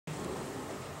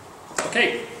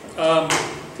Okay,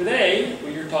 today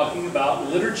we are talking about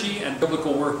liturgy and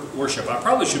biblical worship. I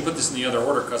probably should put this in the other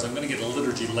order because I'm going to get a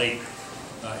liturgy late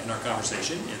in our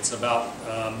conversation. It's about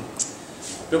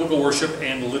biblical worship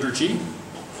and liturgy.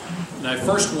 And I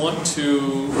first want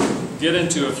to get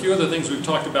into a few of the things we've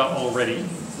talked about already.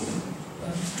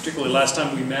 Particularly last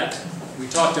time we met, we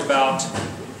talked about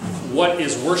what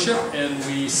is worship, and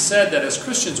we said that as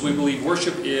Christians we believe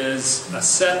worship is a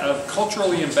set of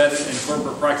culturally embedded and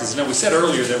corporate practices. Now we said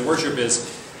earlier that worship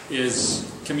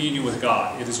is communion with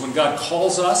God. It is when God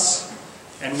calls us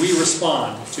and we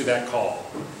respond to that call.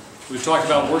 We've talked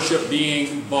about worship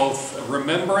being both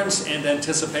remembrance and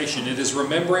anticipation. It is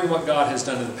remembering what God has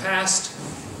done in the past.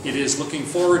 It is looking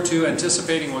forward to,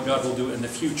 anticipating what God will do in the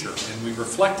future. And we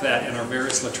reflect that in our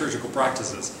various liturgical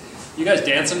practices. You guys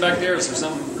dancing back there? Is there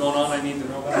something going on I need to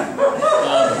know about?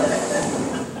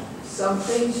 Some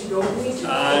things you don't need to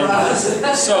know about.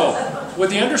 So, with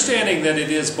the understanding that it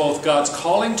is both God's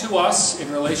calling to us in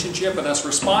relationship and us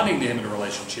responding to Him in a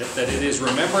relationship, that it is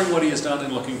remembering what He has done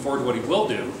and looking forward to what He will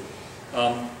do.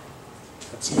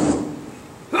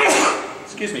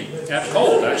 Excuse me, I have a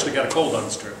cold. I actually got a cold on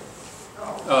this trip.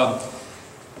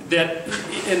 That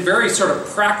in very sort of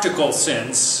practical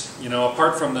sense, you know,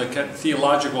 apart from the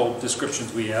theological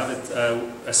descriptions we have, it's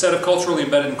a set of culturally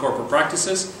embedded and corporate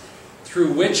practices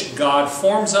through which God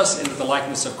forms us into the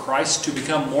likeness of Christ to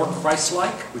become more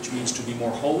Christ-like, which means to be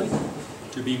more holy,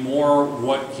 to be more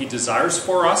what He desires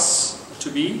for us to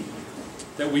be.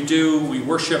 That we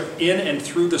worship in and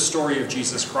through the story of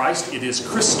Jesus Christ. It is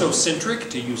Christocentric,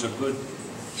 to use a good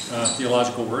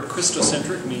theological word.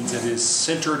 Christocentric means it is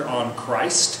centered on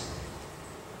Christ.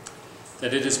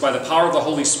 That it is by the power of the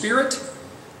Holy Spirit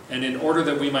and in order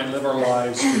that we might live our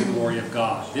lives to the glory of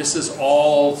God. This is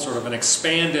all sort of an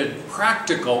expanded,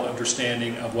 practical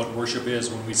understanding of what worship is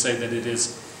when we say that it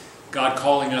is God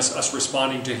calling us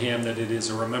responding to Him, that it is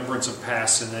a remembrance of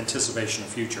past and anticipation of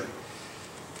future.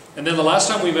 And then the last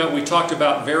time we met, we talked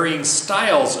about varying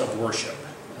styles of worship.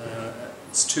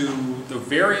 To the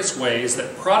various ways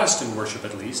that Protestant worship,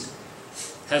 at least,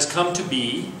 has come to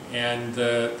be, and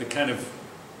the kind of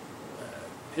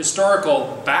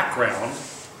historical background.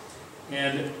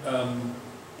 And I'm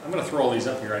going to throw all these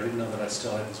up here. I didn't know that I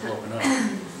still had this broken up.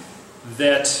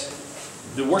 That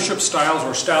the worship styles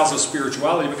or styles of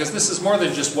spirituality, because this is more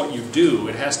than just what you do.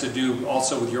 It has to do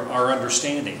also with our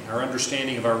understanding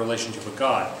of our relationship with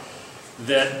God.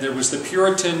 That there was the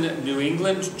Puritan New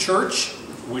England Church,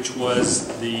 which was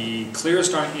the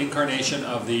clearest incarnation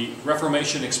of the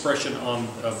Reformation expression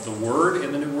of the Word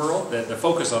in the New World, the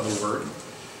focus on the Word.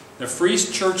 The Free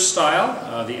Church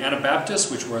style, the Anabaptists,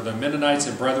 which were the Mennonites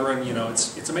and Brethren. You know,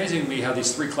 it's amazing to me how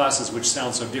these three classes, which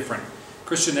sound so different,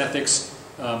 Christian ethics,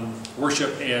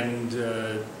 worship, and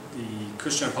the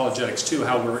Christian apologetics too,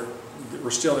 how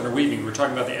we're still interweaving. We were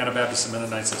talking about the Anabaptists and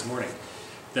Mennonites this morning.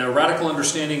 The radical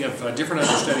understanding of, different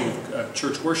understanding of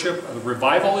church worship,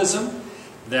 revivalism,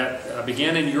 that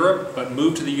began in Europe but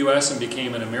moved to the U.S. and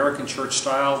became an American church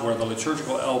style where the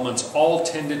liturgical elements all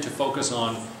tended to focus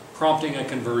on prompting a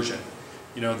conversion.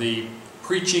 You know, the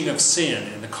preaching of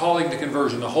sin and the calling to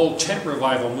conversion, the whole tent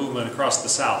revival movement across the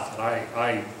South that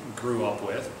I grew up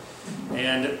with,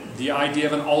 and the idea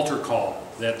of an altar call,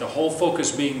 that the whole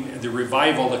focus being the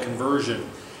revival, the conversion.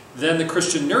 Then the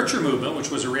Christian nurture movement,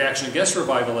 which was a reaction against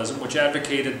revivalism, which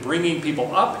advocated bringing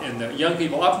people up, and the young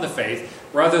people up in the faith,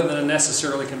 rather than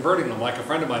necessarily converting them. Like a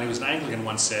friend of mine who was an Anglican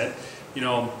once said, you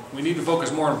know, we need to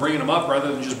focus more on bringing them up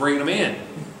rather than just bringing them in.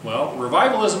 Well,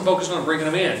 revivalism focused on bringing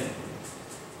them in,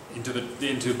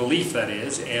 into belief, that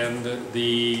is, and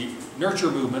the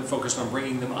nurture movement focused on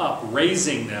bringing them up,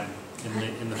 raising them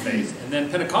in the faith. And then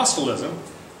Pentecostalism,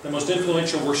 the most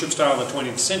influential worship style of the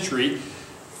 20th century,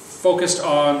 focused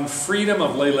on freedom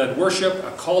of lay-led worship,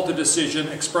 a call to decision,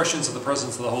 expressions of the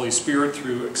presence of the Holy Spirit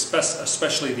through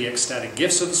especially the ecstatic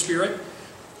gifts of the Spirit.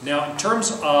 Now, in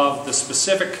terms of the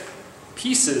specific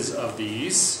pieces of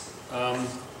these, again,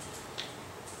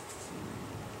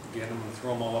 I'm going to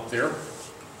throw them all up there.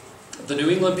 The New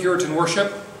England Puritan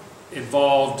worship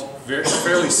involved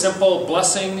fairly simple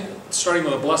blessing, starting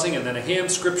with a blessing and then a hymn,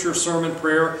 scripture, sermon,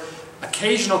 prayer,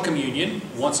 occasional communion,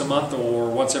 once a month or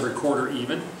once every quarter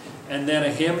even, and then a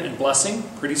hymn and blessing,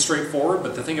 pretty straightforward.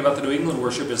 But the thing about the New England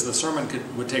worship is the sermon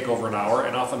would take over an hour,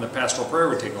 and often the pastoral prayer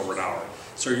would take over an hour.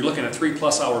 So you're looking at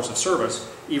 3+ hours of service,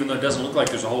 even though it doesn't look like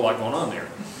there's a whole lot going on there.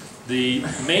 The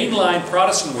mainline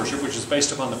Protestant worship, which is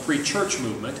based upon the pre-church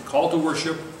movement, call to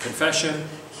worship, confession,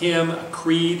 hymn,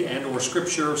 creed, and or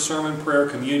scripture, sermon, prayer,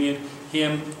 communion,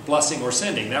 hymn, blessing, or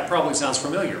sending. That probably sounds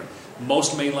familiar.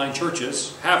 Most mainline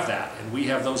churches have that, and we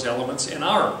have those elements in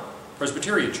our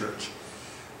Presbyterian church.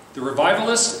 The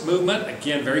revivalist movement,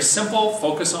 again, very simple,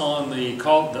 focus on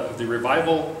the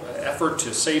revival effort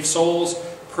to save souls,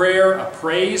 prayer, a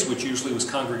praise, which usually was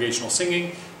congregational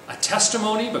singing, a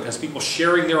testimony, because people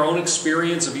sharing their own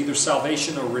experience of either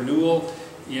salvation or renewal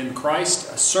in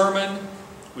Christ, a sermon,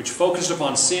 which focused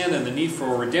upon sin and the need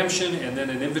for redemption, and then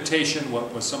an invitation,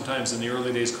 what was sometimes in the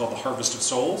early days called the harvest of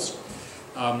souls.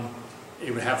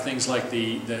 It would have things like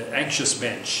the anxious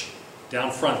bench.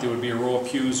 Down front there would be a row of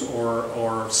pews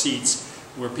or seats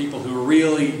where people who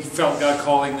really felt God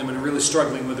calling them and really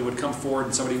struggling with it would come forward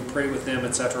and somebody would pray with them,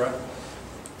 etc.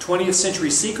 20th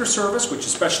century seeker service, which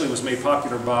especially was made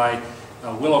popular by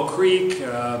Willow Creek,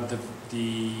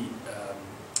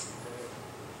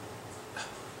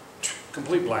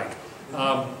 complete blank.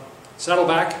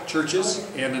 Saddleback churches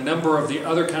and a number of the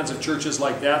other kinds of churches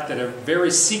like that are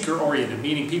very seeker-oriented,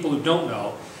 meaning people who don't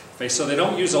know. So they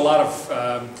don't use a lot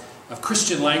of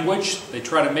Christian language. They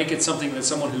try to make it something that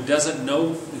someone who doesn't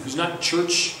know, who's not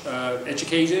church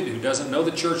educated, who doesn't know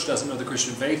the church, doesn't know the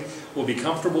Christian faith, will be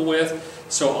comfortable with.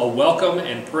 So a welcome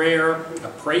and prayer, a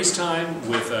praise time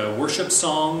with worship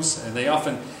songs, and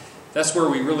that's where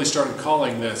we really started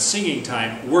calling the singing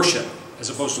time worship, as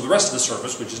opposed to the rest of the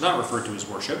service, which is not referred to as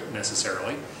worship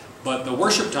necessarily. But the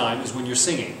worship time is when you're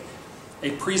singing.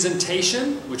 A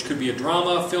presentation, which could be a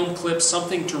drama, film clip,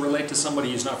 something to relate to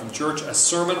somebody who's not from church, a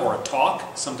sermon or a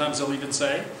talk, sometimes they'll even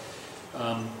say.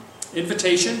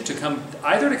 Invitation to come,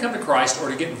 either to come to Christ or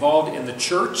to get involved in the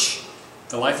church,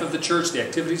 the life of the church, the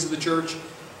activities of the church.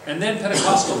 And then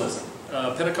Pentecostalism.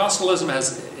 Pentecostalism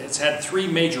it's had three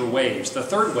major waves. The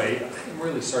third wave, I'm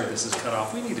really sorry this is cut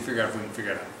off. We need to figure out if we can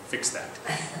figure out how to fix that.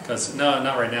 Because, no,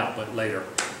 not right now, but later.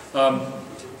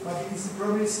 But it's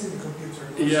probably still the computer.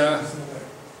 Yeah.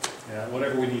 Yeah,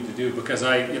 whatever we need to do, because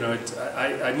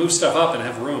I move stuff up and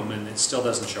have room, and it still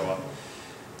doesn't show up.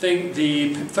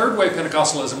 The third wave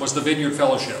Pentecostalism was the Vineyard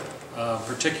Fellowship,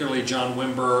 particularly John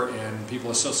Wimber and people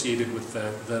associated with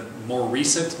the more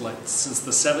recent, like since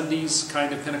the 70s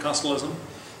kind of Pentecostalism.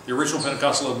 The original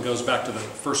Pentecostalism goes back to the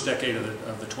first decade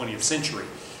of the 20th century.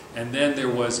 And then there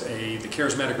was the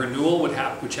charismatic renewal, which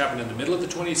happened in the middle of the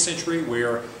 20th century,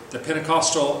 where the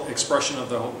Pentecostal expression of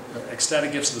the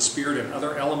ecstatic gifts of the Spirit and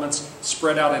other elements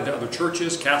spread out into other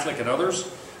churches, Catholic and others.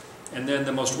 And then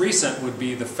the most recent would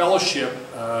be the fellowship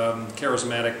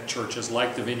charismatic churches,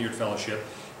 like the Vineyard Fellowship.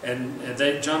 And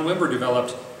John Wimber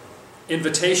developed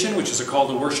invitation, which is a call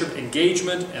to worship,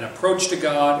 engagement, an approach to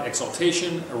God,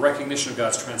 exaltation, a recognition of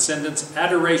God's transcendence,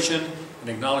 adoration, an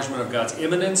acknowledgement of God's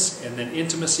immanence, and then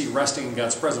intimacy, resting in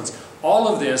God's presence. All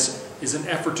of this is an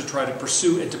effort to try to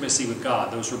pursue intimacy with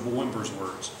God. Those are Wimber's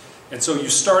words. And so you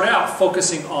start out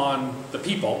focusing on the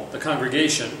people, the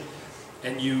congregation,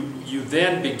 and you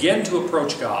then begin to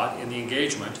approach God in the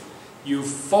engagement. You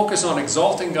focus on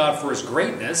exalting God for His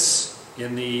greatness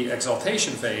in the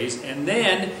exaltation phase, and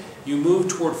then you move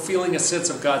toward feeling a sense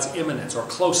of God's immanence or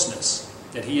closeness,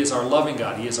 that He is our loving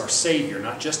God, He is our Savior,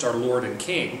 not just our Lord and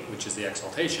King, which is the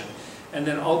exaltation. And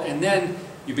then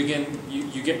you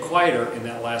get quieter in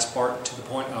that last part to the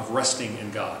point of resting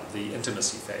in God, the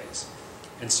intimacy phase.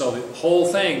 And so the whole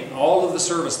thing, all of the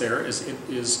service there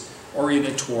is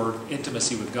oriented toward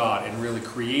intimacy with God and really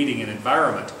creating an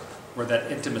environment where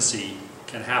that intimacy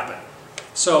can happen.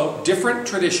 So different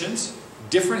traditions,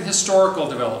 different historical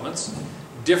developments,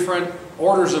 different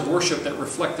orders of worship that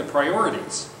reflect the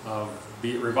priorities of,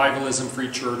 be it revivalism, free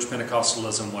church,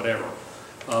 Pentecostalism, whatever.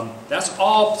 That's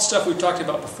all stuff we've talked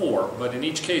about before, but in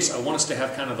each case I want us to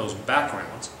have kind of those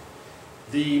backgrounds.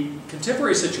 The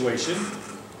contemporary situation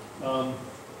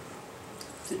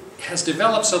has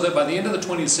developed so that by the end of the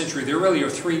 20th century there really are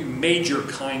three major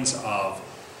kinds of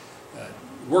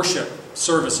worship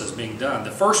services being done.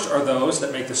 The first are those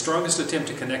that make the strongest attempt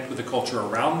to connect with the culture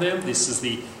around them. This is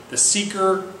the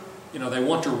seeker, they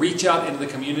want to reach out into the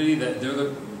community.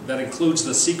 That includes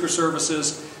the seeker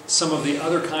services, some of the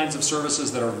other kinds of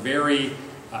services that are very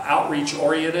outreach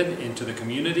oriented into the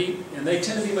community, and they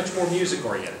tend to be much more music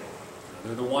oriented.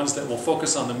 They're the ones that will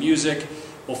focus on the music,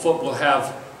 will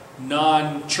have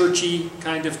non-churchy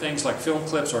kind of things like film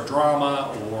clips or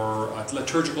drama or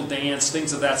liturgical dance,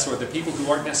 things of that sort, that people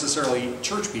who aren't necessarily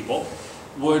church people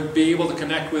would be able to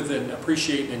connect with and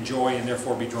appreciate and enjoy and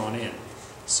therefore be drawn in.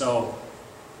 So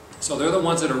they're the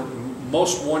ones that are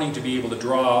most wanting to be able to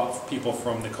draw people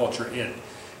from the culture in.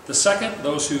 The second,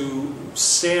 those who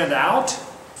stand out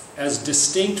as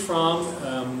distinct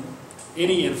from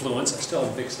any influence, I still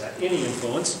haven't fixed that, any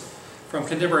influence from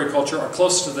contemporary culture, are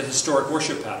close to the historic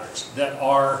worship patterns that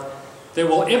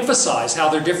will emphasize how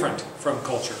they're different from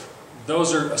culture.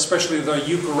 Those are especially the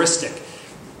Eucharistic.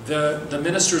 The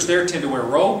ministers there tend to wear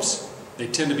robes, they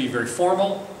tend to be very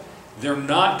formal, They're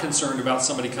not concerned about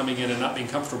somebody coming in and not being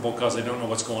comfortable because they don't know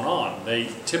what's going on.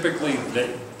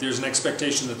 There's an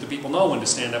expectation that the people know when to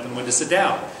stand up and when to sit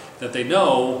down, that they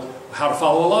know how to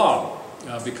follow along.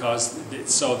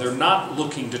 So they're not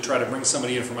looking to try to bring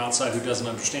somebody in from outside who doesn't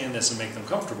understand this and make them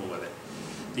comfortable with it.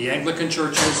 The Anglican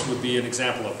churches would be an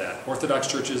example of that. Orthodox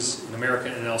churches in America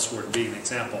and elsewhere would be an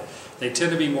example. They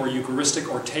tend to be more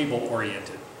Eucharistic or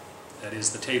table-oriented. That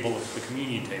is, the table of the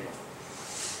communion table.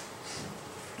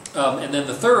 And then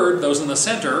the third, those in the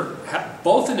center, have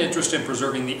both an interest in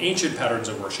preserving the ancient patterns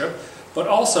of worship, but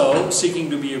also seeking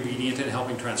to be obedient and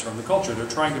helping transform the culture. They're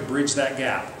trying to bridge that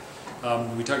gap.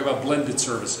 We talk about blended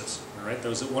services, all right?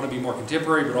 Those that want to be more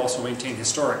contemporary but also maintain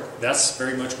historic. That's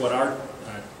very much what our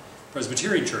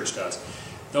Presbyterian church does.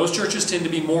 Those churches tend to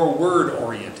be more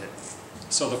word-oriented.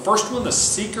 So the first one, the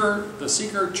seeker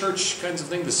church kinds of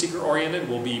thing, the seeker-oriented,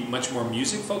 will be much more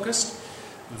music-focused.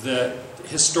 The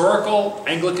historical,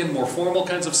 Anglican, more formal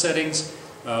kinds of settings,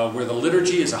 where the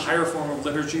liturgy is a higher form of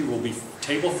liturgy, will be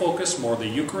table-focused. More the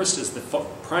Eucharist is the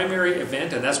primary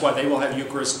event, and that's why they will have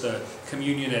Eucharist, the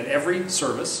communion, at every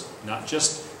service, not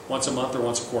just once a month or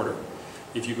once a quarter.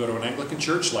 If you go to an Anglican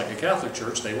church, like a Catholic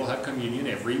church, they will have communion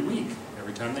every week,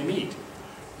 every time they meet.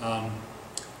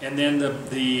 And then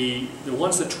the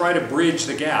ones that try to bridge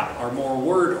the gap are more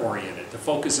word-oriented. The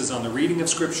focus is on the reading of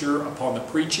Scripture, upon the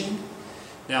preaching.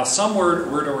 Now, some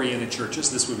word-oriented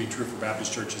churches, this would be true for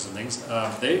Baptist churches and things,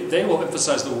 they will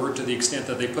emphasize the word to the extent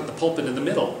that they put the pulpit in the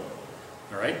middle.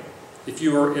 All right? If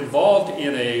you are involved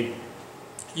in a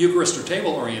Eucharist or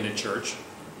table-oriented church,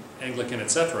 Anglican,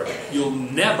 etc., you'll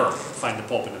never find the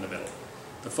pulpit in the middle.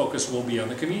 The focus will be on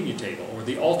the communion table, or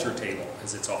the altar table,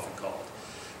 as it's often called.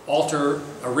 Altar,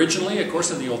 originally, of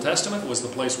course, in the Old Testament, was the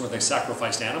place where they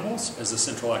sacrificed animals as the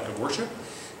central act of worship.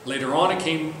 Later on, it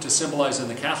came to symbolize in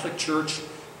the Catholic Church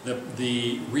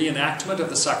the reenactment of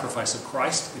the sacrifice of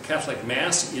Christ. The Catholic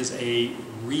Mass is a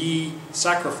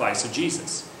re-sacrifice of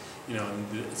Jesus. You know,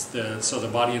 so the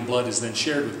body and blood is then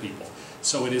shared with people.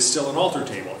 So it is still an altar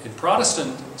table. In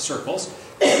Protestant circles,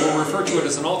 we'll refer to it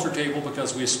as an altar table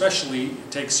because we especially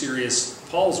take serious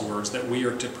Paul's words that we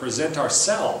are to present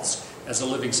ourselves as a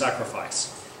living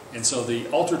sacrifice. And so the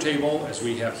altar table, as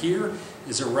we have here,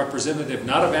 is a representative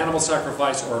not of animal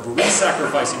sacrifice or of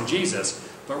re-sacrificing Jesus,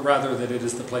 but rather that it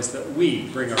is the place that we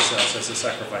bring ourselves as a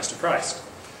sacrifice to Christ.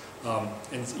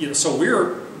 So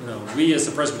we as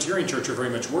the Presbyterian Church are very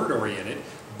much word-oriented,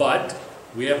 but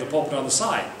we have the pulpit on the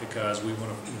side because we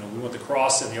want the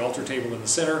cross and the altar table in the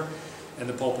center and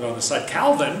the pulpit on the side.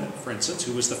 Calvin, for instance,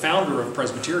 who was the founder of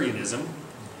Presbyterianism,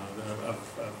 of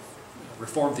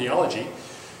Reformed theology,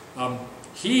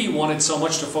 he wanted so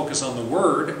much to focus on the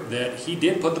Word that he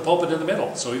did put the pulpit in the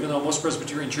middle. So even though most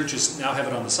Presbyterian churches now have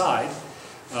it on the side,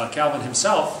 Calvin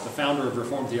himself, the founder of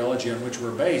Reformed theology on which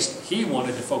we're based, he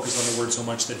wanted to focus on the Word so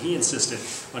much that he insisted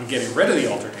on getting rid of the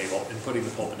altar table and putting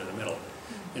the pulpit in the middle.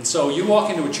 And so you walk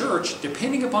into a church,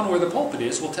 depending upon where the pulpit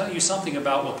is, will tell you something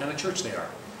about what kind of church they are.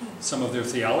 Some of their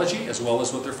theology, as well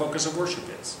as what their focus of worship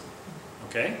is.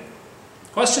 Okay?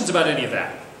 Questions about any of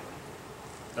that?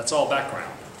 That's all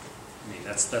background. I mean,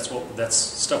 that's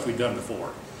stuff we've done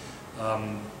before.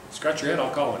 Scratch your head,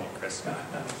 I'll call on you, Chris.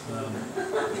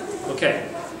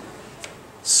 Okay.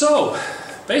 So,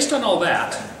 based on all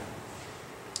that,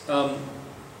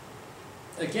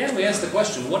 again, we ask the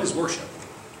question, what is worship?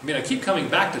 I mean, I keep coming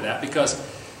back to that because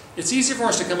it's easy for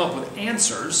us to come up with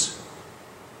answers,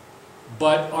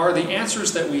 but are the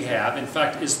answers that we have, in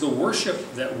fact, is the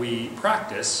worship that we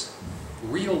practice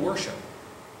real worship?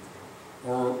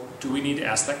 Or do we need to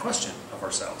ask that question of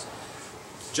ourselves?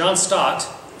 John Stott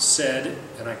said,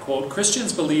 and I quote,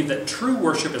 "Christians believe that true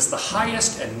worship is the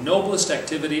highest and noblest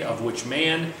activity of which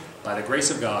man, by the grace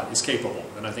of God, is capable."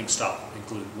 And I think Stott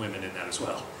included women in that as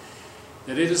well.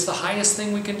 That it is the highest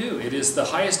thing we can do. It is the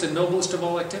highest and noblest of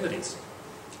all activities.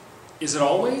 Is it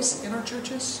always in our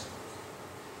churches?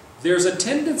 There's a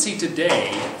tendency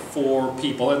today for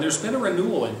people, and there's been a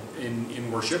renewal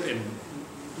in worship in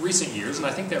recent years, and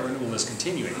I think that renewal is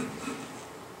continuing.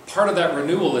 Part of that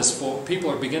renewal is for people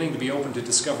are beginning to be open to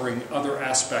discovering other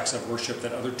aspects of worship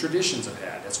that other traditions have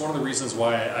had. That's one of the reasons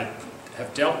why I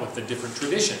have dealt with the different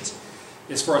traditions,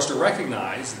 is for us to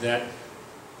recognize that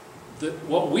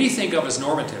what we think of as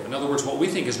normative, in other words, what we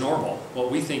think is normal, what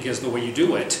we think is the way you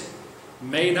do it,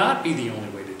 may not be the only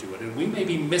way to do it, and we may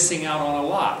be missing out on a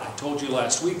lot. I told you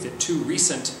last week that two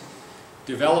recent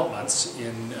developments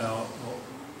in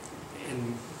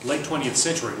late 20th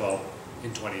century, well,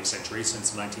 in 20th century, since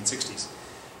the 1960s,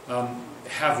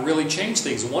 have really changed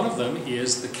things. One of them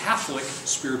is the Catholic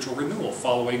spiritual renewal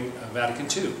following Vatican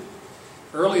II.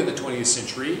 early in the 20th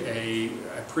century, a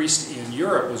priest in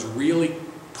Europe was really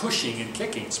pushing and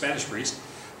kicking, Spanish priest,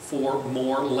 for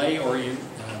more lay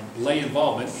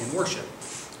involvement in worship.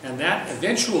 And that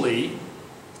eventually,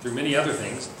 through many other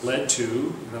things, led to,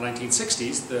 in the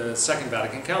 1960s, the Second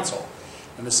Vatican Council.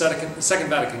 And the Second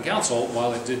Vatican Council,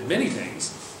 while it did many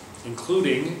things,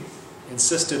 including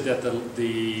insisted that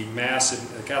the Mass,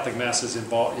 the Catholic Mass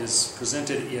is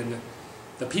presented in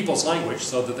the people's language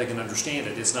so that they can understand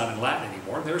it. It's not in Latin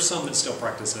anymore. There are some that still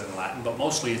practice it in Latin, but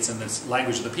mostly it's in the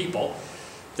language of the people.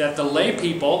 That the lay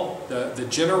people, the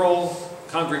general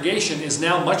congregation, is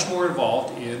now much more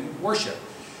involved in worship.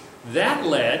 That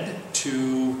led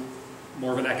to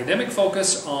more of an academic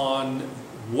focus on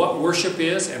what worship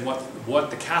is and what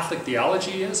the Catholic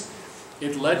theology is.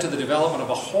 It led to the development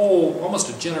of a whole, almost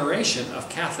a generation of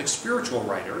Catholic spiritual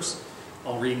writers,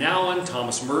 Henri Nouwen,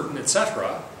 Thomas Merton,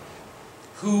 etc.,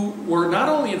 who were not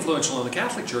only influential in the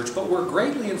Catholic Church, but were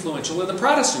greatly influential in the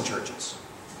Protestant churches.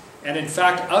 And in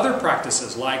fact, other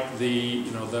practices like the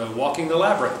Walking the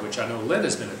Labyrinth, which I know Lynn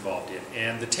has been involved in,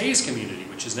 and the Tays community,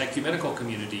 which is an ecumenical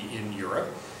community in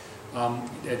Europe,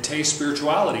 Tays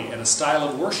spirituality and a style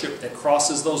of worship that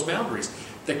crosses those boundaries.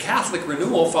 The Catholic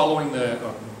renewal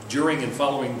during and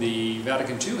following the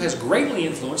Vatican II has greatly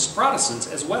influenced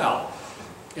Protestants as well.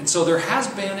 And so there has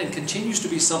been and continues to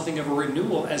be something of a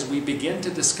renewal as we begin to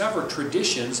discover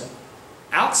traditions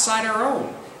outside our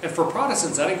own. And for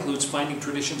Protestants, that includes finding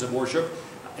traditions of worship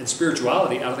and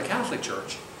spirituality out of the Catholic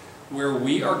Church, where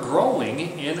we are growing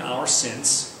in our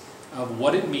sense of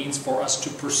what it means for us to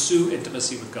pursue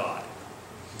intimacy with God.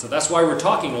 So that's why we're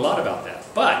talking a lot about that.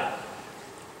 But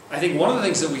I think one of the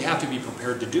things that we have to be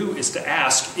prepared to do is to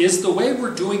ask, is the way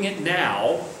we're doing it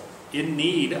now in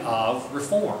need of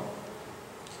reform?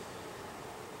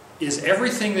 Is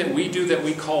everything that we do that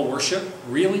we call worship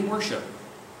really worship?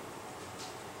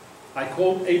 I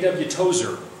quote A.W.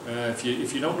 Tozer.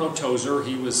 If you don't know Tozer,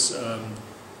 he was a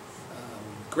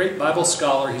great Bible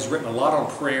scholar. He's written a lot on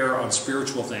prayer, on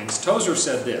spiritual things. Tozer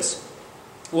said this.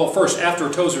 Well, first, after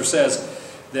Tozer says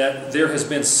that there has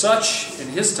been such, in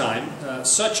his time,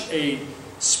 such a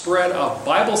spread of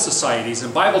Bible societies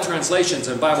and Bible translations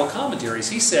and Bible commentaries,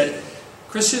 he said,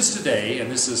 Christians today, and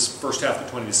this is first half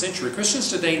of the 20th century, Christians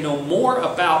today know more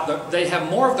about, they have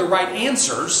more of the right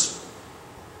answers.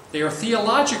 They are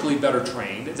theologically better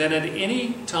trained than at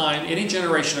any time, any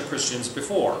generation of Christians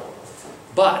before.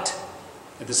 But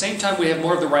at the same time we have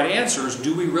more of the right answers,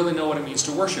 do we really know what it means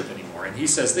to worship anymore? And he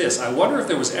says this, I wonder if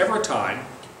there was ever a time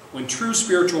when true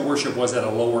spiritual worship was at a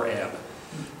lower ebb.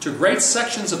 To great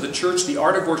sections of the church, the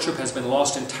art of worship has been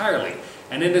lost entirely,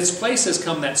 and in its place has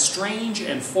come that strange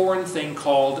and foreign thing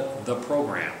called the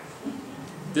program.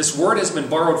 This word has been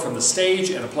borrowed from the stage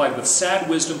and applied with sad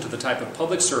wisdom to the type of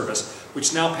public service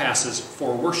which now passes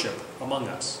for worship among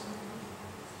us.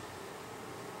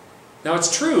 Now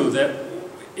it's true that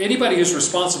anybody who's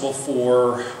responsible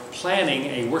for planning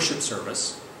a worship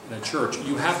service in a church,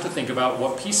 you have to think about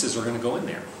what pieces are going to go in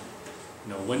there.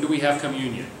 When do we have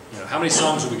communion? How many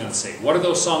songs are we going to sing? What are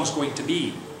those songs going to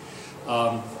be?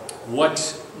 How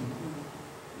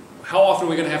often are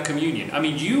we going to have communion? I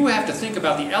mean, you have to think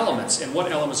about the elements and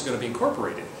what elements are going to be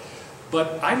incorporated.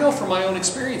 But I know from my own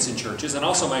experience in churches, and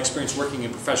also my experience working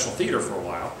in professional theater for a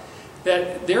while,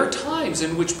 that there are times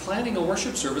in which planning a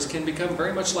worship service can become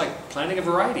very much like planning a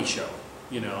variety show,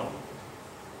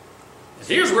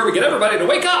 Here's where we get everybody to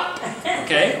wake up,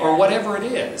 okay? Or whatever it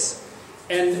is.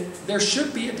 And there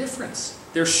should be a difference.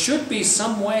 There should be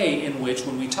some way in which,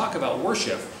 when we talk about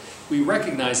worship, we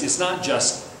recognize it's not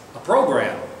just a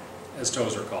program, as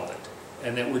Tozer called it,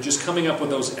 and that we're just coming up with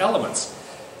those elements.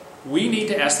 We need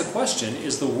to ask the question,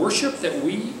 is the worship that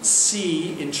we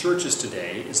see in churches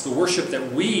today, is the worship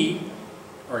that we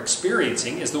are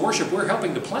experiencing, is the worship we're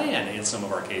helping to plan in some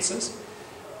of our cases,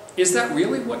 is that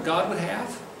really what God would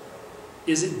have?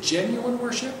 Is it genuine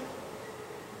worship?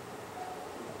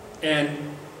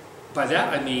 And by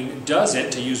that I mean, does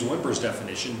it, to use Wimber's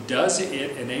definition, does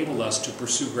it enable us to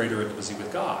pursue greater intimacy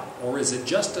with God? Or is it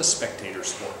just a spectator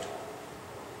sport?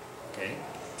 Okay?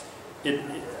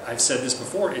 I've said this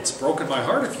before, it's broken my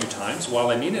heart a few times, while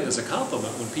I mean it as a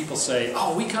compliment, when people say,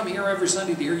 oh, we come here every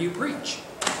Sunday to hear you preach.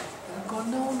 And I'm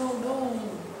going, no.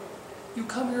 You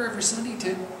come here every Sunday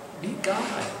to meet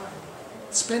God.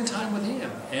 Spend time with Him.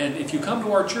 And if you come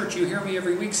to our church, you hear me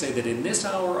every week say that in this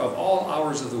hour of all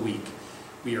hours of the week,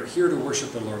 we are here to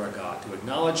worship the Lord our God, to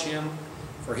acknowledge Him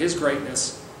for His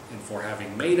greatness and for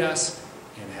having made us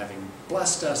and having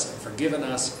blessed us and forgiven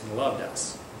us and loved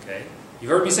us. Okay? You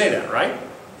heard me say that, right?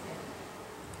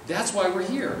 That's why we're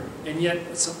here. And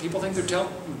yet, some people think they're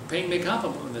paying me a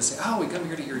compliment when they say, oh, we come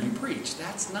here to hear you preach.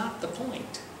 That's not the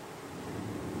point.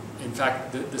 In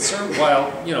fact, the sermon,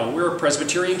 while, we're a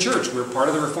Presbyterian church, we're part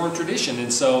of the Reformed tradition,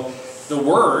 and so the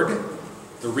Word,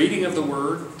 the reading of the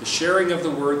Word, the sharing of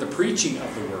the Word, the preaching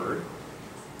of the Word,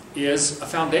 is a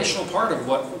foundational part of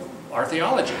what our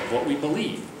theology, of what we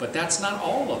believe. But that's not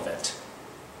all of it.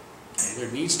 Okay?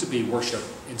 There needs to be worship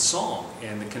in song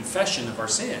and the confession of our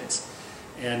sins.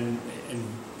 And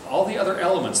all the other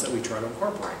elements that we try to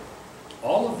incorporate.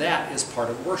 All of that is part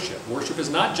of worship. Worship is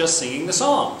not just singing the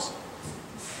songs,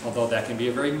 although that can be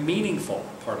a very meaningful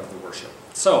part of the worship.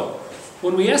 So,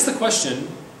 when we ask the question,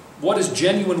 what is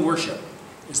genuine worship?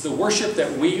 Is the worship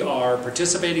that we are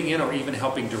participating in or even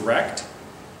helping direct,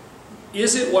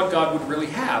 is it what God would really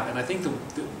have? And I think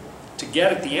to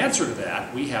get at the answer to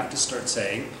that, we have to start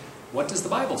saying, what does the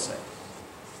Bible say?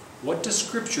 What does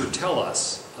Scripture tell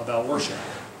us about worship?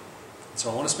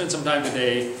 So I want to spend some time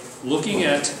today looking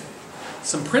at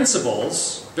some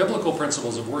principles, biblical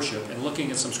principles of worship, and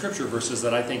looking at some Scripture verses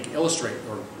that I think illustrate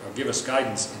or give us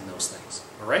guidance in those things.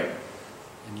 All right?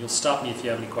 And you'll stop me if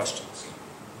you have any questions.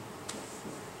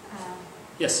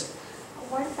 Yes?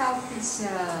 What about this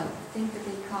thing that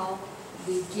they call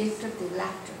the gift of the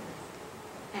laughter?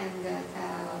 And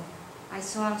I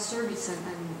saw a service on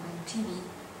TV.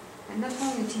 And not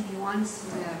only TV, once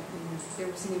there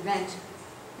was an event,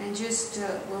 and just,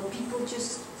 people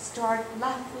just start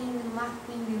laughing and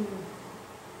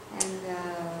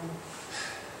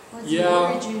what's the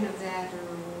origin of that?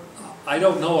 I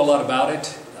don't know a lot about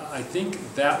it. I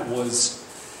think there was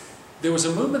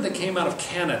a movement that came out of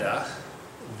Canada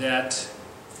that,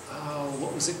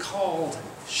 what was it called?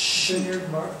 Vineyard,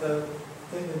 the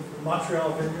thing in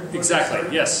Montreal Vineyard.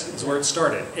 Exactly, yes, is where it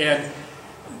started. And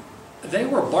they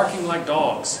were barking like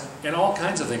dogs and all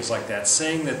kinds of things like that,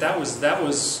 saying that was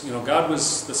God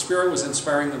was, the Spirit was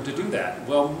inspiring them to do that.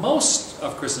 Well, most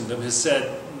of Christendom has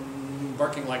said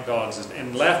barking like dogs,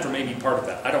 and laughter may be part of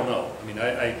that. I don't know. I mean,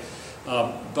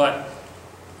 but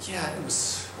yeah, it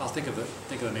was. I'll think of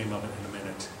the name of it in a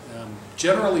minute.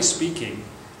 Generally speaking,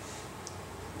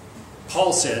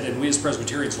 Paul said, and we as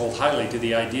Presbyterians hold highly to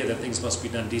the idea that things must be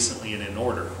done decently and in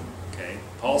order. Okay,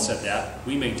 Paul said that.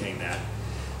 We maintain that.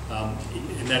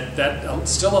 And that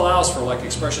still allows for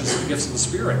expressions of the gifts of the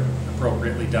Spirit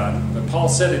appropriately done. But Paul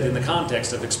said it in the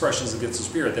context of expressions of the gifts of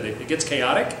the Spirit, that it gets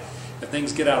chaotic. If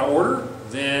things get out of order,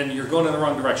 then you're going in the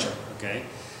wrong direction. Okay,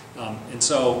 and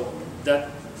so that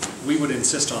we would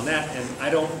insist on that. And I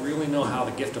don't really know how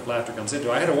the gift of laughter comes into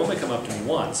it. I had a woman come up to me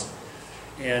once,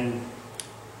 and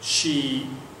she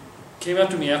came up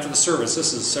to me after the service.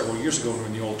 This is several years ago when we were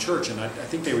in the old church, and I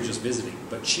think they were just visiting.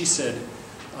 But she said,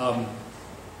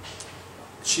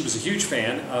 she was a huge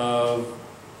fan of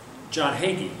John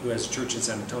Hagee, who has a church in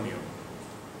San Antonio.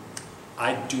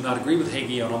 I do not agree with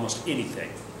Hagee on almost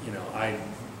anything.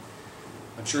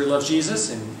 I'm sure he loves Jesus,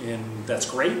 and that's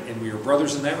great, and we are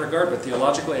brothers in that regard, but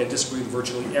theologically I disagree with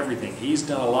virtually everything. He's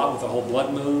done a lot with the whole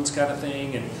blood moons kind of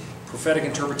thing, and prophetic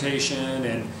interpretation,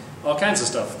 and all kinds of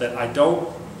stuff that I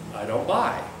don't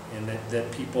buy, and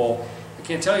that people... I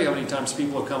can't tell you how many times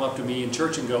people have come up to me in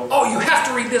church and go, "Oh, you have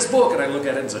to read this book," and I look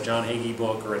at it and it's a John Hagee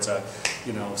book, or it's a,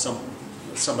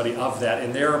 somebody of that,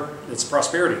 and it's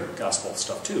prosperity gospel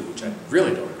stuff too, which I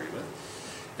really don't agree with.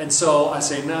 And so I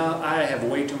say, no, I have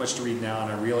way too much to read now,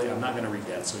 and I'm not going to read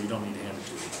that, so you don't need to hand it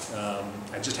to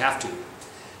me. I just have to.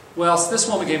 Well, so this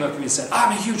woman came up to me and said,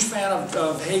 "I'm a huge fan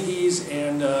of Hagee's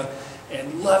and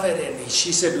love it," and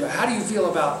she said, "How do you feel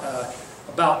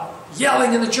about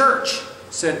yelling in the church?"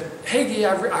 Said, Hagee,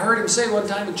 I heard him say one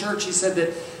time in church, he said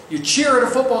that you cheer at a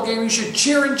football game, you should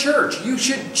cheer in church. You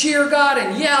should cheer God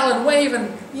and yell and wave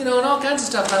and, and all kinds of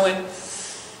stuff. And I went,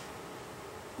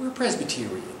 we're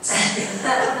Presbyterians.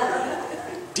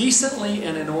 Decently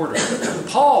and in order.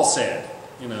 Paul said,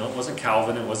 it wasn't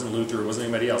Calvin, it wasn't Luther, it wasn't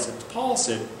anybody else. Paul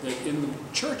said that in the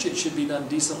church it should be done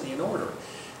decently in order.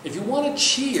 If you want to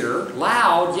cheer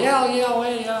loud, yell,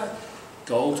 hey,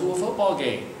 go to a football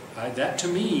game. That to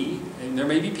me, and there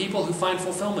may be people who find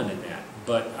fulfillment in that,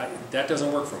 but that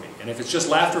doesn't work for me. And if it's just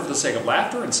laughter for the sake of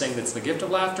laughter and saying that's the gift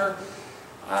of laughter,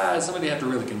 somebody have to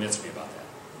really convince me about that.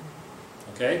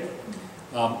 Okay?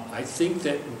 I think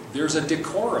that there's a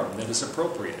decorum that is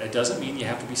appropriate. It doesn't mean you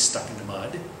have to be stuck in the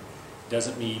mud. It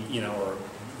doesn't mean, or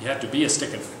you have to be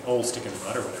old stick in the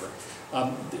mud or whatever.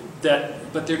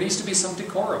 But there needs to be some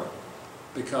decorum,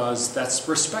 because that's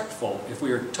respectful. If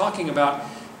we are talking about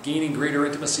gaining greater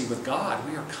intimacy with God,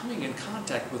 we are coming in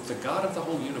contact with the God of the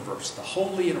whole universe, the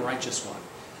holy and righteous one.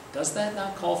 Does that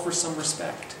not call for some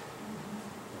respect?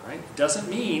 All right? It doesn't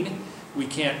mean we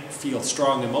can't feel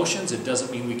strong emotions. It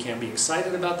doesn't mean we can't be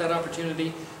excited about that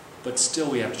opportunity, but still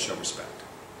we have to show respect.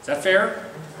 Is that fair?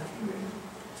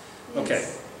 Okay,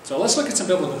 so let's look at some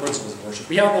biblical principles of worship.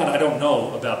 Beyond that, I don't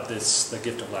know about this, the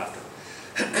gift of laughter.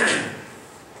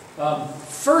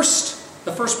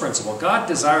 The first principle, God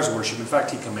desires worship. In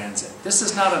fact, He commands it. This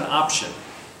is not an option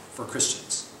for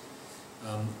Christians.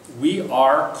 We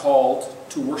are called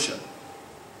to worship.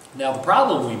 Now, the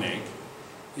problem we make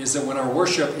is that when our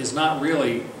worship is not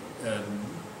really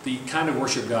the kind of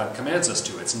worship God commands us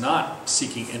to, it's not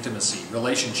seeking intimacy,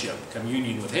 relationship,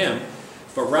 communion with Him,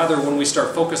 but rather when we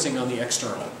start focusing on the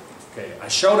external. Okay, I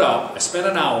showed up, I spent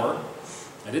an hour,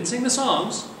 I didn't sing the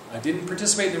songs, I didn't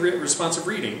participate in the responsive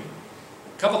reading.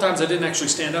 A couple times I didn't actually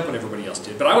stand up when everybody else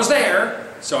did, but I was there,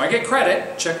 so I get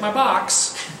credit, check my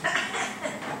box.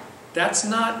 That's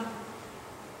not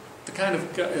the kind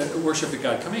of worship that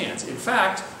God commands. In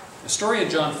fact, the story in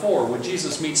John 4, when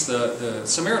Jesus meets the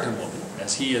Samaritan woman,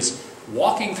 as he is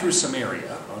walking through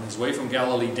Samaria, on his way from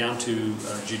Galilee down to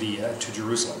Judea, to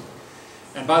Jerusalem.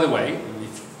 And by the way,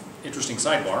 interesting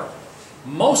sidebar,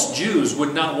 most Jews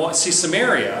would not want, see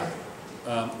Samaria,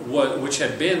 which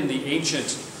had been the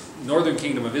ancient northern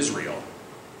kingdom of Israel,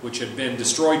 which had been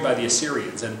destroyed by the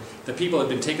Assyrians, and the people had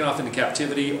been taken off into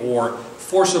captivity or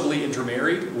forcibly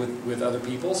intermarried with other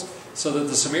peoples, so that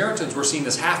the Samaritans were seen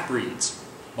as half-breeds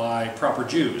by proper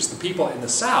Jews. The people in the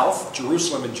south,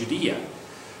 Jerusalem and Judea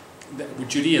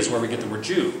is where we get the word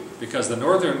Jew, because the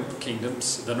northern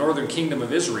kingdom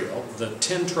of Israel, the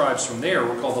 10 tribes from there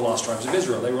were called the lost tribes of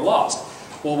Israel. They were lost.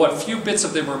 Well, what few bits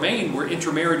of them remained were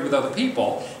intermarried with other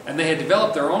people, and they had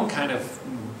developed their own kind of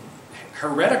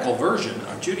heretical version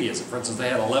of Judaism. For instance, they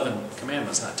had 11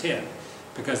 commandments, not 10,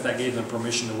 because that gave them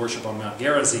permission to worship on Mount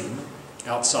Gerizim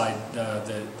outside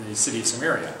the city of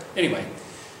Samaria. Anyway,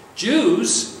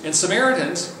 Jews and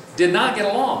Samaritans did not get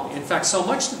along. In fact, so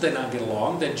much did they not get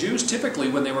along that Jews typically,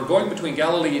 when they were going between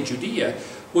Galilee and Judea,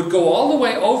 would go all the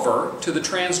way over to the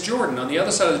Transjordan on the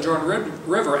other side of the Jordan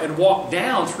River and walk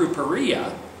down through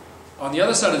Perea on the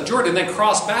other side of the Jordan, and then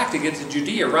cross back to get to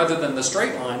Judea rather than the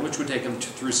straight line which would take them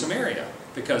through Samaria,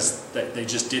 because they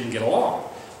just didn't get along.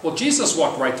 Well, Jesus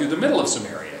walked right through the middle of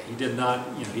Samaria. He did not,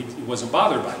 he wasn't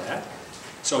bothered by that.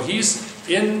 So he's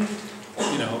in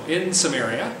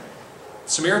Samaria.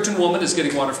 Samaritan woman is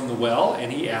getting water from the well,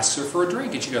 and he asks her for a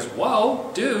drink. And she goes,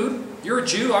 "Whoa, dude, you're a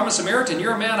Jew, I'm a Samaritan,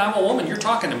 you're a man, I'm a woman, you're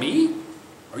talking to me?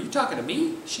 Are you talking to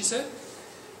me?" she said.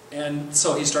 And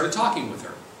so he started talking with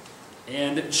her.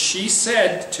 And she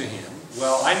said to him,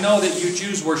 "Well, I know that you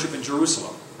Jews worship in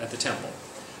Jerusalem at the temple,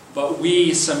 but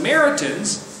we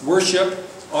Samaritans worship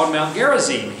on Mount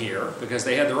Gerizim here," because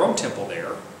they had their own temple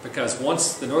there, because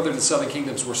once the northern and southern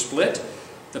kingdoms were split,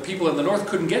 the people in the north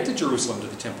couldn't get to Jerusalem to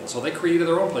the temple, so they created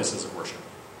their own places of worship.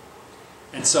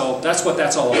 And so that's what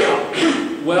that's all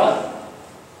about. Well,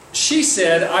 she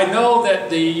said, "I know that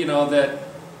that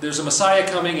there's a Messiah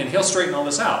coming and He'll straighten all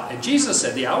this out." And Jesus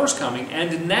said, "The hour's coming,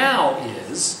 and now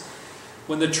is,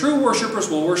 when the true worshipers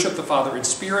will worship the Father in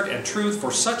spirit and truth,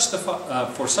 for such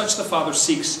the Father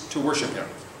seeks to worship Him."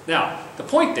 Now, the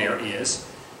point there is,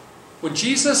 when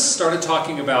Jesus started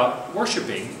talking about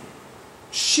worshiping,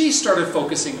 she started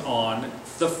focusing on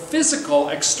the physical,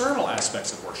 external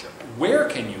aspects of worship. Where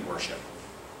can you worship?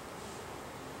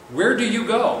 Where do you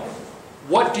go?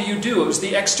 What do you do? It was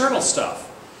the external stuff.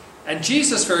 And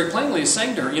Jesus very plainly is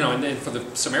saying to her, and then for the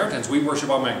Samaritans, we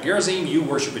worship on Mount Gerizim, you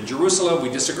worship in Jerusalem, we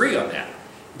disagree on that.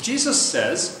 Jesus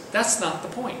says that's not the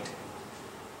point.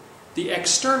 The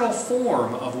external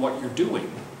form of what you're doing,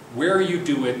 where you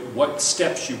do it, what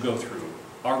steps you go through,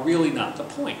 are really not the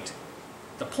point.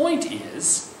 The point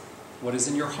is, what is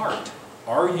in your heart?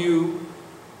 Are you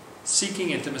seeking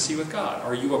intimacy with God?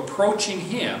 Are you approaching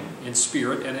Him in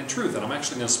spirit and in truth? And I'm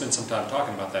actually going to spend some time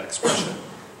talking about that expression.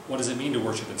 What does it mean to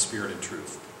worship in spirit and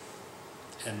truth?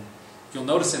 And you'll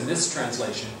notice in this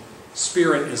translation,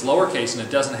 spirit is lowercase and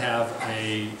it doesn't have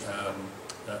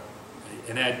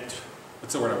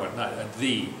what's the word I want? Not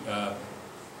the.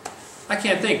 I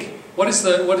can't think. What is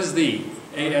the?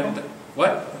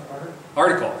 What?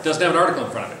 Article. It doesn't have an article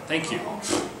in front of it. Thank you.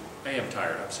 I am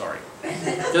tired. I'm sorry.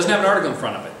 It doesn't have an article in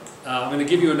front of it. I'm going to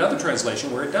give you another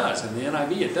translation where it does. In the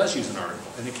NIV, it does use an article.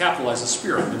 And it capitalizes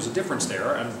spirit. There's a difference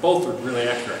there, and both are really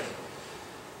accurate.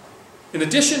 In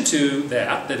addition to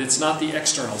that it's not the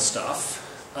external stuff,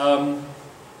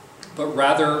 but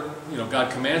rather, God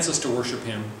commands us to worship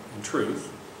Him in truth.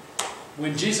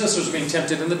 When Jesus was being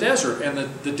tempted in the desert, and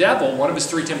the devil, one of his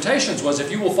 3 temptations was, "If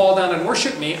you will fall down and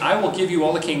worship me, I will give you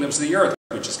all the kingdoms of the earth,"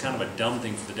 which is kind of a dumb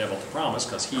thing for the devil to promise,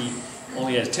 because he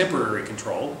only has temporary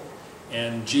control,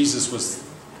 and Jesus was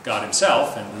God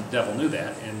himself, and the devil knew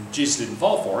that, and Jesus didn't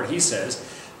fall for it. He says,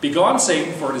 "Begone,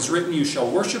 Satan, for it is written, you shall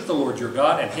worship the Lord your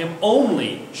God, and him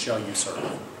only shall you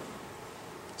serve."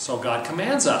 So God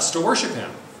commands us to worship him.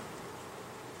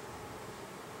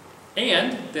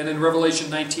 And then in Revelation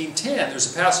 19:10,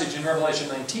 there's a passage in Revelation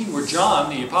 19 where John,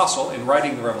 the apostle, in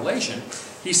writing the Revelation,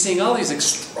 he's seeing all these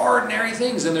extraordinary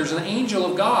things, and there's an angel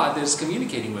of God that is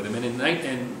communicating with him. And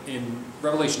in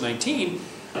Revelation 19,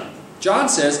 John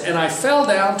says, "And I fell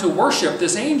down to worship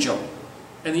this angel."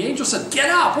 And the angel said, "Get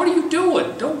up, what are you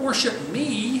doing? Don't worship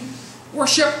me,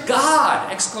 worship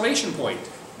God!" Exclamation point.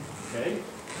 Okay?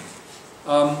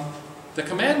 The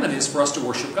commandment is for us to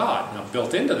worship God. Now,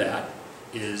 built into that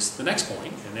is the next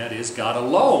point, and that is God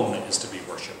alone is to be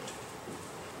worshipped.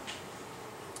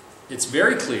 It's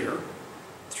very clear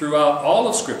throughout all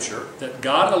of Scripture that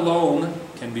God alone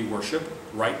can be worshipped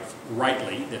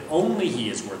rightly, that only he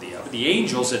is worthy of it. The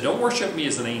angel said, "Don't worship me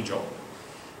as an angel."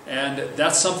 And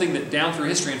that's something that down through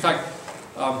history, in fact,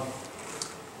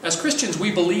 as Christians,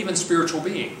 we believe in spiritual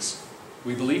beings.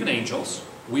 We believe in angels.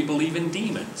 We believe in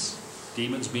demons.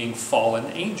 Demons being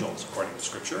fallen angels, according to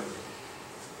Scripture.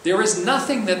 There is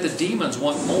nothing that the demons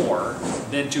want more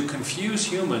than to confuse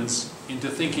humans into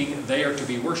thinking they are to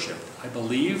be worshipped. I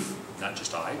believe, not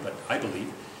just I, but I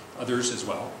believe, others as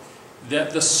well,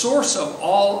 that the source of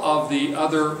all of the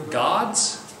other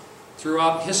gods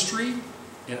throughout history,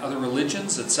 in other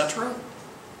religions, etc.,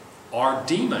 are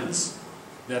demons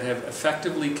that have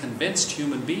effectively convinced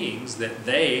human beings that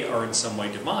they are in some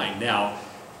way divine. Now,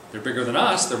 they're bigger than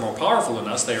us, they're more powerful than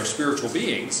us, they are spiritual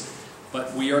beings,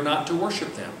 but we are not to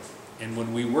worship them. And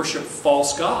when we worship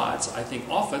false gods, I think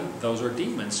often those are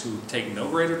demons who take no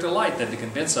greater delight than to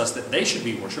convince us that they should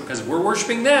be worshipped, because if we're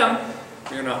worshiping them,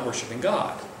 we're not worshiping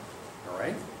God. All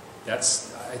right?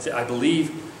 I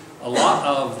believe a lot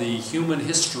of the human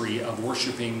history of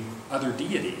worshiping other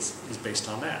deities is based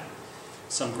on that.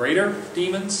 Some greater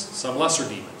demons, some lesser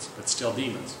demons, but still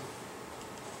demons.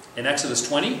 In Exodus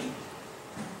 20,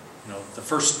 the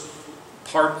first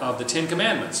part of the 10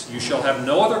 Commandments, "You shall have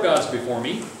no other gods before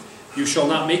me. You shall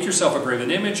not make yourself a graven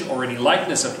image or any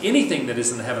likeness of anything that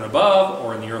is in the heaven above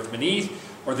or in the earth beneath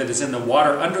or that is in the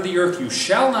water under the earth. You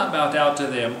shall not bow down to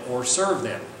them or serve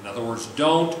them." In other words,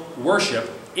 don't worship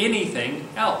anything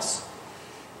else.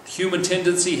 Human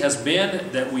tendency has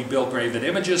been that we build graven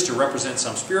images to represent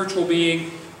some spiritual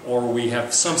being, or we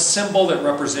have some symbol that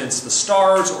represents the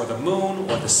stars or the moon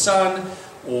or the sun,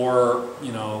 or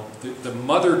the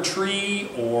mother tree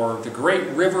or the great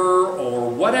river or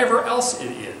whatever else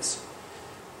it is.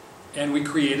 And we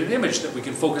create an image that we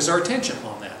can focus our attention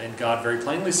on that. And God very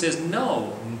plainly says,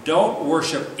 no, don't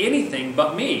worship anything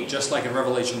but me. Just like in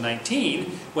Revelation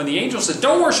 19, when the angel says,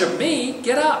 "Don't worship me,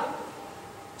 get up."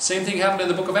 Same thing happened in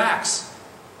the book of Acts.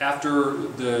 After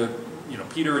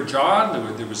Peter and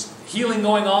John, there was healing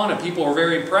going on and people were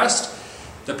very impressed.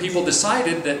 The people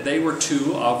decided that they were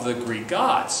two of the Greek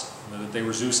gods, that they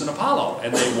were Zeus and Apollo,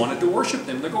 and they wanted to worship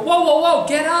them. They go, "Whoa, whoa, whoa,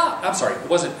 get up!" I'm sorry,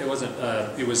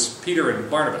 it was Peter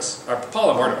and Barnabas, or Paul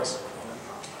and Barnabas.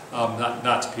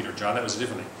 Not Peter and John, that was a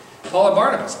different thing. Paul and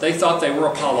Barnabas, they thought they were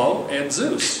Apollo and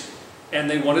Zeus, and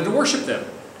they wanted to worship them.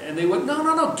 And they went,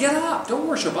 no, get up, don't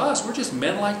worship us, we're just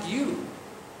men like you.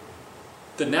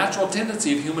 The natural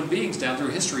tendency of human beings down through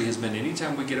history has been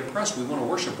anytime we get impressed, we want to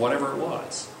worship whatever it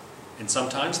was. And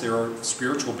sometimes there are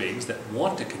spiritual beings that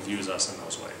want to confuse us in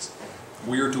those ways.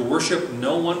 We are to worship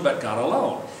no one but God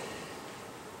alone.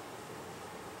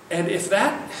 And if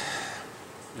that,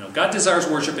 God desires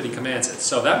worship and he commands it.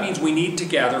 So that means we need to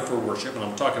gather for worship, and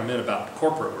I'm talking a minute about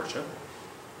corporate worship.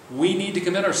 We need to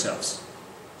commit ourselves.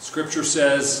 Scripture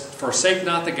says, "Forsake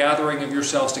not the gathering of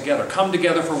yourselves together." Come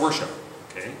together for worship.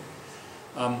 Okay?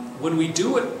 When we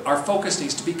do it, our focus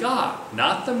needs to be God,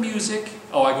 not the music.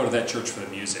 "Oh, I go to that church for the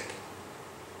music."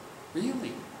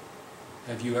 Really?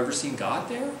 Have you ever seen God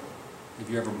there? Have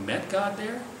you ever met God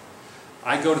there?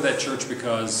 "I go to that church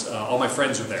because all my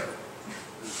friends are there."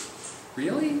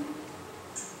 Really?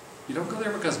 You don't go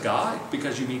there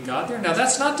because you meet God there? Now,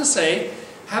 that's not to say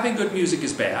having good music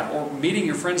is bad, or meeting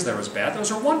your friends there is bad.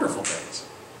 Those are wonderful things.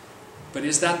 But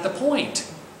is that the point?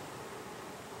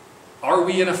 Are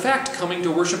we in effect coming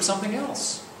to worship something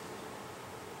else?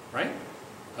 Right?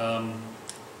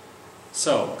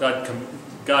 So,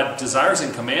 God desires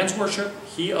and commands worship.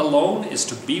 He alone is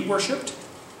to be worshipped.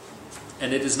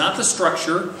 And it is not the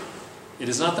structure, it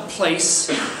is not the place,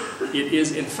 it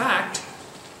is in fact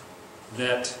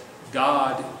that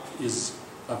God is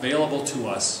available to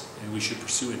us and we should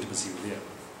pursue intimacy with him.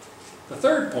 The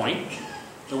third point,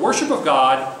 the worship of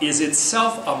God is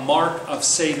itself a mark of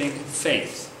saving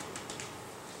faith.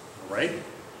 All right?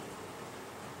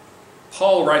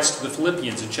 Paul writes to the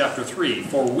Philippians in chapter 3,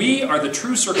 "For we are the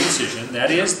true circumcision, that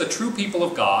is, the true people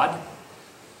of God,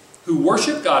 who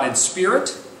worship God in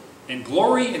spirit and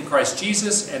glory in Christ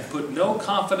Jesus and put no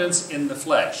confidence in the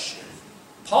flesh."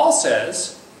 Paul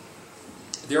says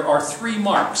there are 3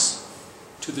 marks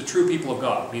to the true people of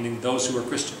God, meaning those who are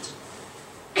Christians.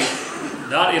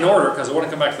 Not in order, because I want to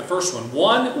come back to the first one.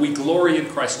 1, we glory in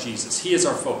Christ Jesus. He is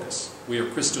our focus. We are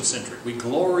Christocentric. We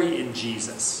glory in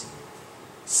Jesus.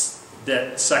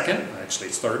 That second, actually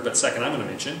it's third, but second I'm going to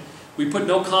mention, we put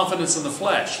no confidence in the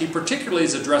flesh. He particularly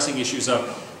is addressing issues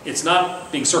of, it's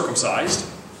not being circumcised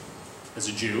as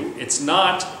a Jew. It's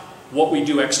not what we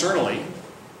do externally,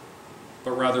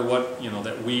 but rather what,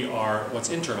 that we are, what's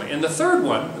internally. And the third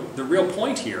one, the real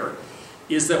point here,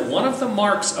 is that one of the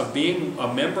marks of being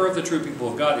a member of the true people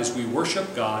of God is we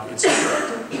worship God in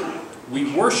spirit. We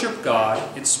worship God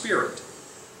in spirit.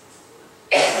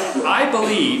 I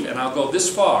believe, and I'll go this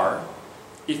far,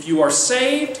 if you are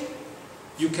saved,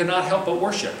 you cannot help but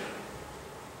worship.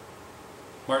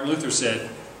 Martin Luther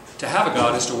said, to have a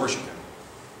God is to worship Him.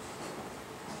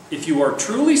 If you are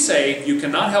truly saved, you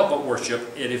cannot help but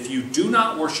worship, and if you do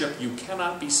not worship, you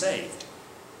cannot be saved.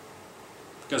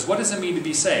 Because what does it mean to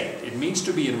be saved? It means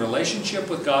to be in relationship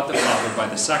with God the Father by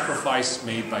the sacrifice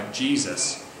made by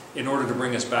Jesus in order to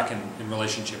bring us back in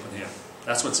relationship with Him.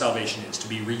 That's what salvation is, to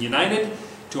be reunited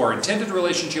to our intended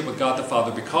relationship with God the Father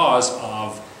because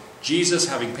of Jesus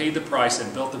having paid the price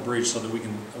and built the bridge so that we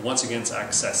can once again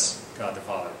access God the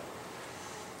Father.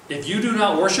 If you do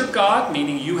not worship God,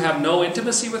 meaning you have no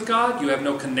intimacy with God, you have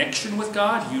no connection with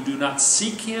God, you do not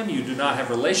seek Him, you do not have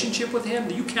relationship with Him,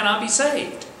 you cannot be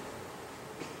saved.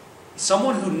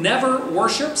 Someone who never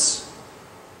worships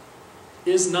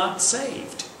is not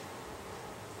saved.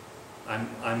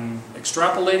 I'm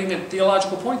extrapolating a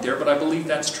theological point there, but I believe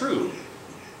that's true.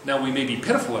 Now, we may be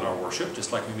pitiful in our worship,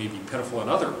 just like we may be pitiful in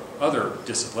other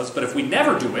disciplines, but if we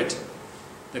never do it,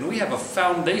 then we have a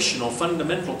foundational,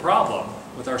 fundamental problem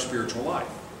with our spiritual life.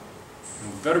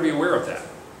 And we better be aware of that.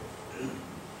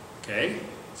 Okay?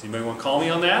 Does anybody want to call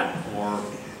me on that? Or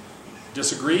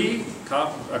disagree?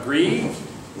 Agree?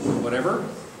 Whatever?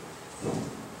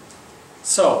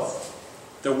 So,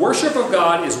 the worship of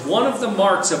God is one of the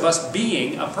marks of us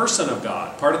being a person of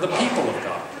God, part of the people of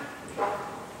God.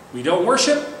 We don't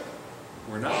worship,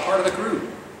 we're not part of the group.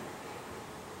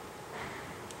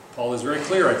 Paul is very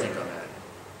clear, I think, on that.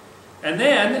 And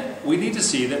then we need to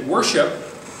see that worship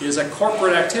is a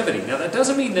corporate activity. Now, that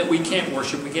doesn't mean that we can't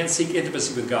worship, we can't seek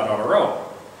intimacy with God on our own.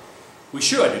 We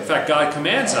should. In fact, God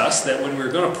commands us that when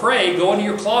we're going to pray, go into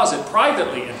your closet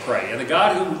privately and pray. And the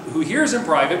God who hears in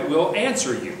private will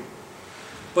answer you.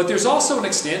 But there's also an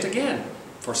extent, again,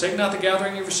 forsake not the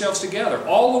gathering of yourselves together.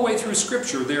 All the way through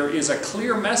Scripture, there is a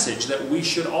clear message that we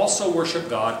should also worship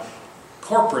God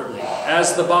corporately,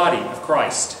 as the body of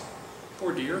Christ.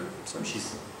 Poor dear. So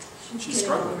she's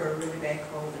struggling. Her really bad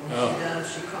cold, and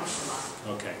she coughs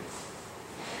a lot. Okay.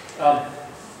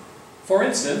 For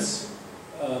instance,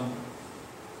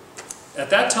 at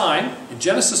that time, in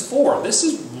Genesis 4, this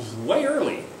is way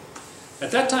early. At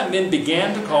that time, men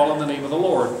began to call on the name of the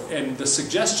Lord. And the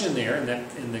suggestion there,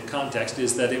 in the context,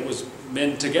 is that it was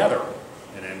men together,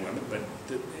 men and women,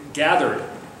 but gathered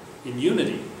in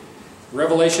unity.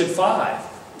 Revelation 5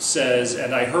 says,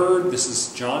 and I heard, this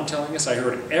is John telling us, I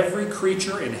heard every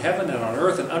creature in heaven and on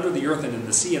earth and under the earth and in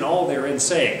the sea and all therein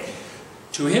saying,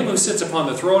 to Him who sits upon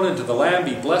the throne and to the Lamb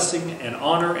be blessing and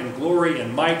honor and glory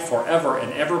and might forever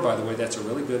and ever. By the way, that's a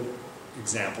really good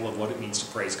example of what it means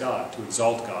to praise God, to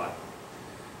exalt God.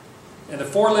 And the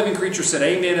 4 living creatures said,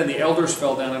 Amen, and the elders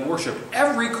fell down and worshipped.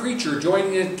 Every creature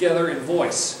joining together in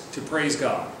voice to praise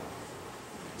God.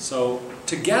 So,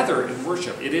 together in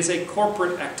worship. It is a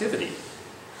corporate activity.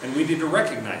 And we need to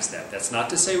recognize that. That's not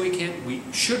to say we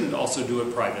shouldn't also do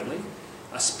it privately.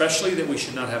 Especially that we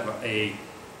should not have a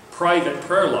private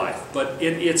prayer life. But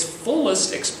in its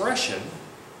fullest expression,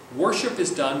 worship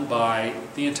is done by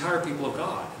the entire people of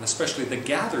God. And especially the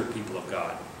gathered people of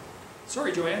God.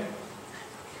 Sorry, Joanne.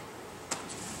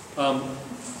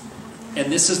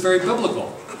 And this is very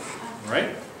biblical,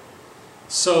 right?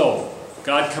 So,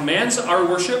 God commands our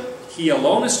worship. He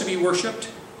alone is to be worshipped.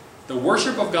 The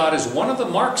worship of God is one of the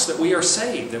marks that we are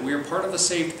saved, that we are part of the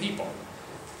saved people.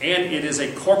 And it is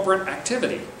a corporate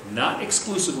activity, not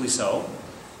exclusively so,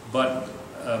 but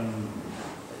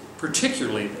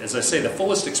particularly, as I say, the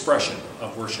fullest expression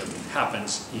of worship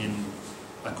happens in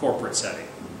a corporate setting.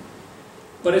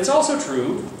 But it's also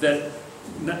true that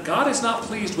God is not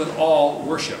pleased with all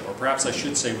worship, or perhaps I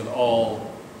should say with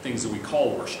all things that we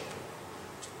call worship.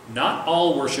 Not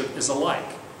all worship is alike.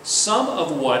 Some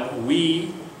of what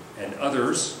we and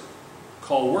others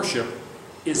call worship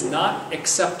is not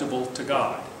acceptable to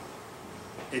God.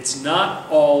 It's not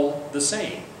all the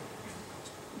same.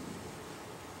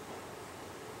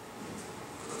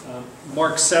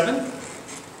 Mark 7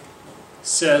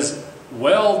 says,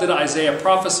 "Well did Isaiah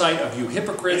prophesy of you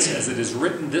hypocrites, as it is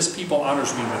written, this people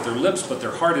honors me with their lips, but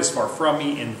their heart is far from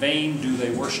me. In vain do they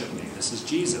worship me." This is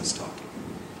Jesus talking.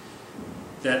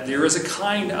 That there is a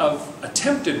kind of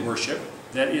attempted worship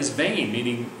that is vain,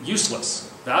 meaning useless,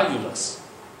 valueless,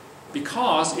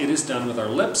 because it is done with our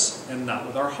lips and not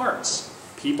with our hearts.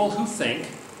 People who think,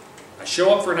 I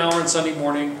show up for an hour on Sunday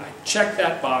morning, I check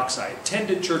that box, I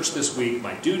attended church this week,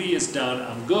 my duty is done,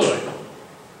 I'm good.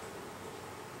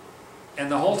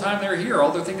 And the whole time they're here,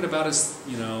 all they're thinking about is,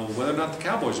 whether or not the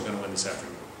Cowboys are going to win this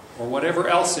afternoon, or whatever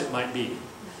else it might be.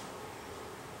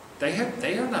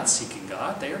 They are not seeking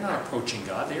God. They are not approaching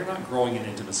God. They are not growing in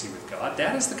intimacy with God.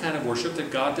 That is the kind of worship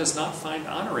that God does not find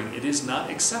honoring. It is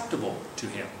not acceptable to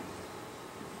Him.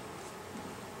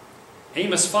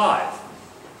 Amos 5.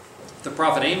 The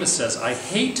prophet Amos says,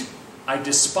 I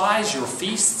despise your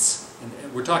feasts.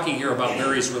 And we're talking here about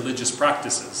various religious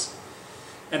practices.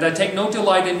 And I take no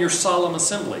delight in your solemn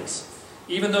assemblies.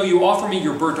 Even though you offer me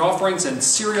your burnt offerings and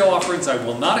cereal offerings, I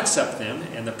will not accept them,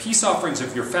 and the peace offerings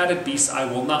of your fatted beasts I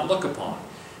will not look upon.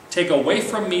 Take away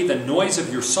from me the noise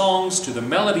of your songs, to the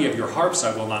melody of your harps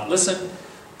I will not listen,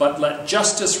 but let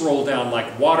justice roll down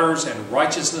like waters and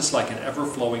righteousness like an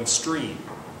ever-flowing stream.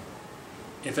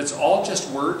 If it's all just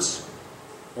words,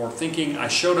 or thinking I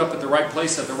showed up at the right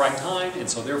place at the right time, and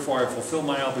so therefore I fulfill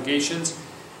my obligations,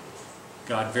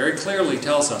 God very clearly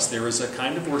tells us there is a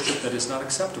kind of worship that is not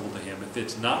acceptable to Him if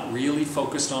it's not really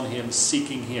focused on Him,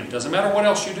 seeking Him. Doesn't matter what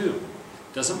else you do.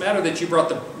 Doesn't matter that you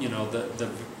brought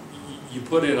you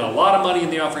put in a lot of money in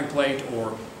the offering plate,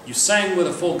 or you sang with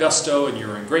a full gusto and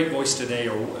you're in great voice today,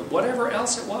 or whatever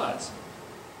else it was.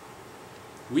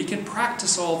 We can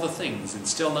practice all the things and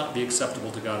still not be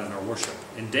acceptable to God in our worship.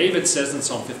 And David says in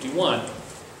Psalm 51,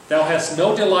 "Thou hast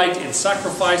no delight in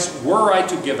sacrifice. Were I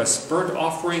to give a burnt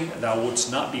offering, thou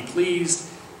wouldst not be pleased."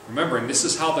 Remembering, this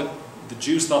is how the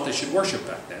Jews thought they should worship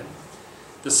back then.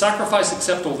 "The sacrifice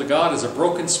acceptable to God is a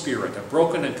broken spirit, a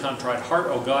broken and contrite heart,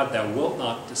 O God, thou wilt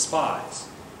not despise."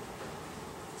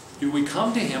 Do we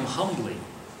come to Him humbly,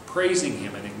 praising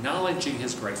Him and acknowledging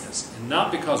His greatness, and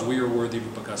not because we are worthy,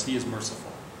 but because He is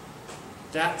merciful?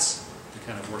 That's the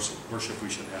kind of worship we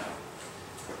should have.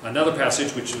 Another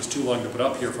passage, which was too long to put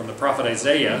up here, from the prophet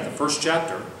Isaiah, the first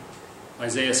chapter.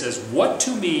 Isaiah says, "What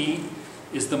to me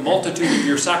is the multitude of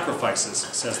your sacrifices,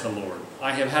 says the Lord.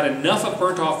 I have had enough of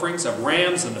burnt offerings, of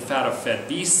rams, and the fat of fed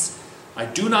beasts. I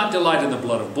do not delight in the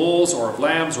blood of bulls, or of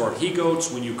lambs, or of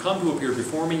he-goats. When you come to appear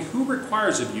before me, who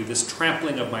requires of you this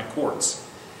trampling of my courts?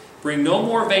 Bring no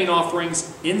more vain offerings.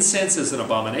 Incense is an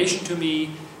abomination to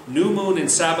me. New moon and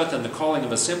Sabbath and the calling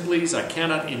of assemblies. I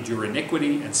cannot endure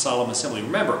iniquity and solemn assembly."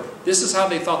 Remember, this is how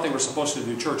they thought they were supposed to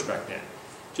do church back then.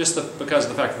 Just because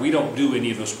of the fact we don't do any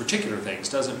of those particular things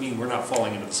doesn't mean we're not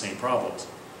falling into the same problems.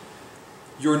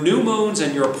 "Your new moons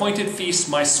and your appointed feasts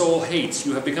my soul hates.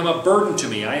 You have become a burden to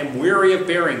me. I am weary of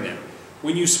bearing them.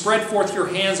 When you spread forth your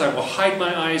hands, I will hide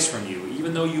my eyes from you.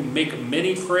 Even though you make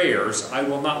many prayers, I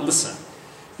will not listen.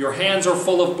 Your hands are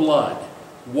full of blood.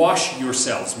 Wash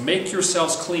yourselves, make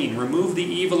yourselves clean, remove the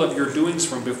evil of your doings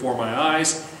from before my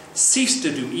eyes. Cease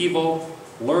to do evil,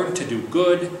 learn to do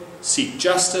good, seek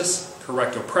justice,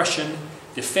 correct oppression,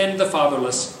 defend the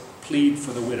fatherless, plead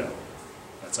for the widow."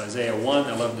 That's Isaiah 1,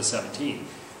 11 to 17.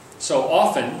 So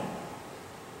often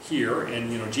here,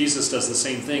 and Jesus does the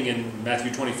same thing in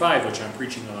Matthew 25, which I'm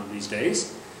preaching on these days.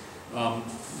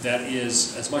 That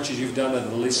is, as much as you've done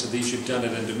unto the least of these, you've done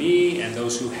it unto me, and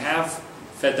those who have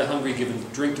fed the hungry, given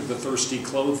drink to the thirsty,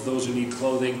 clothed those who need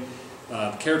clothing,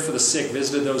 cared for the sick,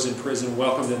 visited those in prison,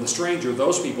 welcomed in the stranger.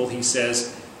 Those people, he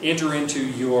says, enter into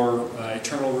your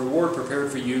eternal reward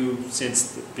prepared for you since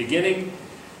the beginning.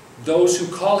 Those who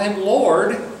call Him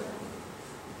Lord,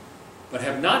 but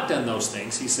have not done those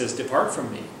things, he says, depart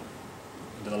from me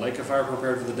into the lake of fire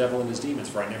prepared for the devil and his demons,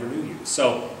 for I never knew you.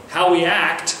 So how we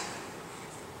act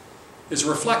is a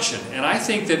reflection. And I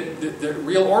think that the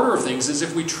real order of things is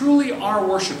if we truly are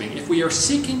worshiping, if we are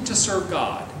seeking to serve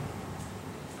God,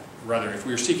 rather, if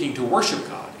we are seeking to worship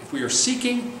God, if we are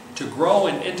seeking to grow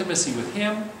in intimacy with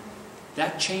Him,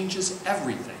 that changes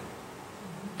everything.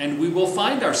 And we will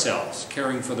find ourselves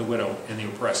caring for the widow and the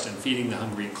oppressed, and feeding the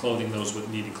hungry, and clothing those with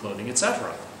needed clothing,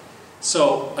 etc.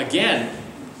 So again,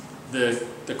 the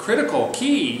critical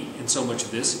key in so much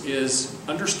of this is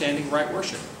understanding right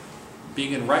worship.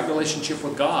 Being in right relationship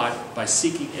with God by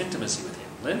seeking intimacy with Him.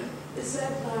 Lynn? Is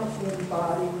that not in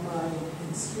body, mind,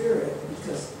 and spirit?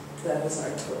 Because that is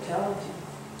our totality.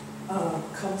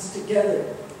 comes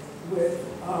together with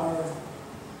our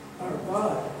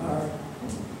God.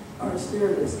 Our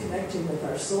spirit is connecting with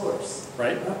our source.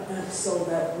 Right. So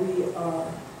that we are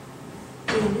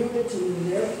in unity,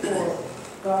 and therefore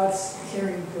God's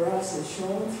caring for us is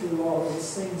shown through all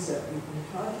those things that we've been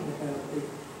talking about.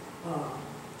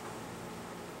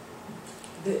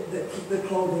 The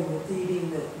clothing, the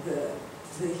feeding,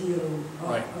 the healing,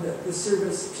 right. the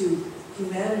service to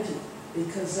humanity,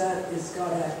 because that is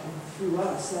God acting through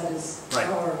us. That is right.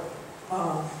 our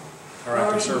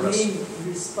active service. main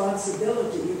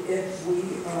responsibility if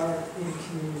we are in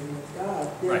communion with God.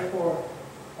 Therefore,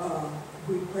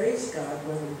 we praise God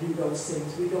when we do those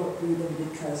things. We don't do them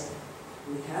because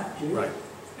we have to. Right.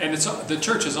 And the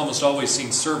church has almost always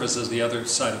seen service as the other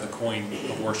side of the coin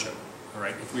of worship. All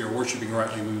right. If we are worshiping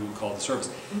rightly, we would call it service.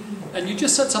 Mm-hmm. And you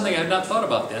just said something I had not thought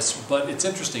about this, but it's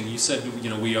interesting. You said,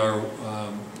 we are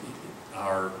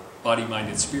our body, mind,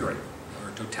 and spirit,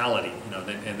 our totality.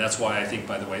 And that's why I think,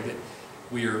 by the way, that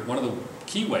we are one of the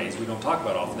key ways we don't talk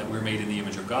about often that we're made in the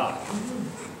image of God.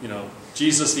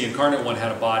 Jesus, the incarnate one,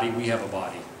 had a body. We have a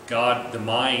body. God, the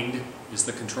mind, is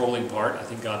the controlling part. I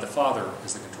think God the Father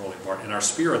is the controlling part. And our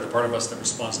spirit, the part of us that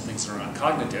responds to things that are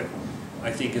non-cognitive,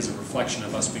 I think is a reflection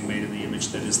of us being made in the image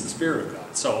that is the Spirit of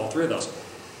God. So all three of those.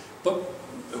 But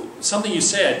something you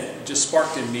said just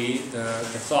sparked in me the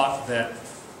thought that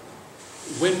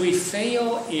when we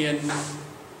fail in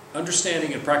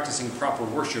understanding and practicing proper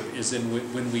worship is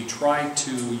when we try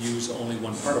to use only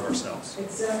one part of ourselves.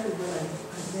 Exactly what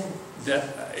I meant.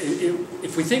 That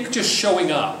if we think just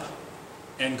showing up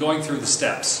and going through the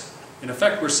steps, in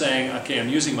effect we're saying, okay, I'm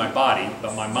using my body,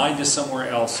 but my mind is somewhere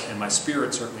else, and my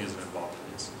spirit certainly isn't involved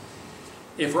in this.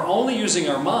 If we're only using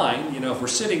our mind, if we're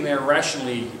sitting there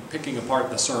rationally picking apart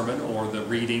the sermon or the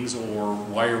readings or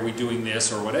why are we doing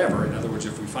this or whatever, in other words,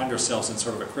 if we find ourselves in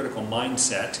sort of a critical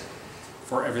mindset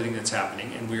for everything that's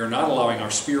happening, and we are not allowing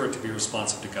our spirit to be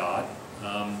responsive to God,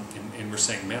 and we're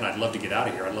saying, man, I'd love to get out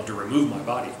of here, I'd love to remove my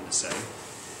body from this setting,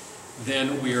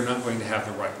 then we are not going to have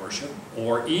the right worship.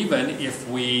 Or even if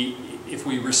we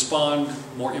respond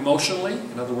more emotionally,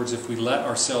 in other words, if we let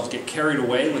ourselves get carried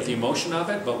away with the emotion of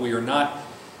it, but we're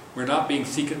not being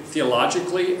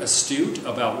theologically astute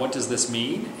about what does this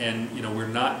mean, and we're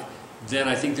not, then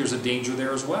I think there's a danger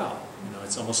there as well.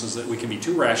 It's almost as that we can be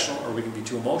too rational or we can be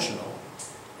too emotional,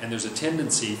 and there's a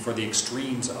tendency for the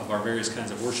extremes of our various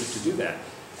kinds of worship to do that.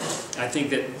 I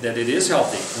think that it is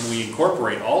healthy when we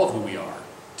incorporate all of who we are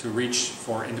to reach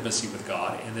for intimacy with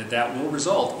God, and that will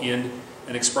result in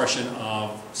an expression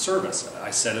of service. I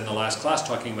said in the last class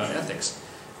talking about ethics,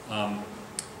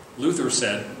 Luther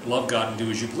said, love God and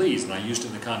do as you please, and I used it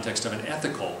in the context of an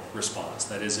ethical response.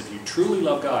 That is, if you truly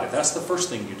love God, if that's the first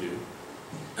thing you do,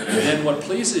 then what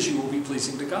pleases you will be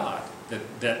pleasing to God.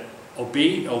 That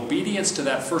obedience to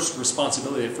that first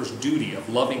responsibility, that first duty of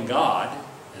loving God,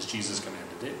 as Jesus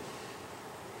commanded it,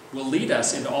 will lead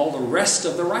us into all the rest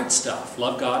of the right stuff.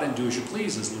 Love God and do as you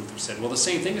please, as Luther said. Well, the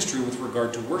same thing is true with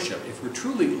regard to worship. If we're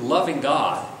truly loving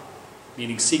God,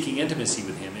 meaning seeking intimacy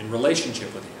with Him, in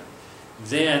relationship with Him,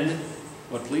 then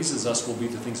what pleases us will be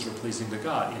the things that are pleasing to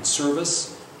God. In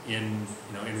service, in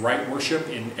right worship,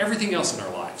 in everything else in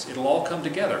our lives. It'll all come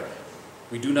together.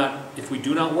 If we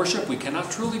do not worship, we cannot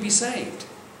truly be saved.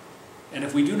 And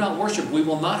if we do not worship, we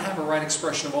will not have a right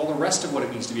expression of all the rest of what it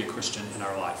means to be a Christian in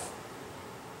our life.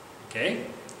 Okay?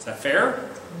 Is that fair?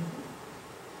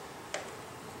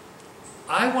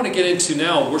 I want to get into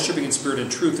now worshiping in spirit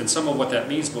and truth and some of what that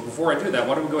means, but before I do that,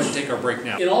 why don't we go ahead and take our break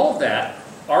now? In all of that,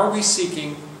 are we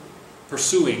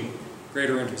pursuing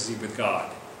greater intimacy with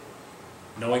God?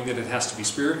 Knowing that it has to be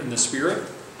in the Spirit.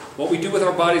 What we do with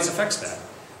our bodies affects that.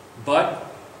 But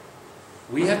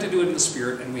we have to do it in the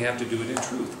Spirit, and we have to do it in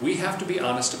truth. We have to be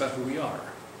honest about who we are.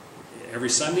 Every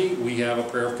Sunday, we have a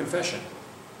prayer of confession.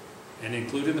 And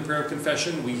included in the prayer of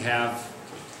confession, we have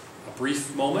a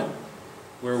brief moment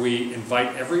where we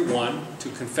invite everyone to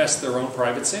confess their own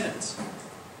private sins.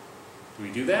 Do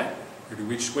we do that? Or do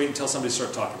we just wait until somebody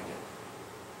starts talking again?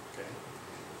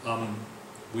 Okay.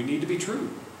 We need to be true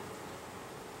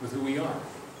with who we are.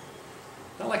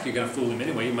 Not like you're going to fool him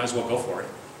anyway, you might as well go for it.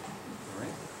 All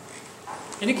right.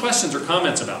 Any questions or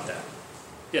comments about that?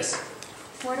 Yes?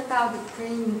 What about the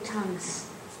praying in tongues?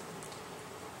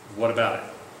 What about it?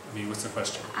 I mean, what's the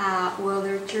question? Well,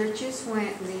 there are churches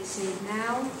when they say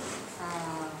now,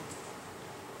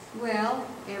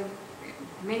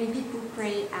 many people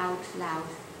pray out loud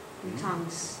in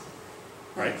tongues.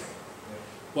 Right.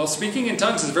 Well, speaking in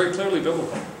tongues is very clearly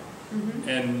biblical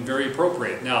and very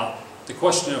appropriate. Now, the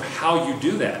question of how you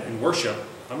do that in worship,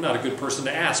 I'm not a good person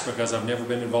to ask because I've never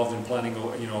been involved in planning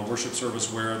a worship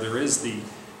service where there is the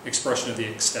expression of the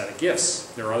ecstatic gifts.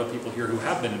 There are other people here who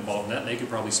have been involved in that, and they could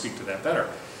probably speak to that better.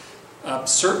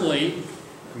 Certainly,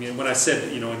 I mean, when I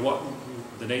said,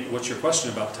 what's your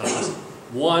question about tongues?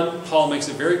 One, Paul makes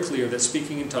it very clear that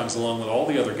speaking in tongues, along with all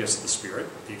the other gifts of the Spirit,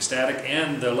 the ecstatic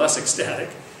and the less ecstatic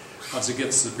of the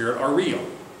gifts of the Spirit, are real.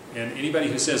 And anybody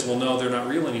who says, well, no, they're not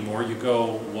real anymore, you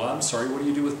go, well, I'm sorry, what do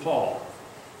you do with Paul?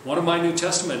 One of my New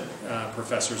Testament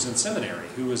professors in seminary,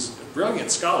 who was a brilliant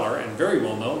scholar and very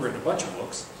well known, written a bunch of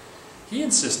books, he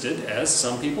insisted, as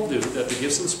some people do, that the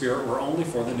gifts of the Spirit were only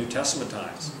for the New Testament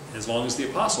times, as long as the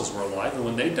apostles were alive, and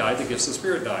when they died, the gifts of the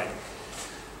Spirit died.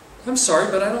 I'm sorry,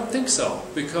 but I don't think so,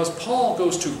 because Paul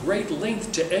goes to great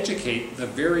length to educate the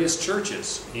various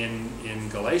churches in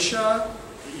Galatia,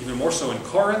 even more so in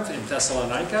Corinth, in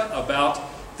Thessalonica, about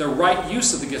the right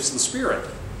use of the gifts of the Spirit.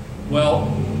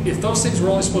 Well, if those things were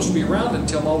only supposed to be around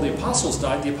until all the apostles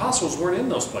died, the apostles weren't in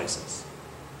those places.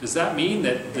 Does that mean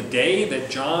that the day that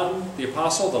John the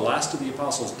apostle, the last of the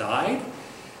apostles, died,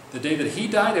 the day that he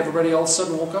died, everybody all of a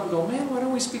sudden woke up and go, man, why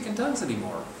don't we speak in tongues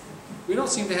anymore? We don't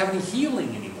seem to have any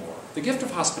healing anymore. The gift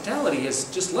of hospitality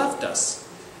has just left us.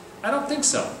 I don't think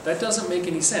so. That doesn't make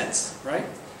any sense, right?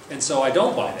 And so I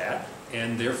don't buy that,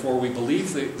 and therefore we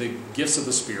believe the gifts of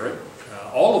the Spirit,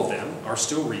 all of them, are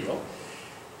still real.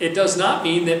 It does not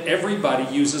mean that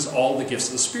everybody uses all the gifts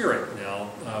of the Spirit. Now,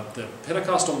 the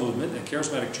Pentecostal movement and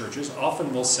charismatic churches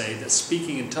often will say that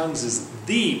speaking in tongues is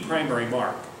the primary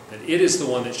mark, that it is the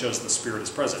one that shows the Spirit is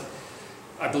present.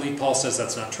 I believe Paul says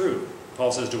that's not true.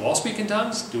 Paul says, do all speak in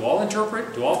tongues? Do all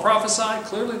interpret? Do all prophesy?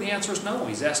 Clearly the answer is no.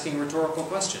 He's asking rhetorical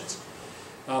questions.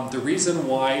 The reason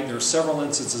why there are several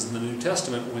instances in the New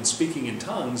Testament when speaking in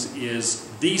tongues is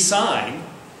the sign,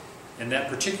 and that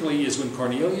particularly is when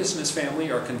Cornelius and his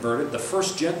family are converted, the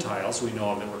first Gentiles we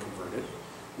know of that were converted,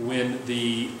 when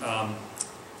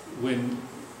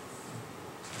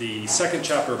the second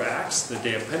chapter of Acts, the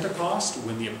day of Pentecost,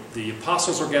 when the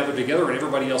apostles are gathered together and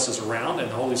everybody else is around and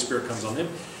the Holy Spirit comes on them.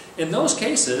 In those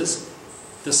cases,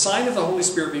 the sign of the Holy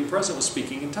Spirit being present was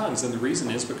speaking in tongues. And the reason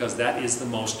is because that is the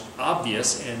most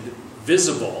obvious and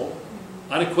visible,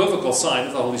 unequivocal sign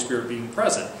of the Holy Spirit being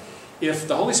present. If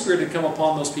the Holy Spirit had come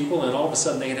upon those people and all of a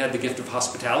sudden they had the gift of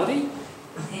hospitality,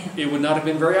 it would not have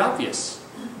been very obvious.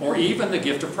 Or even the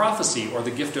gift of prophecy or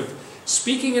the gift of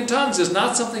speaking in tongues is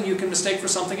not something you can mistake for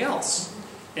something else.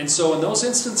 And so in those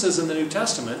instances in the New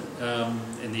Testament,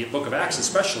 in the book of Acts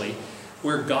especially,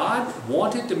 where God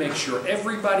wanted to make sure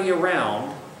everybody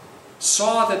around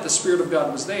saw that the Spirit of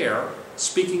God was there,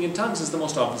 speaking in tongues is the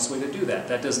most obvious way to do that.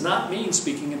 That does not mean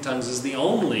speaking in tongues is the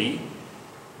only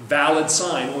valid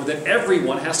sign or that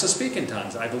everyone has to speak in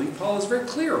tongues. I believe Paul is very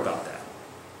clear about that.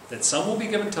 That some will be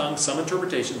given tongues, some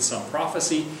interpretation, some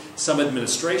prophecy, some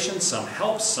administration, some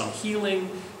helps, some healing,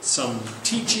 some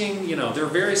teaching. There are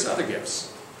various other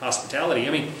gifts. Hospitality.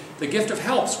 I mean, the gift of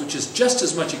helps, which is just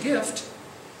as much a gift,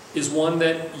 is one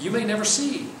that you may never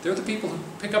see. They're the people who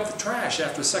pick up the trash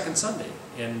after the second Sunday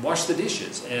and wash the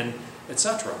dishes and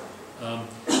etc.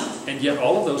 And yet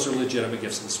all of those are legitimate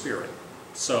gifts of the Spirit.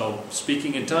 So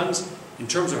speaking in tongues, in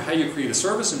terms of how you create a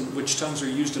service in which tongues are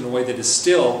used in a way that is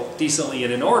still decently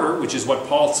and in order, which is what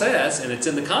Paul says, and it's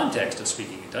in the context of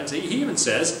speaking in tongues. He even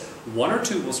says one or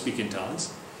two will speak in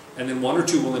tongues and then one or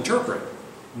two will interpret.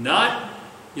 Not,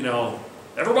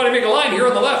 everybody make a line here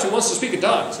on the left who wants to speak in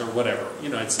tongues, or whatever.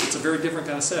 It's a very different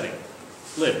kind of setting.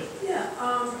 Liv? Yeah,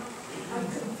 I'm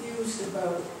confused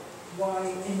about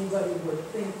why anybody would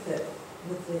think that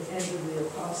with the end of the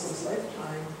Apostles'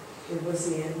 lifetime, it was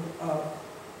the end of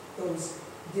those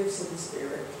gifts of the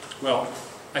Spirit. Well,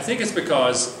 I think it's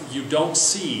because you don't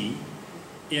see,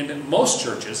 in most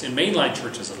churches, in mainline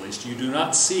churches at least, you do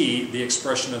not see the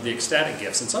expression of the ecstatic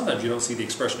gifts, and sometimes you don't see the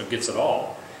expression of gifts at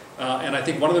all. And I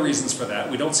think one of the reasons for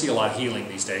that, we don't see a lot of healing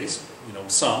these days.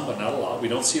 Some, but not a lot. We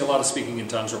don't see a lot of speaking in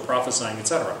tongues or prophesying,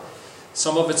 etc.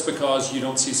 Some of it's because you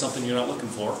don't see something you're not looking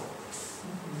for.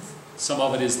 Some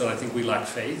of it is that I think we lack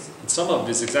faith. And some of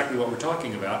it is exactly what we're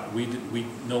talking about. We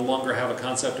no longer have a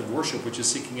concept of worship, which is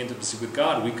seeking intimacy with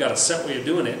God. We've got a set way of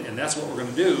doing it, and that's what we're going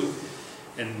to do.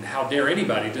 And how dare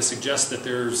anybody to suggest that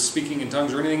there's speaking in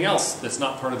tongues or anything else that's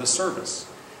not part of the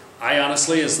service. I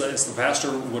honestly, as the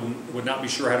pastor, would not be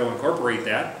sure how to incorporate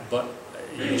that, but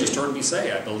you just heard me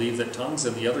say, I believe that tongues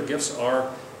and the other gifts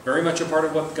are very much a part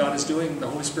of what God is doing, the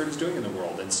Holy Spirit is doing in the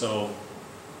world. And so,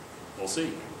 we'll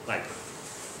see. Mike?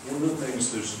 One of the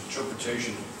things, there's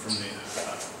interpretation from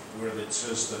where it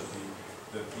says that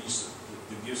the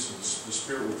gifts of the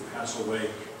Spirit will pass away,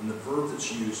 and the verb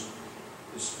that's used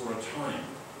is for a time,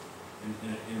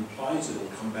 and it implies that it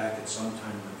will come back at some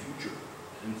time in the future.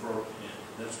 And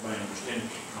That's my understanding.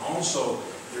 And also,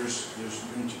 there's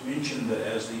been mentioned that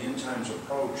as the end times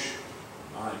approach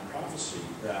in prophecy,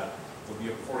 that there'll be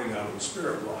a pouring out of the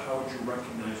Spirit. Well, how would you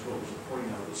recognize what was a pouring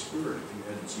out of the Spirit if you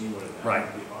hadn't seen what it happened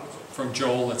Right. to the apostles? From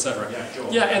Joel, etc. Yeah,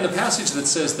 Joel. Yeah, and the passage that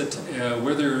says that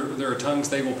where there are tongues,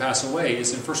 they will pass away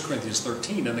is in 1 Corinthians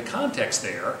 13. And the context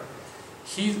there,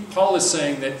 Paul is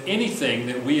saying that anything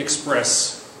that we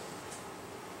express,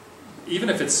 even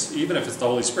if it's the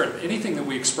Holy Spirit, anything that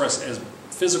we express as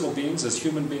physical beings, as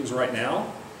human beings right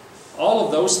now, all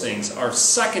of those things are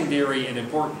secondary in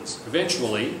importance.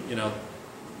 Eventually,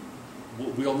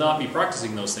 we'll not be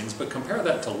practicing those things, but compare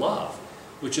that to love,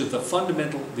 which is the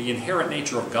fundamental, the inherent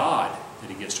nature of God that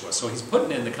he gives to us. So he's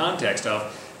putting it in the context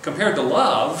of, compared to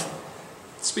love,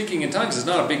 speaking in tongues is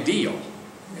not a big deal.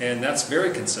 And that's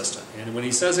very consistent. And when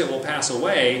he says it will pass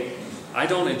away, I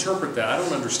don't interpret that, I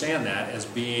don't understand that as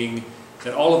being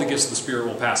that all of the gifts of the Spirit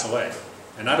will pass away.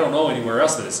 And I don't know anywhere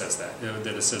else that it says that,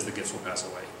 that it says the gifts will pass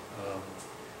away.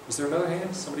 Was there another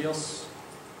hand? Somebody else?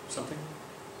 Something?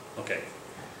 Okay.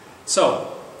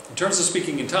 So, in terms of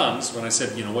speaking in tongues, when I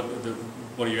said,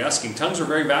 what are you asking? Tongues are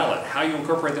very valid. How you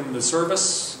incorporate them into the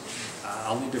service,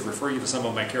 I'll need to refer you to some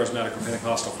of my charismatic or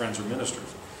Pentecostal friends or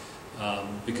ministers.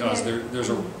 Because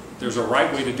there's a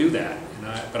right way to do that,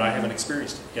 but I haven't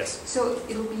experienced it. Yes? So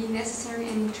it'll be necessary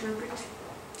and interpret?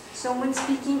 Someone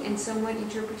speaking and someone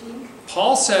interpreting?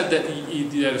 Paul said that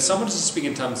if someone is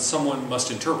speaking in tongues, someone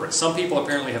must interpret. Some people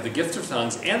apparently have the gift of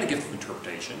tongues and the gift of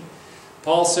interpretation.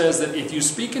 Paul says that if you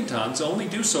speak in tongues, only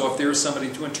do so if there is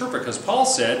somebody to interpret. Because Paul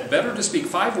said, better to speak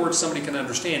 5 words somebody can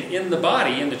understand in the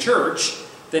body, in the church,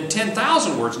 than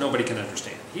 10,000 words nobody can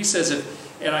understand. He says,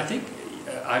 and I think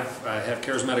I have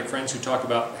charismatic friends who talk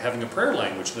about having a prayer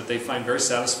language that they find very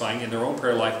satisfying in their own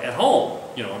prayer life at home,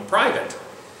 in private.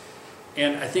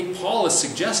 And I think Paul is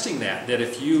suggesting that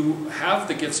if you have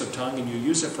the gifts of tongue and you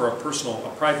use it for a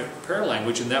private prayer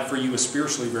language, and that for you is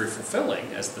spiritually very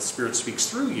fulfilling as the Spirit speaks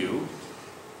through you,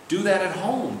 do that at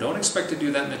home. Don't expect to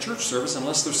do that in a church service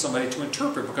unless there's somebody to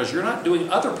interpret, because you're not doing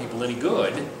other people any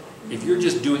good if you're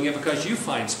just doing it because you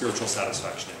find spiritual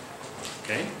satisfaction in it.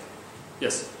 Okay?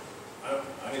 Yes?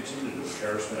 I attended a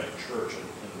charismatic church,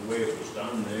 and the way it was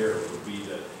done there would be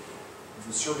that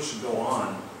the service would go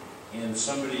on, and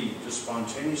somebody just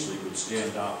spontaneously would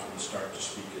stand up and start to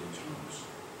speak in tongues.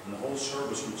 And the whole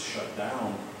service would shut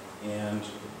down, and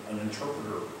an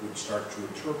interpreter would start to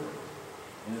interpret.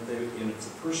 And if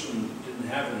the person didn't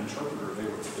have an interpreter, they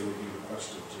would be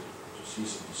requested to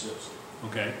cease and desist.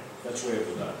 Okay. That's the way it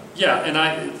was done. Yeah, and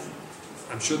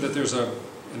I'm sure that there's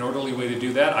an orderly way to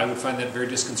do that. I would find that very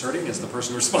disconcerting as the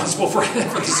person responsible for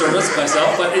the service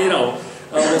myself, but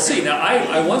we'll see. Now,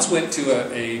 I once went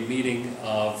to a meeting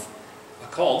of a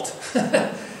cult,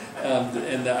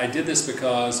 and I did this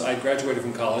because I graduated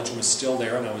from college and was still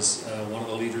there, and I was one of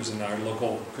the leaders in our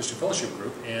local Christian fellowship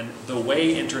group, and The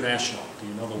Way International. Do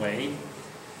you know The Way?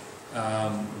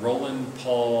 Roland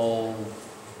Paul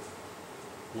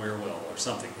Wherewell or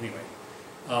something, anyway.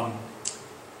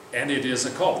 And it is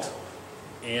a cult.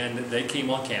 And they came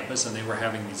on campus and they were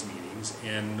having these meetings,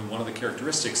 and one of the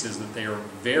characteristics is that they are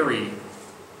very,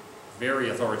 very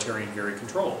authoritarian, very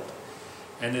controlled.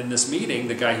 And in this meeting,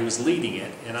 the guy who was leading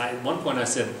it, and at one point I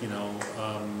said, can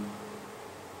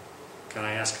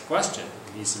I ask a question?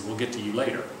 And he said, we'll get to you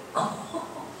later.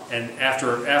 And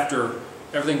after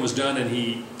everything was done and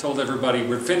he told everybody,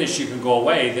 we're finished, you can go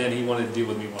away, then he wanted to deal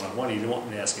with me one-on-one. He didn't want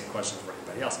me to ask any questions for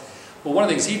anybody else. Well, one of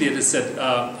the things he did is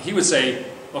said, he would say,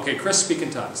 okay, Chris, speak in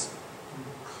tongues.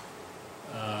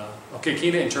 Okay,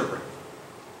 Kina, interpret.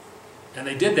 And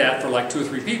they did that for like 2 or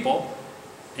 3 people,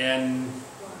 and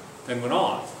then went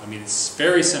on. I mean, it's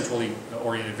very centrally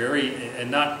oriented, and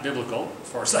not biblical, as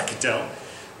far as I can tell.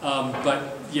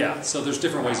 But yeah, so there's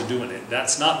different ways of doing it.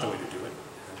 That's not the way to do it.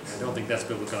 I don't think that's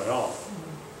biblical at all.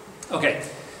 Okay,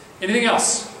 anything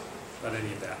else about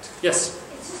any of that? Yes?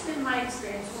 It's just been my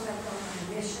experience when I've gone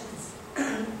on missions.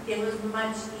 It was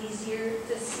much easier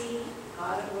to see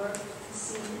God at work, to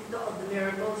see the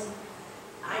miracles.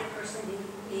 I personally,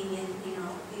 being in the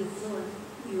affluent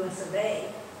U.S. of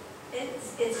A.,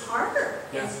 it's harder.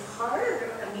 Yeah. It's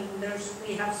harder. I mean,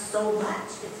 we have so much.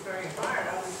 It's very hard.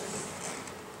 I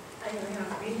don't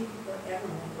agree for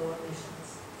everyone to go on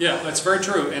missions. Yeah, that's very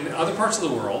true. And other parts of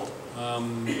the world,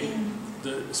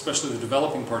 especially the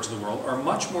developing parts of the world, are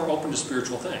much more open to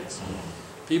spiritual things.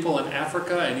 People in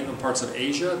Africa and even parts of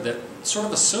Asia that sort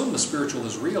of assume the spiritual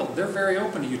is real, they're very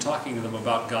open to you talking to them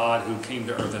about God who came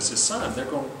to earth as his son. They're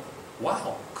going,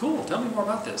 wow, cool, tell me more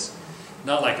about this.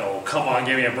 Not like, oh, come on,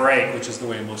 give me a break, which is the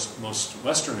way most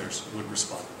Westerners would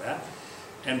respond to that.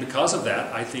 And because of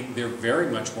that, I think they're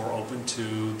very much more open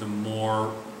to the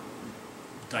more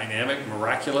dynamic,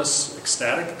 miraculous,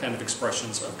 ecstatic kind of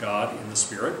expressions of God in the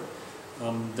Spirit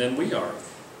than we are.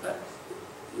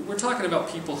 We're talking about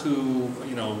people who,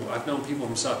 I've known people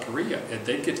from South Korea, and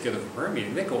they'd get together for a prayer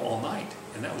meeting, they'd go all night,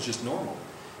 and that was just normal.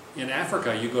 In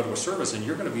Africa, you go to a service and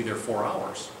you're going to be there 4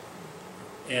 hours.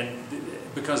 And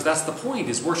because that's the point,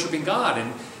 is worshiping God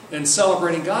and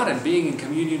celebrating God and being in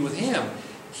communion with Him.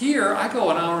 Here, I go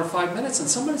an hour and 5 minutes and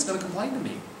somebody's going to complain to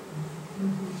me.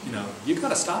 You've got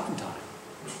to stop in time.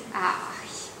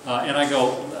 And I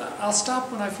go, I'll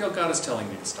stop when I feel God is telling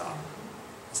me to stop.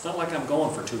 It's not like I'm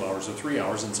going for 2 hours or 3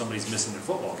 hours and somebody's missing their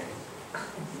football game.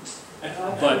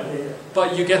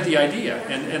 But you get the idea.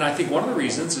 And I think one of the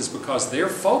reasons is because their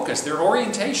focus, their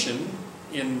orientation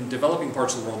in developing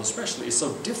parts of the world especially, is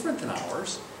so different than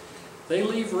ours. They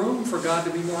leave room for God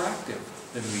to be more active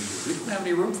than we do. We don't have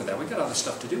any room for that. We've got other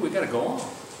stuff to do. We've got to go on.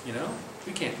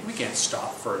 We can't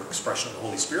stop for expression of the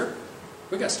Holy Spirit.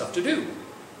 We've got stuff to do.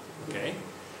 Okay?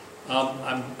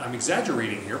 I'm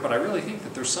exaggerating here, but I really think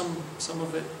that there's some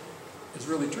of it is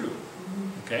really true.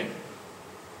 Okay?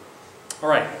 All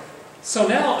right. So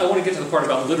now I want to get to the part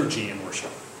about liturgy in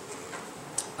worship.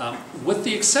 With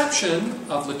the exception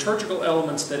of liturgical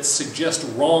elements that suggest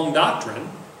wrong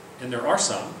doctrine, and there are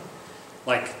some,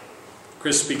 like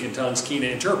Chris speak in tongues, Kina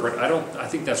interpret. I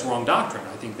think that's wrong doctrine.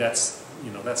 I think that's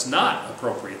not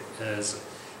appropriate.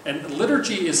 And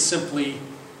liturgy is simply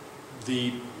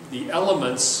the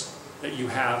elements that you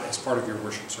have as part of your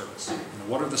worship service.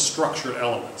 What are the structured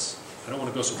elements? I don't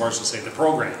want to go so far as to say the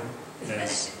program,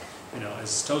 as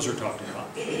Tozer talked about,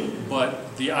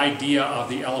 but the idea of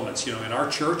the elements. In our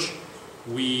church,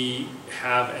 we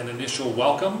have an initial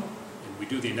welcome, and we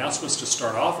do the announcements to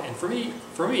start off. And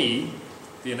for me,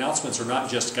 the announcements are not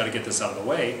just got to get this out of the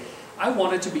way. I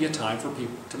want it to be a time for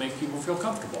people to make people feel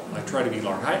comfortable. I try to be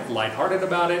lighthearted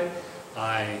about it.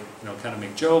 I, kind of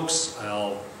make jokes.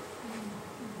 I'll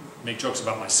make jokes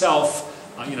about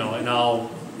myself,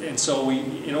 and so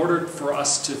in order for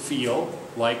us to feel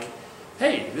like,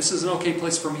 hey, this is an okay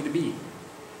place for me to be.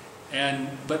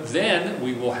 But then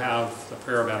we will have the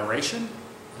prayer of adoration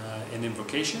and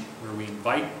invocation, where we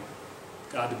invite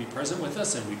God to be present with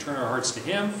us, and we turn our hearts to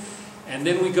Him. And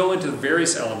then we go into the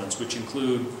various elements, which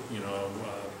include,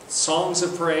 songs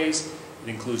of praise. It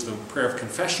includes the prayer of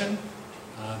confession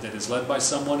that is led by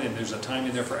someone, and there's a time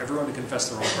in there for everyone to confess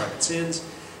their own private sins.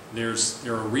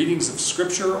 There are readings of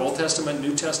Scripture, Old Testament,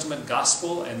 New Testament,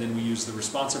 Gospel, and then we use the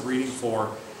responsive reading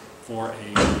for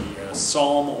a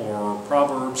psalm or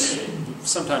Proverbs.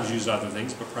 Sometimes use other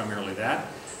things, but primarily that.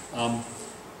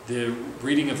 The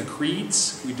reading of the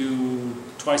creeds we do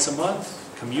twice a month.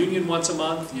 Communion once a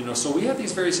month, so we have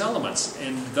these various elements,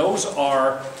 and those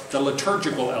are the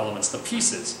liturgical elements, the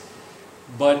pieces.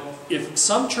 But if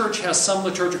some church has some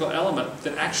liturgical element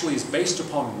that actually is based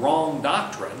upon wrong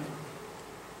doctrine,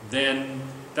 then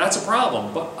that's a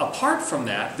problem. But apart from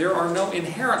that, there are no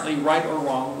inherently right or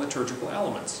wrong liturgical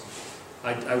elements.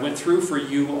 I went through for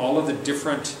you all of the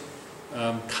different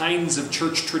kinds of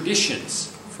church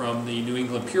traditions, from the New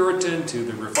England Puritan to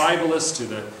the Revivalist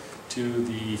to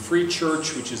the Free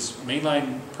Church, which is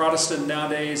mainline Protestant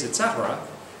nowadays, etc.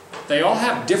 They all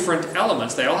have different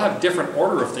elements. They all have different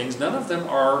order of things. None of them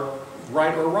are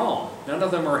right or wrong. None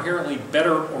of them are inherently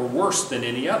better or worse than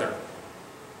any other.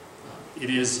 It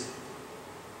is,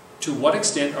 to what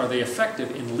extent are they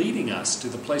effective in leading us to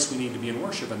the place we need to be in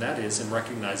worship, and that is in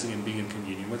recognizing and being in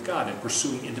communion with God and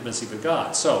pursuing intimacy with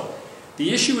God. So,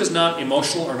 the issue is not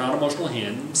emotional or non-emotional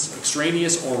hymns,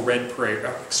 extraneous or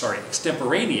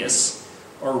extemporaneous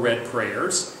or read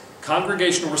prayers,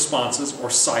 congregational responses or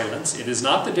silence. It is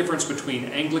not the difference between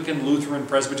Anglican, Lutheran,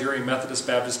 Presbyterian, Methodist,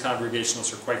 Baptist,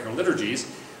 Congregationalist, or Quaker liturgies,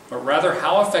 but rather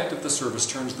how effective the service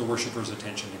turns the worshiper's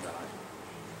attention to God.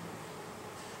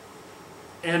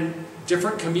 And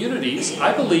different communities,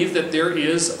 I believe that there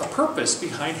is a purpose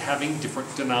behind having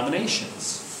different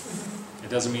denominations. It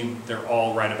doesn't mean they're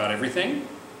all right about everything.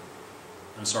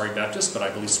 I'm sorry, Baptist, but I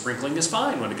believe sprinkling is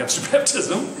fine when it comes to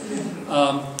baptism.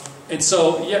 And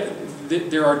so,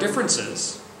 there are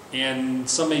differences, and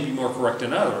some may be more correct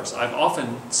than others. I've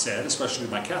often said, especially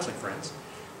with my Catholic friends,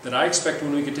 that I expect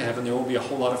when we get to heaven there will be a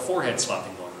whole lot of forehead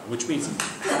slapping going on, which means,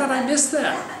 how did I miss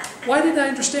that? Why didn't I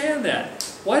understand that?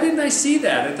 Why didn't I see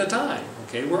that at the time?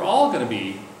 Okay, we're all going to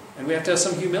be, and we have to have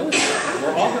some humility.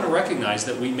 We're all going to recognize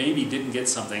that we maybe didn't get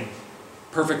something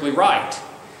perfectly right.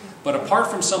 But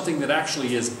apart from something that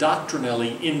actually is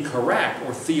doctrinally incorrect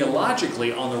or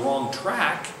theologically on the wrong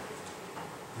track,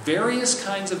 various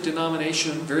kinds of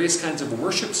denomination, various kinds of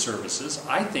worship services,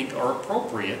 I think, are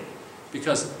appropriate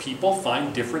because people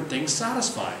find different things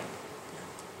satisfying.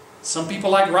 Some people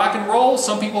like rock and roll,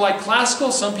 some people like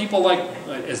classical, some people like,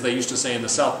 as they used to say in the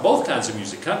South, both kinds of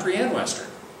music, country and Western.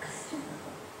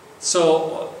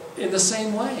 So, in the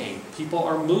same way, people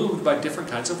are moved by different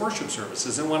kinds of worship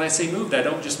services. And when I say moved, I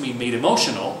don't just mean made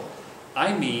emotional.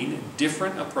 I mean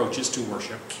different approaches to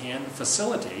worship can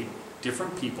facilitate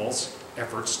different people's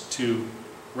efforts to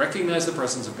recognize the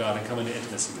presence of God and come into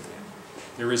intimacy with Him.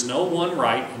 There is no one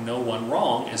right and no one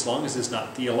wrong, as long as it's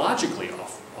not theologically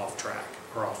off track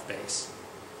or off base.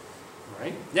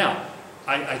 Right? Now,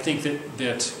 I think that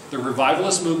the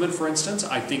revivalist movement, for instance,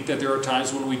 I think that there are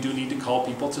times when we do need to call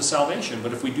people to salvation.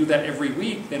 But if we do that every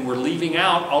week, then we're leaving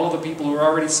out all of the people who are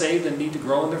already saved and need to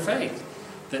grow in their faith,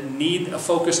 that need a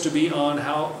focus to be on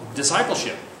how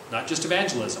discipleship, not just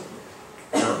evangelism.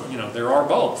 There are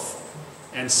both.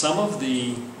 And some of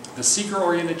the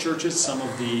seeker-oriented churches, some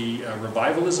of the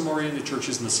revivalism-oriented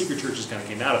churches, and the seeker churches kind of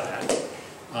came out of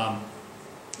that.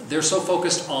 They're so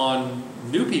focused on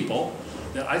new people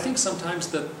that I think sometimes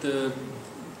that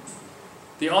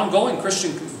the ongoing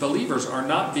Christian believers are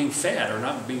not being fed, or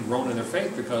not being grown in their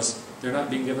faith, because they're not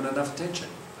being given enough attention.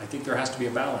 I think there has to be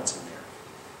a balance in there.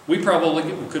 We probably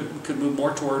could move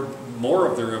more toward more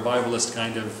of the revivalist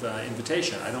kind of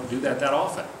invitation. I don't do that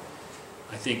often.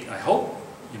 I hope,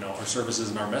 our services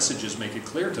and our messages make it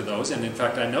clear to those. And in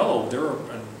fact, I know there are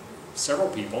several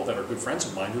people that are good friends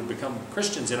of mine who have become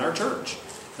Christians in our church.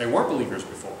 They weren't believers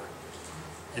before.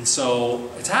 And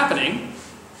so it's happening.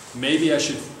 Maybe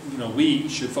we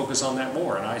should focus on that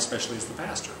more, and I especially as the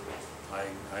pastor.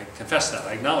 I confess that,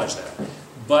 I acknowledge that.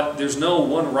 But there's no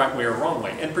one right way or wrong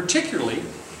way. And particularly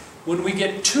when we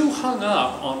get too hung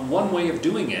up on one way of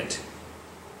doing it,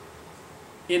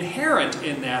 inherent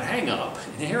in that hang-up,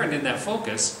 inherent in that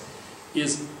focus,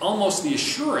 is almost the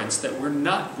assurance that we're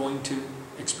not going to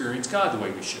experience God the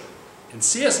way we should. And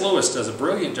C.S. Lewis does a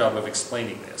brilliant job of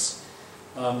explaining this.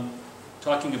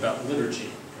 Talking about liturgy.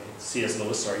 Okay. C.S.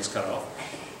 Lewis, sorry, he's cut off.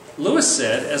 Lewis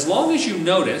said, as long as you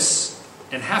notice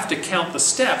and have to count the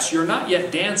steps, you're not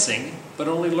yet dancing, but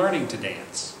only learning to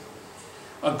dance.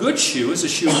 A good shoe is a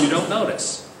shoe you don't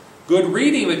notice. Good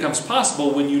reading becomes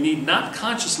possible when you need not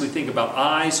consciously think about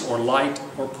eyes or light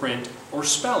or print or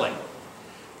spelling.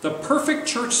 The perfect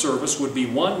church service would be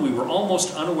one we were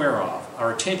almost unaware of.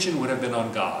 Our attention would have been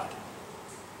on God.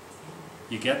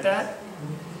 You get that?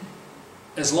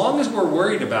 As long as we're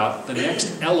worried about the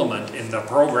next element in the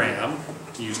program,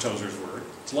 to use Tozer's word,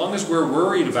 as long as we're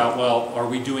worried about, well, are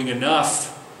we doing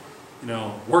enough,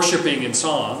 worshiping in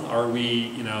song? Are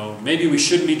we, maybe we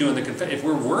shouldn't be doing the confession. If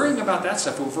we're worrying about that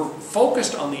stuff, if we're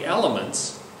focused on the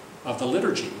elements of the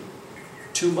liturgy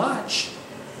too much,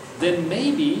 then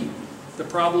maybe the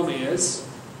problem is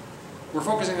we're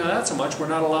focusing on that so much we're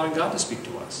not allowing God to speak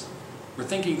to us. We're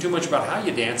thinking too much about how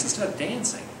you dance instead of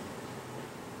dancing.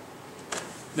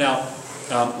 Now,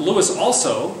 Lewis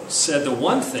also said the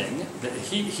one thing that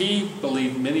he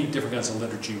believed many different kinds of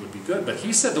liturgy would be good, but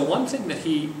he said the one thing that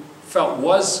he felt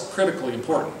was critically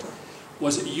important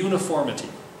was uniformity.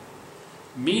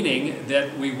 Meaning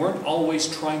that we weren't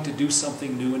always trying to do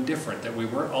something new and different, that we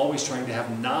weren't always trying to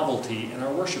have novelty in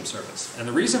our worship service. And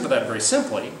the reason for that, very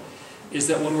simply, is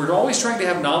that when we're always trying to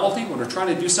have novelty, when we're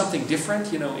trying to do something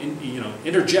different,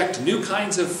 interject new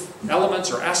kinds of elements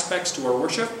or aspects to our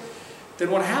worship, then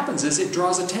what happens is it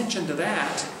draws attention to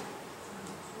that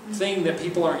thing that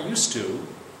people aren't used to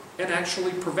and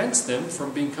actually prevents them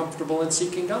from being comfortable in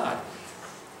seeking God.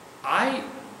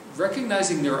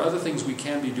 Recognizing there are other things we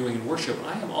can be doing in worship,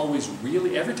 I am always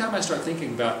really, every time I start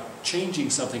thinking about changing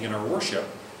something in our worship,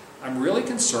 I'm really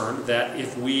concerned that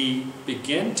if we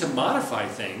begin to modify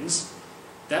things,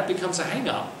 that becomes a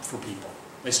hang-up for people.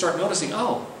 They start noticing,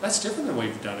 oh, that's different than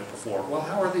we've done it before. Well,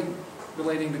 how are they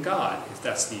relating to God, if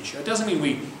that's the issue? It doesn't mean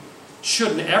we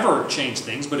shouldn't ever change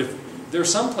things, but if there's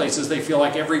some places they feel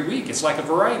like every week it's like a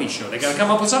variety show. They got to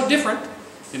come up with something different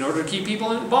in order to keep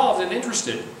people involved and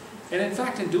interested. And in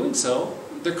fact, in doing so,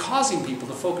 they're causing people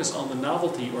to focus on the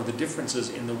novelty or the differences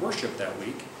in the worship that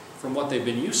week from what they've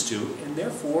been used to, and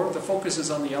therefore the focus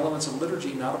is on the elements of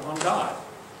liturgy, not upon God.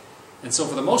 And so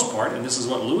for the most part, and this is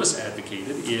what Lewis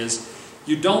advocated, is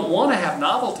you don't want to have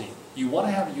novelty, you want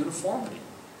to have uniformity.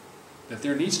 That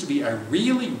there needs to be a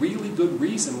really, really good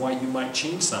reason why you might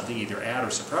change something, either add or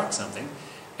subtract something,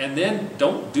 and then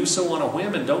don't do so on a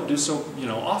whim and don't do so,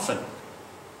 often.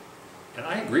 And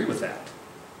I agree with that.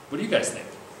 What do you guys think?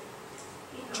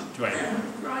 Growing up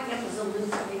as a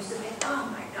Lutheran, I used to think, oh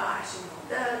my gosh,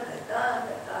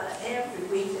 every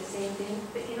week the same thing.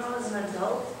 But as an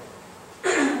adult,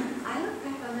 I look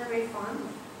back on that very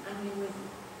fondly. I mean, with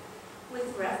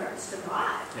with reverence to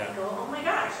God. Yeah. I go, oh my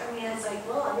gosh. I mean, it's like,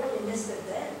 well, I really missed it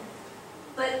then.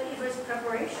 But it was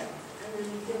preparation. And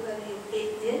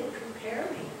it did prepare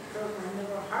me for when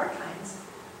there were hard times.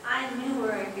 I knew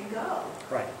where I could go.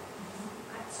 Right.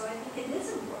 So I think it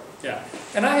is important. Yeah,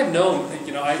 and I have known,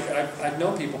 you know, I've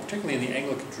known people, particularly in the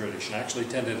Anglican tradition. I actually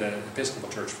attended an Episcopal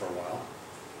church for a while.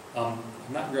 I'm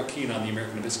not real keen on the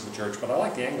American Episcopal Church, but I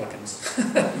like the Anglicans,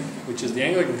 which is the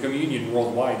Anglican Communion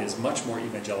worldwide is much more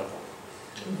evangelical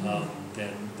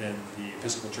than the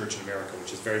Episcopal Church in America,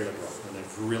 which is very liberal, and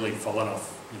they've really fallen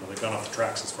off. You know, they've gone off the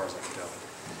tracks as far as I can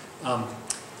tell.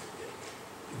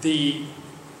 The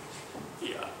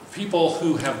people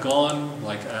who have gone,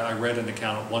 like I read an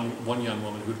account of one young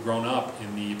woman who'd grown up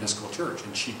in the Episcopal Church,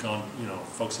 and she'd gone, you know,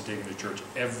 folks had taken her to church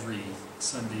every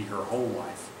Sunday her whole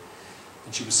life.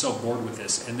 And she was so bored with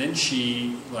this. And then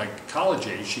she, like college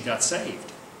age, she got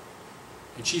saved.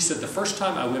 And she said, the first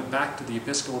time I went back to the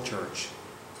Episcopal Church,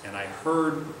 and I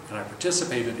heard and I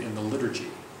participated in the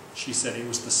liturgy, she said it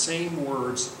was the same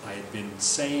words I had been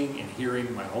saying and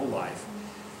hearing my whole life.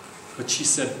 But she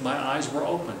said, my eyes were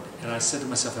opened. And I said to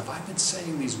myself, have I been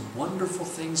saying these wonderful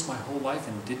things my whole life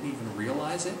and didn't even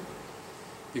realize it?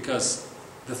 Because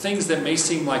the things that may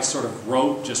seem like sort of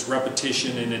rote, just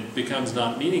repetition, and it becomes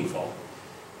not meaningful,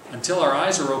 until our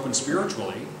eyes are open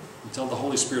spiritually, until the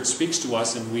Holy Spirit speaks to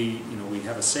us and we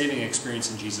have a saving experience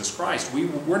in Jesus Christ,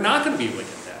 we're not going to be able to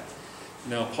get that.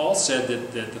 You know, Paul said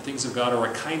that the things of God are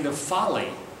a kind of folly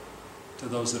to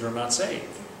those that are not saved.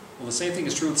 Well, the same thing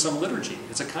is true with some liturgy.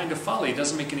 It's a kind of folly. It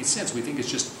doesn't make any sense. We think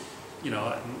it's just, you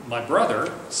know, my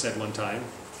brother said one time,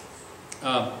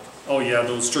 oh yeah,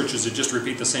 those churches that just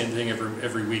repeat the same thing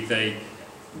every week,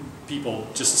 people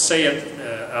just say it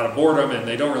out of boredom, and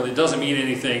it doesn't mean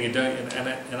anything.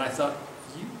 And I thought,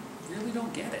 you really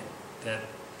don't get it. That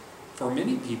for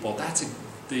many people, that's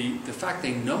the fact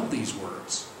they know these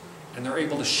words, and they're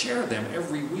able to share them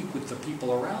every week with the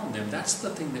people around them. That's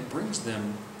the thing that brings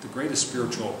them the greatest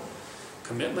spiritual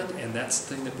commitment, and that's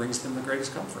the thing that brings them the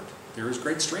greatest comfort. There is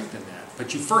great strength in that.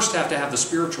 But you first have to have the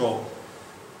spiritual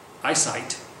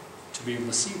eyesight to be able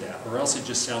to see that, or else it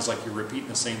just sounds like you're repeating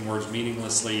the same words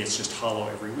meaninglessly. It's just hollow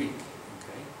every week.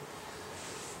 Okay.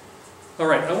 All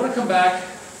right, I want to come back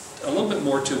a little bit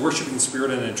more to worshiping in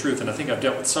spirit and in truth, and I think I've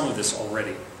dealt with some of this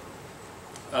already.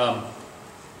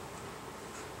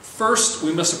 First,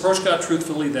 we must approach God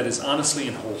truthfully, that is, honestly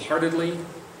and wholeheartedly.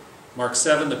 Mark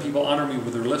 7, the people honor me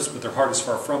with their lips, but their heart is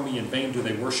far from me. In vain do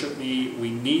they worship me. We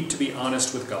need to be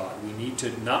honest with God. We need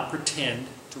to not pretend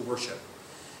to worship.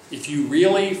 If you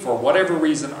really, for whatever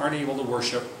reason, aren't able to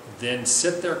worship, then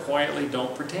sit there quietly,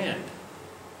 don't pretend.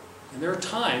 And there are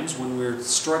times when we're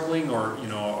struggling, or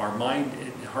our mind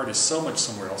and heart is so much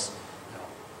somewhere else. Now,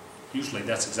 usually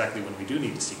that's exactly when we do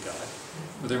need to seek God.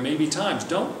 But there may be times,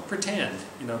 don't pretend.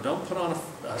 Don't put on a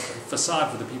facade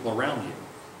for the people around you.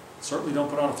 Certainly don't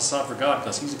put on a facade for God,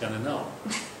 because He's going to know.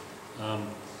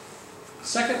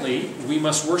 Secondly, we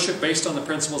must worship based on the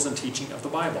principles and teaching of the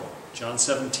Bible. John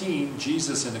 17,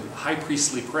 Jesus in the high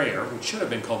priestly prayer, which should have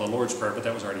been called the Lord's Prayer, but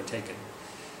that was already taken.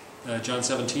 John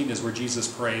 17 is where Jesus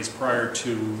prays prior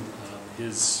to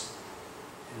his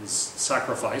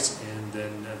sacrifice and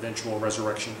then eventual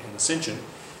resurrection and ascension.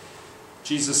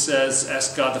 Jesus says,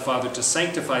 ask God the Father to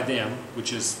sanctify them,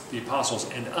 which is the apostles,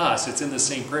 and us. It's in the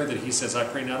same prayer that He says, I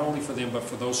pray not only for them, but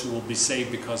for those who will be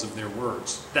saved because of their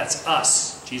words. That's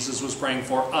us. Jesus was praying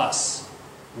for us.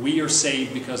 We are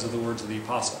saved because of the words of the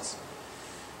apostles.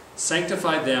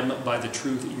 Sanctify them by the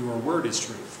truth. Your word is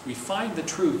truth. We find the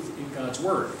truth in God's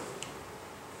word.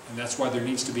 And that's why there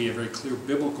needs to be a very clear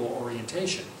biblical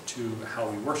orientation to how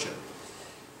we worship.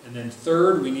 And then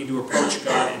third, we need to approach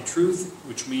God in truth,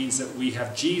 which means that we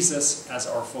have Jesus as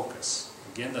our focus.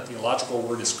 Again, the theological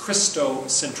word is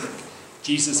Christocentric.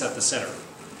 Jesus at the center.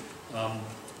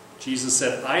 Jesus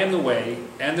said, I am the way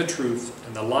and the truth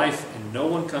and the life, and no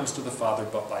one comes to the Father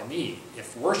but by me.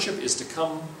 If worship is to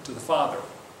come to the Father,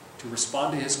 to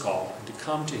respond to His call, and to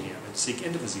come to Him and seek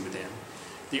intimacy with Him,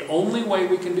 the only way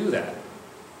we can do that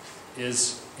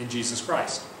is in Jesus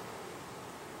Christ.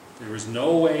 There is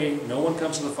no way, no one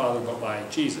comes to the Father but by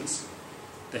Jesus.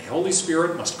 The Holy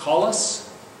Spirit must call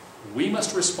us, we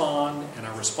must respond, and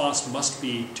our response must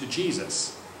be to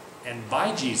Jesus. And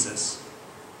by Jesus,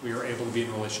 we are able to be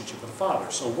in relationship with the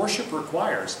Father. So worship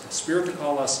requires the Spirit to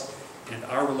call us and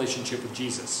our relationship with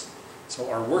Jesus. So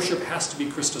our worship has to be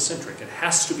Christocentric. It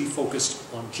has to be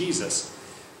focused on Jesus.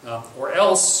 Or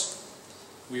else,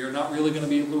 we are not really going to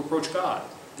be able to approach God.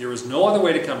 There is no other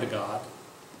way to come to God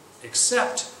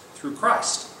except through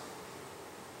Christ.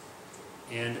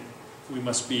 And we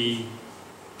must be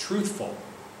truthful.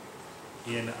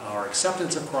 in our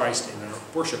acceptance of Christ and in our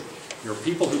worship. There are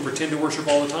people who pretend to worship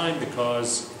all the time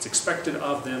because it's expected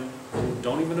of them who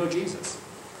don't even know Jesus,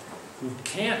 who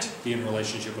can't be in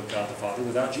relationship with God the Father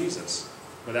without Jesus.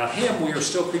 Without Him, we are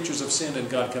still creatures of sin and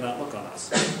God cannot look on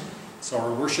us. So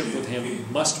our worship with Him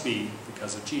must be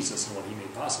because of Jesus and what He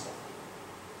made possible.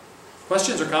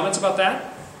 Questions or comments about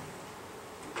that?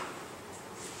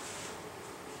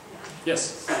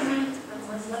 Yes?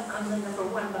 I'm the number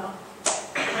one about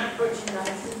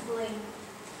merchandise and bling.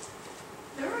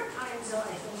 There are times though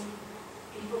I think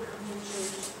people come to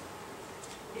church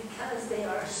because they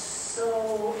are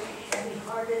so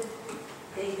heavy-hearted,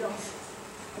 they don't,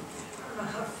 I don't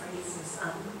know how to phrase this,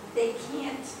 they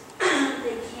can't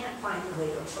find a way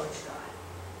to approach God.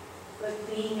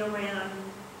 But being around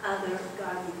other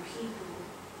godly people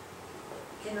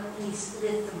can at least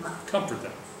lift them up. Comfort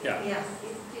them. Yeah. Yeah,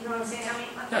 you know what I'm saying? I mean,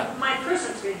 Yeah. my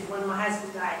personal experience when my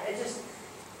husband died,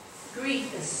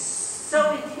 grief is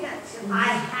so intense. And I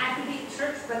had to be at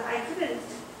church, but I couldn't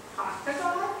talk to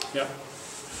God. Yeah.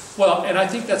 Well, and I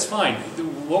think that's fine.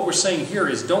 What we're saying here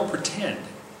is don't pretend.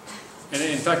 And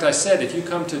in fact, I said if you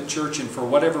come to church and for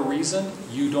whatever reason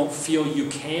you don't feel you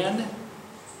can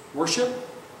worship,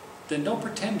 then don't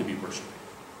pretend to be worshiping.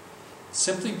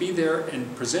 Simply be there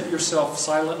and present yourself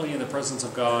silently in the presence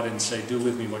of God and say, do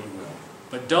with me what you will.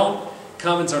 But don't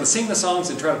come and sort of sing the songs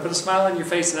and try to put a smile on your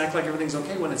face and act like everything's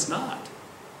okay when it's not.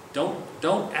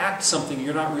 Don't act something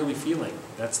you're not really feeling.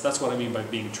 That's what I mean by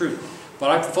being true.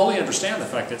 But I fully understand the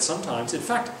fact that sometimes, in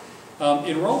fact,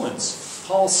 in Romans,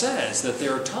 Paul says that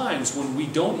there are times when we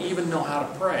don't even know how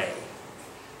to pray,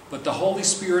 but the Holy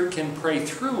Spirit can pray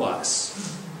through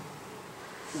us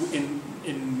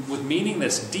with meaning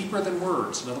that's deeper than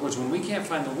words. In other words, when we can't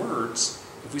find the words,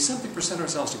 if we simply present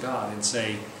ourselves to God and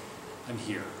say, I'm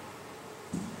here,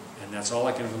 and that's all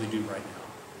I can really do right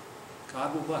now,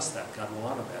 God will bless that. God will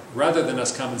honor that. Rather than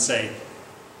us come and say,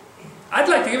 I'd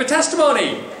like to give a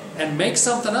testimony, and make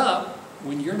something up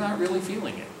when you're not really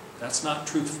feeling it. That's not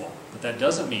truthful. But that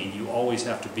doesn't mean you always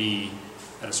have to be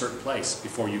at a certain place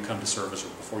before you come to service or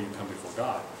before you come before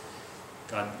God.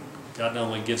 God not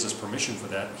only gives us permission for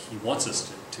that, He wants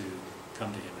us to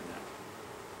come to Him in that.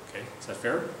 Okay, is that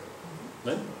fair?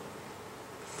 Lynn?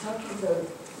 Talking about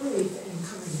grief and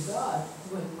coming to God,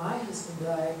 when my husband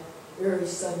died very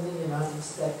suddenly and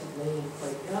unexpectedly and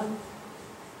quite young,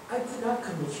 I could not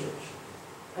come to church.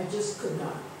 I just could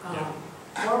not.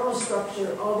 Normal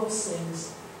structure, all those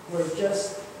things were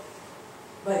just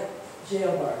like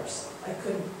jail bars. I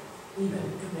couldn't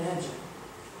even imagine.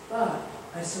 But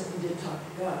I certainly did talk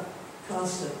to God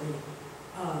constantly.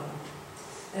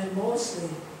 And mostly,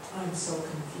 I'm so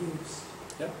confused.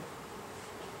 Yep.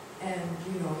 And,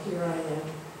 here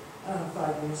I am,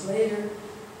 5 years later,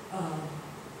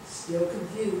 still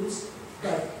confused,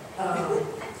 but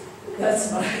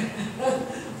that's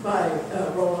my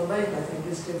role in life, I think,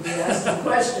 is to be asking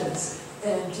questions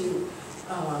and to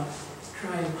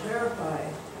try and clarify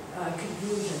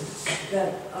confusion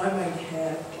that I might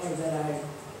have or that I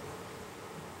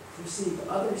perceive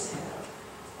others have,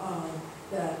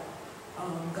 that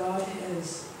God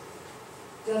has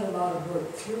done a lot of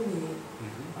work through me,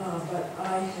 but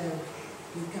I have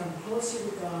become closer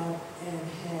to God and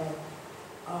had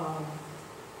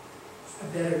a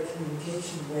better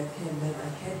communication with Him than I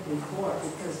had before,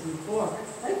 because before,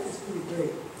 life was pretty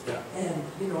great. Yeah. And,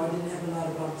 I didn't have a lot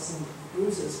of bumps and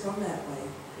bruises from that way.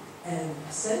 And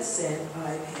since then,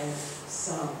 I've had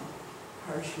some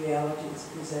harsh realities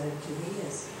presented to me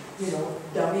as,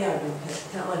 dummy, I've been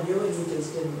telling you and you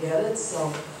just didn't get it,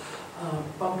 so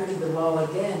bump into the wall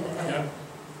again and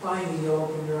finally you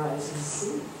open your eyes and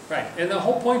see. Right, and the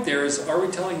whole point there is, are we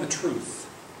telling the truth?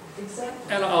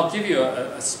 Exactly. And I'll give you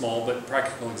a small but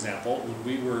practical example.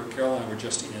 When Carol and I were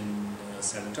just in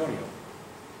San Antonio,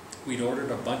 we'd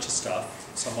ordered a bunch of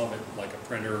stuff, some of it like a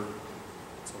printer,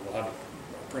 so we'll have a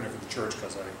printer for the church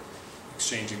because I'm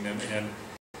exchanging them,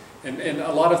 and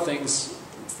a lot of things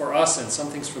for us and some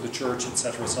things for the church,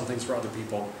 etc., some things for other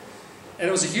people. And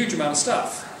it was a huge amount of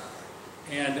stuff.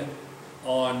 And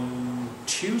on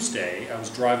Tuesday, I was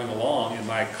driving along and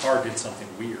my car did something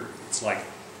weird. It's like,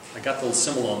 I got the little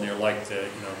symbol on there like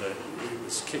it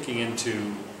was kicking into,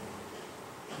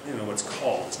 I don't know what it's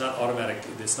called. It's not automatic,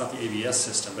 it's not the ABS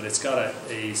system, but it's got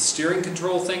a steering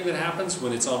control thing that happens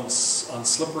when it's on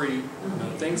slippery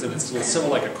things, and it's a little symbol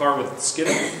like a car with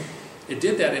skidding. It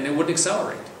did that and it wouldn't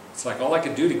accelerate. It's like all I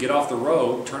could do to get off the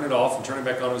road, turn it off and turn it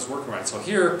back on was working right. So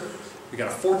here, we got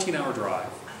a 14-hour drive.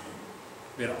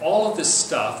 We had all of this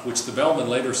stuff, which the bellman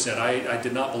later said, I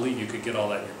did not believe you could get all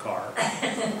that in your car.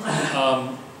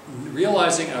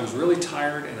 Realizing I was really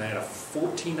tired and I had a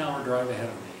 14-hour drive ahead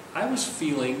of me. I was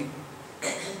feeling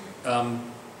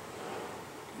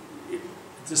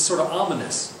this sort of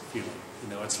ominous feeling. You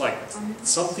know, it's like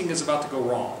something is about to go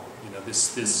wrong. You know,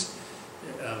 this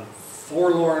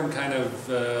forlorn kind of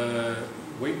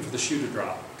waiting for the shoe to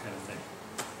drop kind of thing.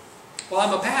 Well,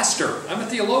 I'm a pastor. I'm a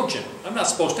theologian. I'm not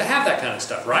supposed to have that kind of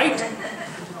stuff, right?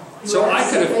 So I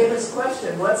could have. Famous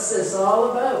question. What's this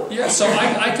all about? Yeah. So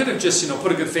I could have just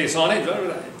put a good face on it,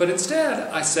 but instead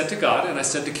I said to God and I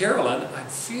said to Carolyn, I'm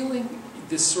feeling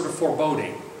this sort of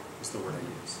foreboding. Is the word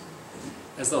I use.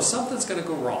 As though something's going to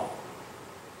go wrong.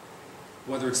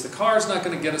 Whether it's the car's not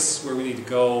going to get us where we need to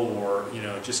go, or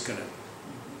just going to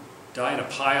die in a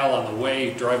pile on the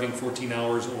way driving 14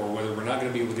 hours, or whether we're not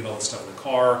going to be able to get all the stuff in the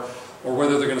car, or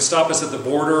whether they're going to stop us at the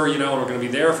border, and we're going to be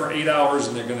there for 8 hours,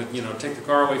 and they're going to take the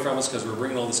car away from us because we're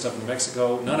bringing all this stuff into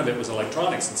Mexico. None of it was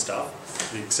electronics and stuff,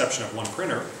 with the exception of one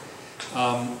printer,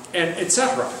 and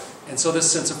etc. And so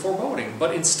this sense of foreboding.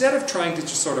 But instead of trying to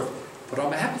just sort of put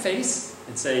on my happy face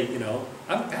and say,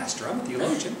 I'm a pastor, I'm a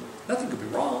theologian, nothing could be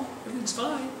wrong, everything's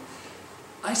fine,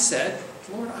 I said,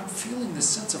 Lord, I'm feeling this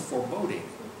sense of foreboding.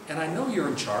 And I know you're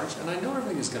in charge, and I know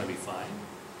everything is going to be fine.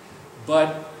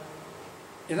 But,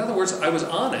 in other words, I was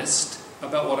honest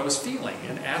about what I was feeling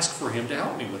and asked for him to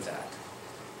help me with that.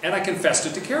 And I confessed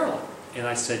it to Carolyn. And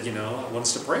I said, I want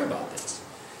us to pray about this.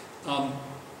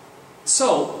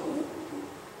 So,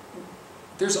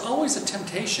 there's always a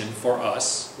temptation for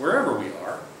us, wherever we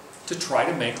are, to try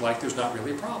to make like there's not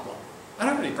really a problem. I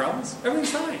don't have any problems.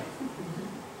 Everything's fine.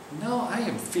 No, I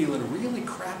am feeling really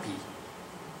crappy.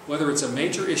 Whether it's a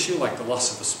major issue like the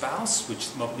loss of a spouse, which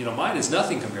mine is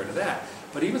nothing compared to that,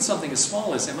 but even something as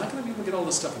small as, am I going to be able to get all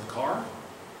this stuff in the car?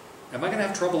 Am I going to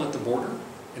have trouble at the border?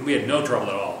 And we had no trouble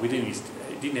at all. We didn't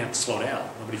have to slow down.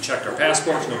 Nobody checked our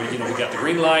passports. Nobody, we got the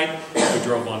green light. We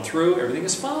drove on through. Everything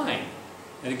is fine.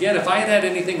 And again, if I had had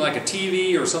anything like a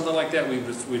TV or something like that,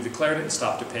 we declared it and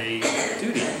stopped to pay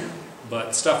duty.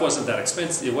 But stuff wasn't that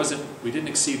expensive. We didn't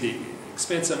exceed the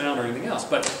expense amount or anything else.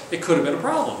 But it could have been a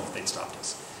problem if they'd stopped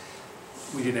us.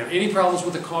 We didn't have any problems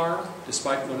with the car,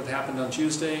 despite what had happened on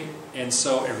Tuesday, and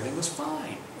so everything was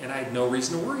fine. And I had no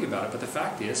reason to worry about it. But the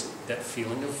fact is, that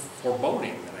feeling of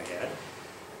foreboding that I had,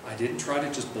 I didn't try to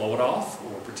just blow it off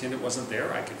or pretend it wasn't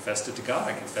there. I confessed it to God.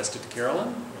 I confessed it to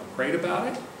Carolyn. Prayed about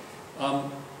it.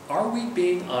 Are we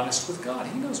being honest with God?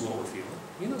 He knows what we're feeling.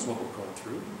 He knows what we're going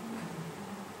through.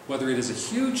 Whether it is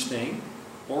a huge thing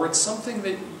or it's something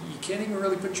that you can't even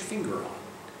really put your finger on.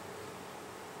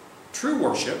 True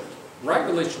worship, right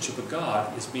relationship with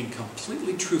God, is being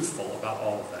completely truthful about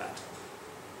all of that.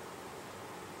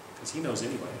 Because he knows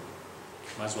anyway.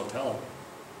 Might as well tell him.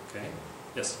 Okay?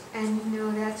 Yes? And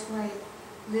that's why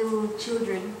little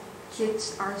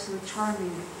kids are so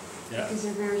charming. Yeah. Because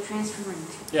they're very transparent.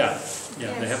 Yeah. Yes.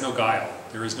 They have no guile.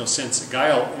 There is no sense.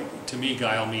 Guile, to me,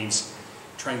 guile means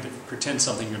trying to pretend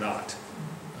something you're not.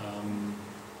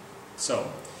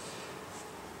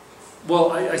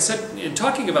 Well, I said, in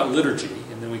talking about liturgy,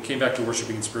 and then we came back to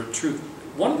worshiping in spirit and truth,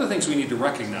 one of the things we need to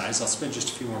recognize, I'll spend just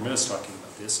a few more minutes talking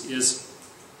about this, is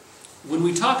when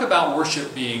we talk about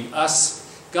worship being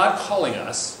us, God calling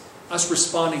us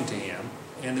responding to him,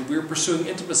 and that we're pursuing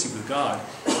intimacy with God,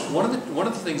 one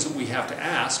of the things that we have to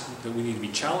ask, that we need to be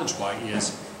challenged by,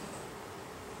 is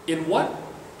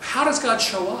how does God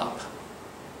show up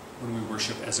when we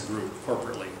worship as a group,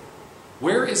 corporately?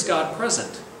 Where is God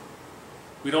present?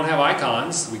 We don't have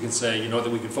icons we can say,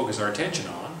 that we can focus our attention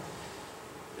on.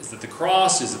 Is it the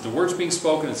cross? Is it the words being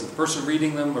spoken? Is it the person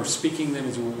reading them or speaking them?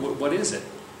 What is it?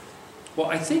 Well,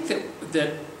 I think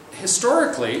that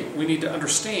historically we need to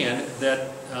understand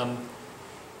that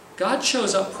God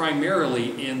shows up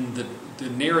primarily in the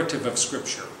narrative of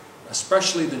Scripture,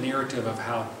 especially the narrative of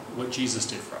what Jesus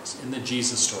did for us, in the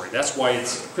Jesus story. That's why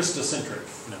it's Christocentric,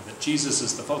 that Jesus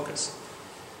is the focus.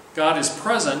 God is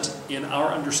present in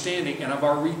our understanding and of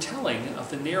our retelling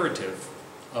of the narrative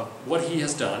of what he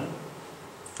has done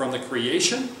from the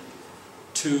creation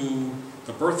to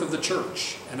the birth of the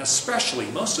church, and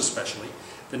most especially,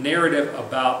 the narrative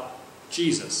about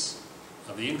Jesus,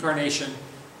 of the incarnation,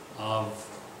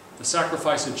 of the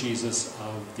sacrifice of Jesus,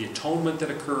 of the atonement that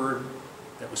occurred,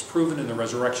 that was proven in the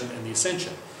resurrection and the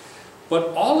ascension.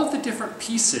 But all of the different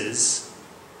pieces,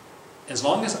 as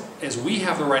long as we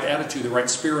have the right attitude, the right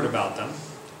spirit about them,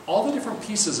 all the different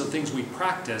pieces of things we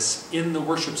practice in the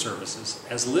worship services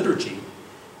as liturgy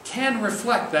can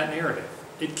reflect that narrative.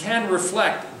 It can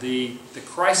reflect the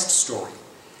Christ story.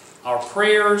 Our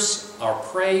prayers, our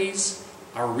praise,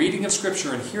 our reading of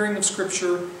Scripture and hearing of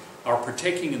Scripture, our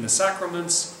partaking in the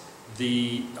sacraments,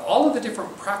 all of the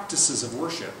different practices of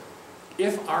worship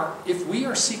if we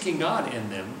are seeking God in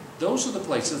them, those are the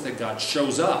places that God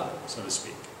shows up, so to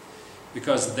speak.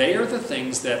 Because they are the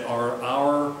things that are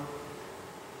our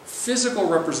physical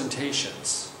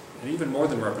representations, and even more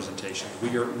than representation.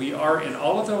 We are in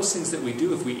all of those things that we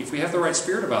do, if we have the right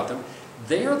spirit about them,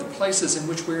 they are the places in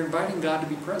which we're inviting God to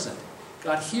be present.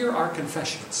 God, hear our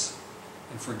confessions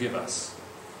and forgive us.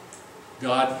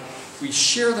 God, we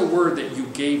share the word that you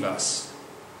gave us.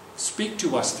 Speak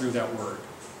to us through that word.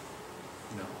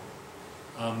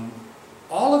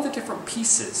 All of the different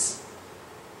pieces.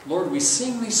 Lord, we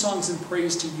sing these songs in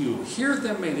praise to you. Hear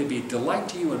them, may they be a delight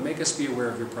to you, and make us be aware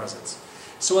of your presence.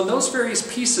 So in those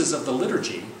various pieces of the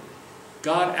liturgy,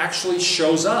 God actually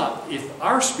shows up if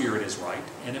our spirit is right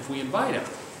and if we invite him.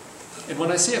 And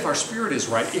when I say if our spirit is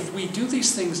right, if we do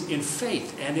these things in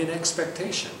faith and in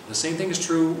expectation. The same thing is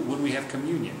true when we have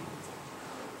communion.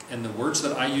 And the words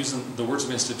that I use, in the words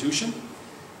of institution,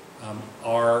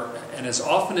 are, and as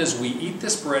often as we eat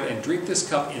this bread and drink this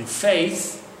cup in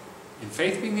faith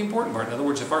being the important part. In other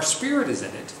words, if our spirit is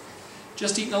in it,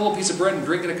 just eating a little piece of bread and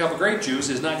drinking a cup of grape juice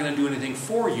is not going to do anything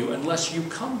for you unless you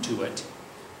come to it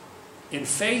in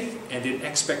faith and in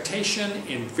expectation,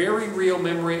 in very real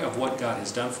memory of what God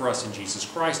has done for us in Jesus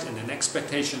Christ, and in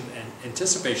expectation and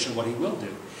anticipation of what he will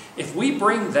do. If we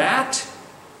bring that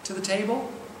to the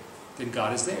table, then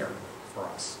God is there for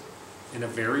us in a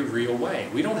very real way.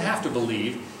 We don't have to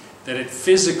believe that it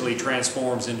physically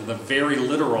transforms into the very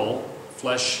literal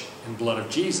flesh and blood of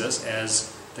Jesus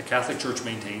as the Catholic Church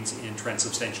maintains in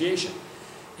transubstantiation.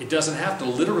 It doesn't have to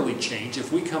literally change.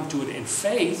 If we come to it in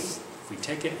faith, if we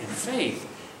take it in faith,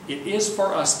 it is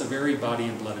for us the very body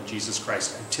and blood of Jesus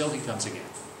Christ until he comes again.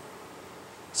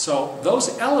 So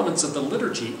those elements of the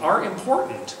liturgy are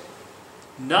important,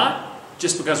 not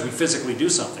just because we physically do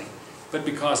something, but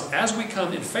because as we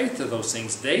come in faith to those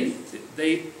things, they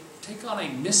take on a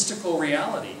mystical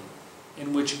reality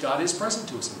in which God is present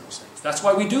to us in those things. That's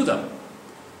why we do them.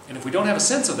 And if we don't have a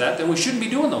sense of that, then we shouldn't be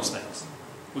doing those things.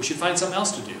 We should find something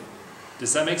else to do.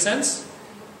 Does that make sense?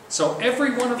 So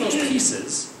every one of those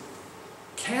pieces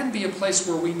can be a place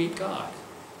where we meet God.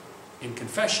 In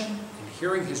confession, in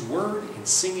hearing his word, in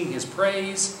singing his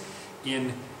praise,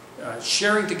 in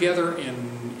sharing together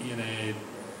in a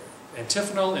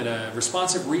antiphonal, in a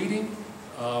responsive reading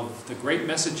of the great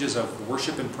messages of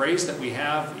worship and praise that we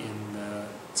have in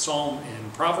Psalm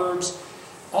and Proverbs.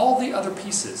 All the other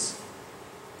pieces,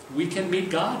 we can meet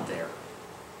God there.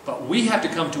 But we have to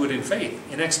come to it in faith,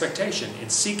 in expectation, in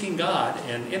seeking God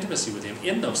and intimacy with him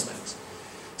in those things.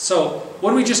 So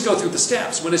when we just go through the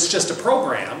steps, when it's just a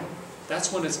program,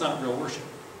 that's when it's not real worship.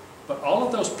 But all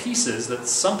of those pieces that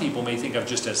some people may think of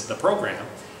just as the program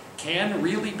can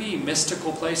really be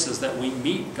mystical places that we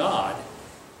meet God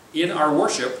in our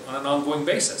worship on an ongoing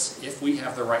basis if we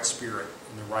have the right spirit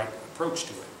and the right approach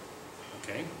to it.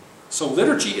 Okay? So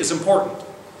liturgy is important.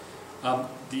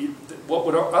 What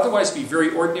would otherwise be very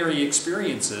ordinary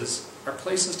experiences are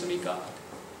places to meet God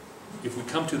if we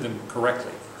come to them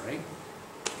correctly.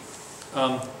 All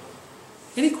right?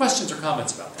 Any questions or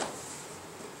comments about that?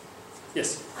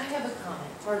 Yes? I have a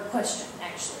comment, or a question,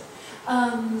 actually.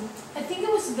 I think it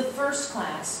was the first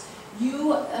class,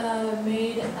 you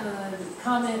made a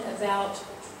comment about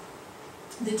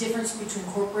the difference between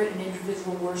corporate and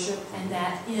individual worship, and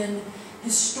that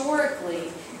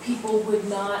historically, people would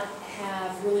not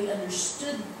have really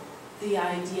understood the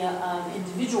idea of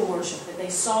individual worship, that they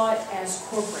saw it as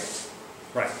corporate.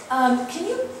 Right. Can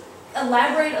you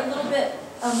elaborate a little bit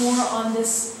more on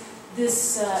this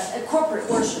corporate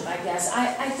worship, I guess?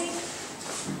 I think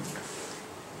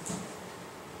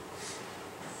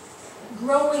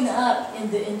growing up in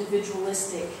the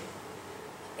individualistic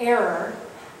era,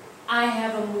 I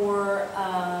have a more,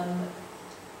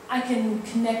 I can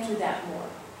connect with that more.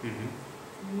 Mm-hmm.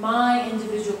 My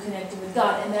individual connecting with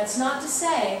God. And that's not to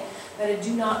say that I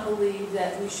do not believe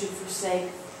that we should forsake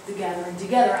the gathering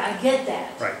together. I get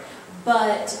that. Right.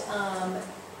 But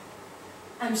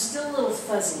I'm still a little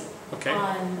fuzzy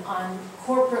on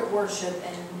corporate worship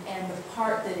and the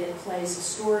part that it plays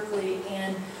historically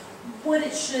and what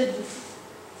it should,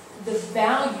 the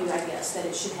value, I guess, that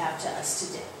it should have to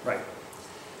us today.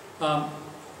 Right.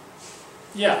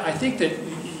 Yeah, I think that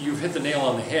you've hit the nail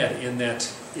on the head in that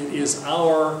it is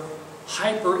our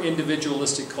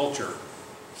hyper-individualistic culture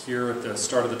here at the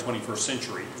start of the 21st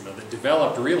century, that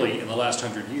developed really in the last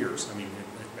 100 years. I mean,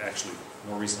 actually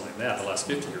more recently than that, the last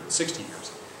 50 or 60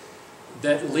 years.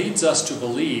 That leads us to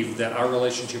believe that our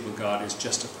relationship with God is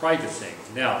just a private thing.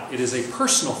 Now, it is a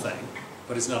personal thing,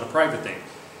 but it's not a private thing.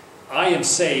 I am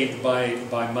saved by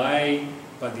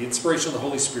the inspiration of the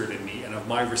Holy Spirit in me and of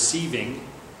my receiving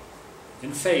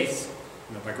in faith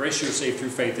By grace you are saved through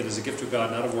faith. It is a gift of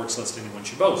God, not of works, lest anyone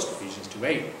should boast. Ephesians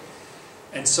 2:8.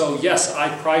 And so, yes, I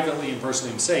privately and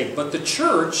personally am saved. But the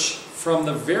church, from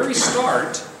the very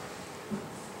start,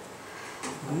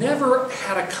 never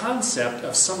had a concept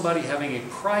of somebody having a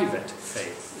private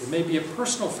faith. It may be a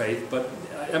personal faith, but,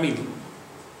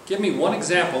 give me one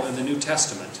example in the New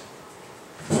Testament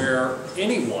where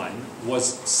anyone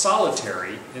was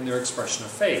solitary in their expression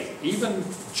of faith. Even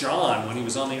John, when he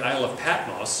was on the Isle of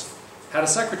Patmos, had a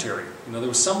secretary. There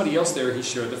was somebody else there he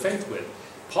shared the faith with.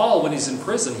 Paul, when he's in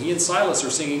prison, he and Silas are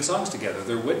singing songs together.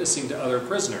 They're witnessing to other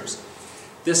prisoners.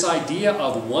 This idea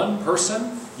of one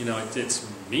person, it's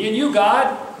me and you,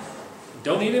 God.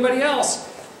 Don't need anybody else.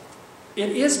 It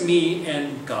is me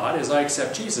and God as I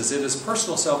accept Jesus. It is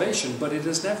personal salvation, but it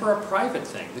is never a private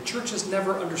thing. The church has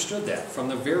never understood that. From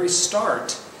the very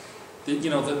start,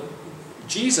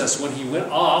 Jesus, when he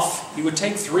went off, he would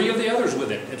take 3 of the others with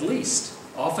him, at least.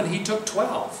 Often he took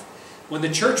 12. When the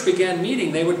church began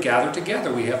meeting, they would gather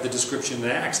together. We have the description in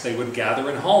Acts. They would gather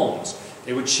in homes.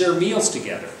 They would share meals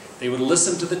together. They would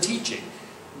listen to the teaching.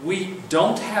 We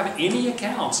don't have any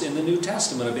accounts in the New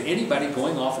Testament of anybody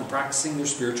going off and practicing their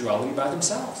spirituality by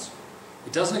themselves.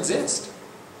 It doesn't exist.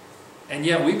 And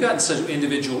yet we've gotten so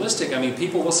individualistic.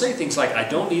 People will say things like, I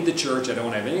don't need the church. I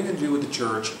don't have anything to do with the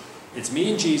church. It's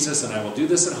me and Jesus, and I will do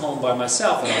this at home by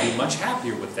myself, and I'll be much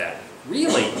happier with that.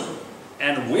 Really?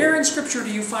 And where in Scripture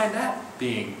do you find that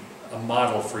being a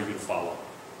model for you to follow?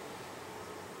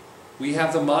 We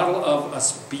have the model of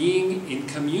us being in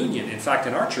communion. In fact,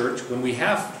 in our church, when we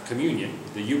have communion,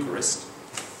 the Eucharist,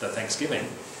 the Thanksgiving,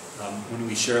 when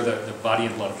we share the body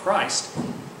and blood of Christ,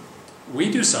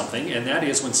 we do something, and that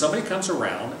is when somebody comes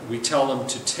around, we tell them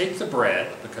to take the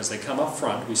bread, because they come up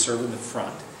front, we serve in the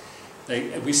front.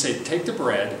 We say, take the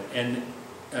bread and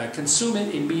consume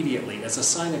it immediately as a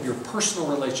sign of your personal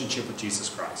relationship with Jesus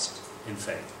Christ in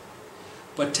faith.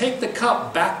 But take the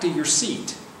cup back to your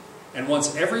seat. And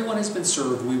once everyone has been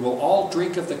served, we will all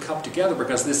drink of the cup together,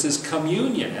 because this is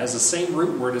communion. It has the same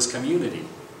root word as community.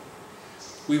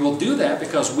 We will do that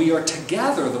because we are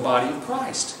together the body of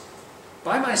Christ.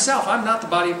 By myself, I'm not the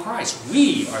body of Christ.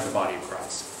 We are the body of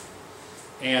Christ.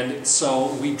 And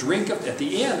so we drink of, at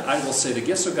the end, I will say, the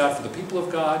gifts of God for the people of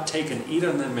God, take and eat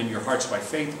on them in your hearts by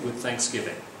faith with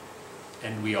thanksgiving.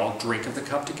 And we all drink of the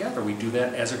cup together. We do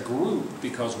that as a group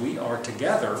because we are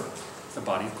together the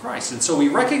body of Christ. And so we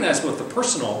recognize both the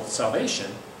personal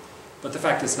salvation, but the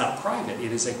fact it's not private,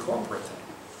 it is a corporate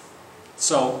thing.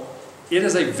 So it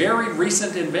is a very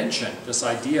recent invention, this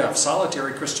idea of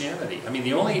solitary Christianity.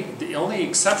 The only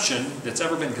exception that's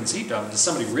ever been conceived of is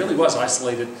somebody really was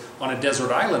isolated on a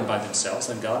desert island by themselves,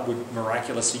 and God would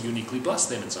miraculously, uniquely bless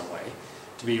them in some way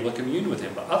to be able to commune with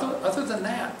Him. But other than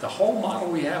that, the whole model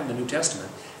we have in the New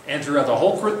Testament, and throughout the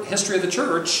whole history of the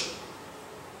church,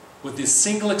 with the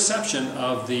single exception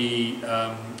of the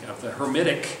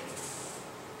Hermetic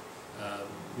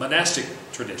monastic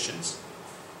traditions,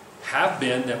 have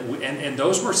been that, and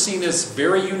those were seen as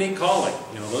very unique calling.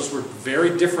 Those were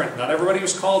very different. Not everybody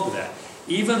was called to that.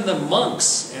 Even the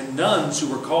monks and nuns who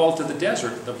were called to the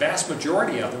desert, the vast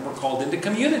majority of them were called into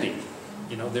community.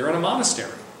 They're in a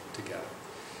monastery together.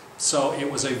 So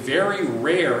it was a very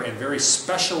rare and very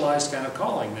specialized kind of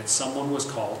calling that someone was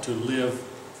called to live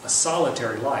a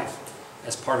solitary life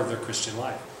as part of their Christian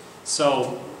life.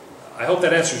 So I hope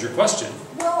that answers your question.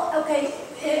 Well, okay,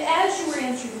 as you were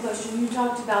answering the question, you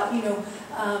talked about,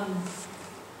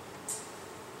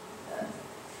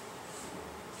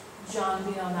 John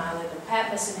being on the island of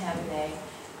Patmos and having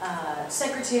a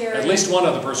secretary. At least one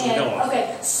other person we know of.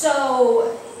 Okay,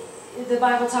 so the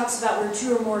Bible talks about where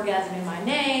 2 or more gathered in my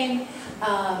name.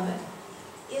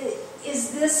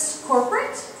 Is this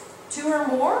corporate, 2 or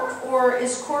more, or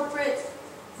is corporate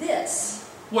this?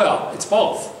 Well, it's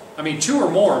both. 2 or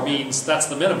more means that's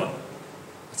the minimum.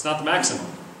 It's not the maximum.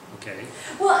 Okay.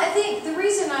 Well, I think the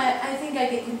reason I think I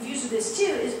get confused with this too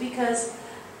is because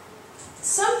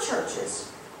some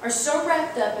churches are so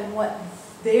wrapped up in what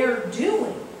they're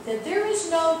doing that there is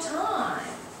no time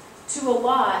to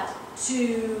allot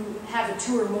to have a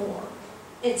 2 or more.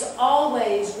 It's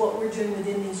always what we're doing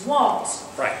within these walls.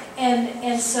 Right.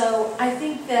 And so I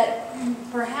think that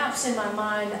perhaps in my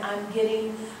mind I'm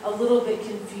getting a little bit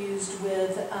confused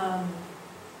with,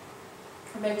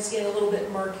 or maybe it's getting a little bit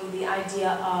murky, the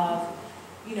idea of,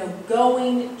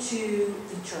 going to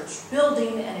the church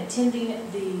building and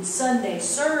attending the Sunday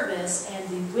service and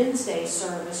the Wednesday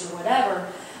service or whatever,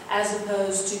 as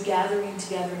opposed to gathering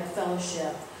together in a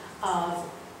fellowship of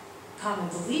common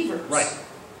believers. Right.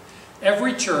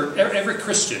 Every church, every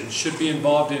Christian should be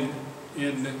involved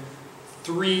in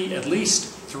at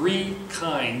least three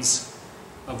kinds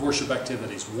of worship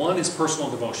activities. One is personal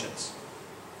devotions.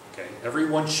 Okay,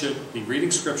 everyone should be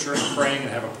reading scripture and praying and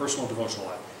have a personal devotional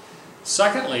life.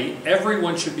 Secondly,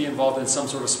 everyone should be involved in some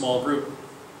sort of small group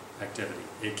activity.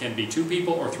 It can be 2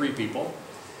 people or 3 people.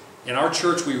 In our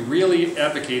church, we really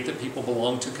advocate that people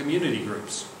belong to community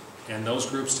groups. And those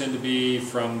groups tend to be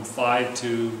from 5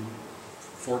 to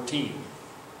 14.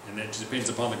 And it depends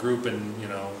upon the group and,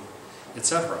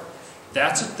 etc.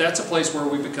 That's a place where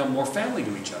we become more family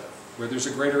to each other, where there's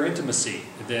a greater intimacy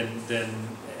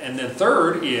and then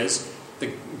third is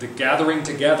the gathering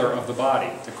together of the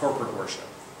body, the corporate worship.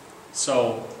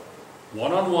 So,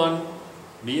 one-on-one,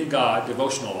 me and God,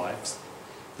 devotional lives,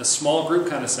 the small group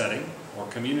kind of setting, or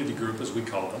community group as we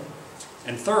call them,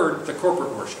 and third, the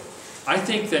corporate worship. I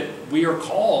think that we are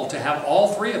called to have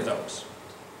all 3 of those.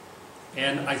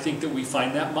 And I think that we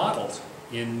find that modeled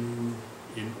in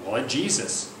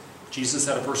Jesus. Jesus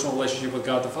had a personal relationship with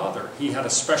God the Father. He had a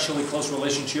especially close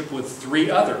relationship with 3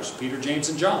 others, Peter, James,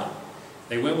 and John.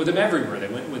 They went with him everywhere. They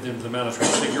went with him to the Mount of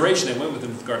Transfiguration. They went with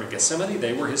him to the Garden of Gethsemane.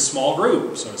 They were his small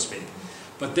group, so to speak.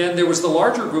 But then there was the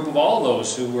larger group of all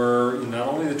those who were not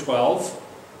only the 12,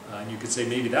 and you could say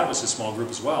maybe that was his small group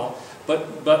as well,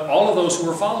 but all of those who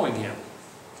were following him,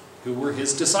 who were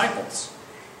his disciples.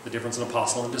 The difference in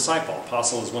apostle and disciple.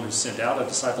 Apostle is one who's sent out, a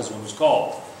disciple is one who's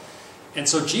called. And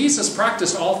so Jesus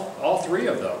practiced all 3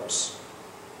 of those.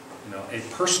 A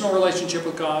personal relationship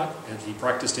with God, and he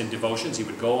practiced in devotions. He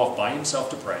would go off by himself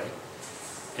to pray.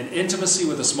 An intimacy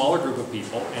with a smaller group of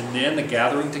people, and then the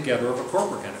gathering together of a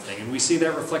corporate kind of thing. And we see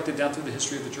that reflected down through the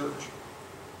history of the church.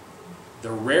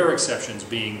 The rare exceptions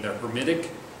being the Hermetic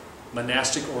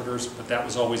monastic orders, but that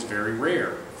was always very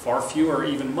rare. Far fewer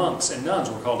even monks and nuns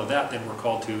were called to that than were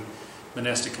called to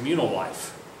monastic communal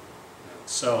life.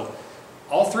 So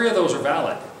all 3 of those are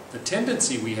valid. The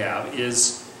tendency we have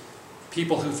is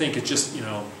people who think it's just,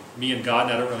 me and God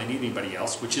and I don't really need anybody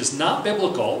else, which is not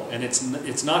biblical and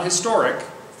it's not historic.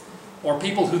 Or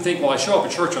people who think, well, I show up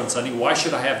at church on Sunday, why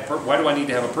do I need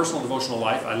to have a personal devotional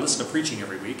life? I listen to preaching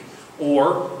every week.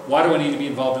 Or why do I need to be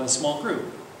involved in a small group?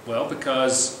 Well,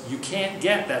 because you can't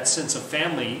get that sense of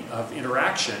family, of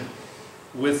interaction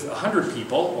with 100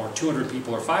 people, or 200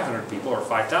 people, or 500 people, or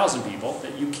 5,000 people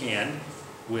that you can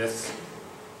with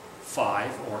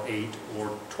 5 or 8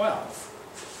 or 12.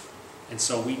 And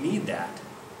so we need that.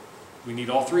 We need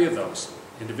all 3 of those.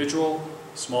 Individual,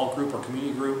 small group or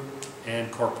community group,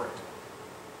 and corporate.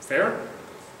 Fair?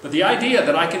 But the idea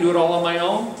that I can do it all on my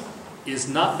own is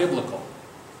not biblical.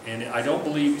 And I don't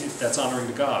believe that's honoring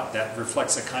to God. That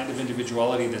reflects a kind of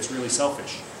individuality that's really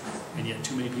selfish. And yet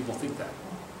too many people think that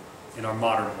in our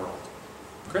modern world.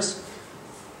 Chris?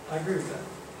 I agree with that.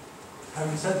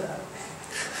 Having said that,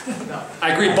 no.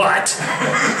 I agree, but. No,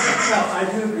 I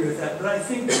do agree with that. But I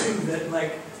think too that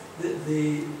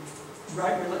the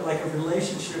right, like a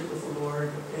relationship with the Lord,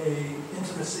 a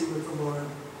intimacy with the Lord,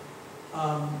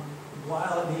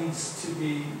 while it needs to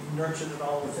be nurtured at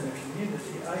all within a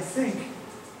community, I think,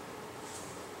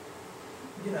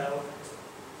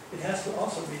 it has to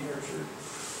also be nurtured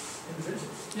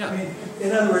individually. Yeah. I mean,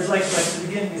 in other words, like at the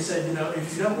beginning you said,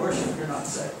 if you don't worship, you're not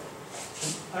saved.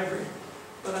 I agree.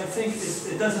 But I think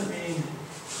it doesn't mean,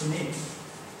 to me,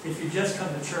 if you just come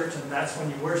to church and that's when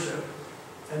you worship,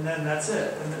 and then that's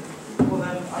it, and then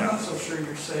I'm not so sure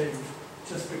you're saved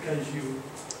just because you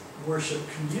worship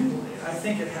communally. I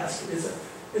think it has to,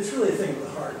 it's really a thing of the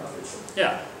heart, obviously.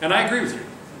 Yeah, and I agree with you.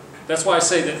 That's why I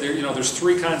say that there's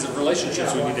 3 kinds of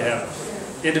relationships we need to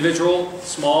have. Individual,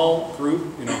 small, group,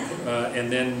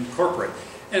 and then corporate.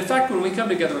 And in fact, when we come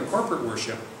together in corporate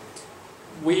worship,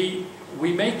 we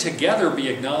may together be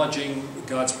acknowledging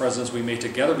God's presence, we may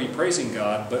together be praising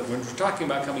God, but when we're talking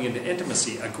about coming into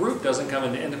intimacy, a group doesn't come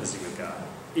into intimacy with God.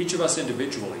 Each of us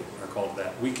individually are called to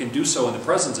that. We can do so in the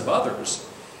presence of others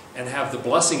and have the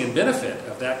blessing and benefit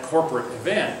of that corporate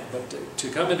event, but to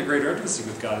come into greater intimacy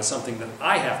with God is something that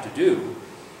I have to do.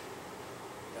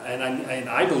 And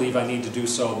I believe I need to do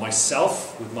so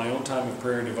myself with my own time of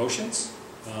prayer and devotions.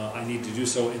 I need to do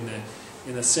so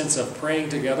in the sense of praying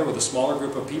together with a smaller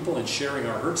group of people and sharing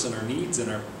our hurts and our needs and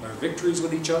our victories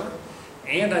with each other.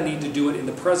 And I need to do it in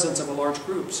the presence of a large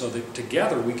group so that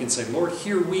together we can say, Lord,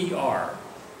 here we are.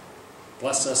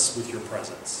 Bless us with your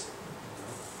presence.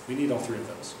 We need all 3 of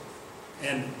those.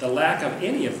 And the lack of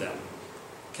any of them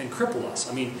can cripple us.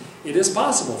 I mean, it is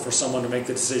possible for someone to make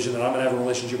the decision that I'm going to have a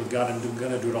relationship with God and I'm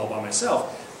going to do it all by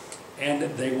myself. And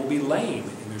they will be lame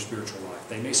in their spiritual life.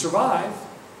 They may survive,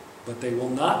 but they will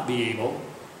not be able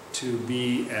to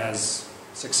be as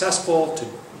successful,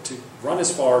 to run as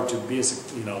far, to be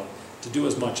as, to do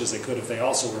as much as they could if they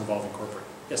also were involved in corporate.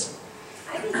 Yes?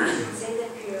 I think you should say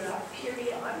that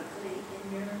periodically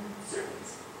in your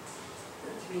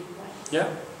Yeah.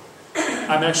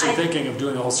 I'm actually thinking of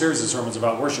doing a whole series of sermons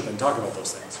about worship and talk about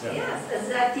those things. Yeah. Yes,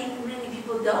 because I think many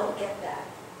people don't get that.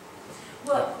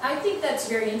 Well, I think that's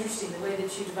very interesting, the way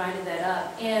that you divided that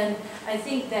up. And I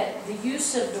think that the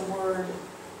use of the word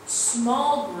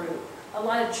small group, a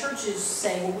lot of churches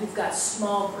say, well, we've got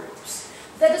small groups.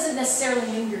 That doesn't necessarily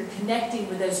mean you're connecting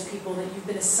with those people that you've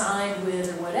been assigned with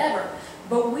or whatever.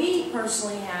 But we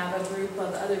personally have a group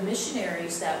of other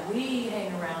missionaries that we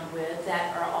hang around with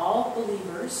that are all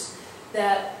believers,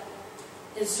 that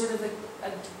is sort of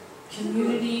a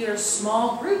community or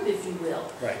small group, if you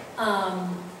will. Right.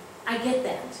 I get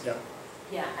that. Yep.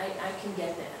 Yeah, I can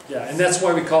get that. Yeah, and that's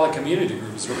why we call it community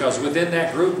groups, because within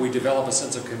that group we develop a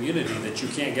sense of community that you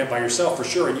can't get by yourself for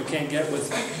sure, and you can't get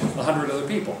with 100 other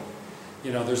people.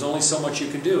 You know, there's only so much you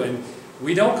can do, and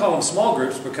we don't call them small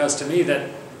groups because to me that,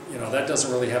 you know, that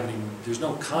doesn't really have any, there's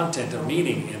no content of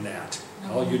meaning in that.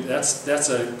 That's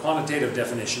a quantitative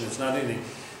definition, it's not anything.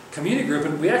 Community group,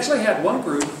 and we actually had one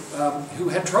group who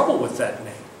had trouble with that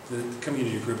name, the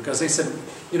community group, because they said,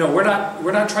 you know, we're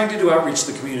not trying to do outreach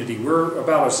to the community, we're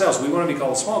about ourselves, we want to be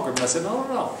called a small group. And I said,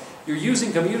 no, you're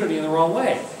using community in the wrong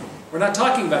way. We're not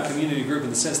talking about community group in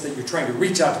the sense that you're trying to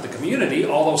reach out to the community,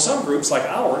 although some groups like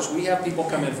ours, we have people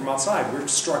come in from outside. We're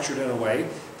structured in a way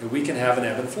that we can have an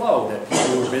ebb and flow, that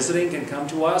people who are visiting can come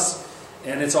to us,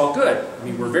 and it's all good. I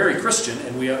mean, we're very Christian,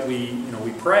 and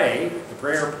we pray. The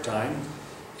prayer time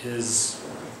is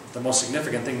the most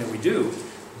significant thing that we do.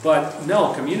 But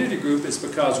no, community group is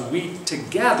because we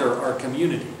together are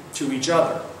community to each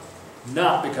other,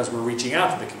 not because we're reaching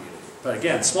out to the community. But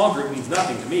again, small group means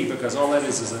nothing to me because all that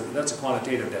is that's a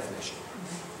quantitative definition.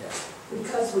 Yeah.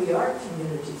 Because we are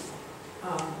community.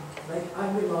 Like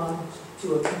I belonged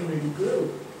to a community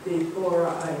group before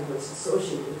I was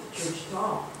associated with Church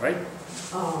Talk. Right.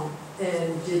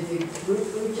 And did the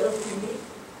group reach out to me?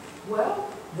 Well,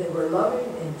 they were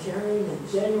loving and caring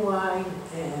and genuine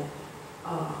and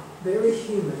very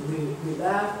human. We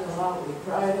laughed a lot, we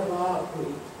cried a lot,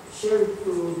 we shared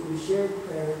food, we shared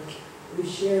prayers, we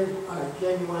shared our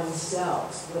genuine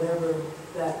selves, whatever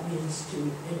that means to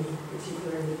any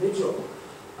particular individual.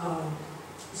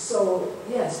 So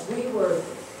yes, we were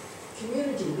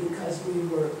community because we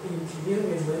were in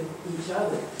communion with each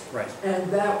other. Right.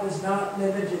 And that was not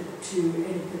limited to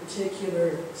any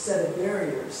particular set of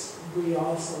barriers. We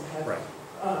also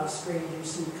have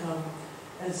strangers who come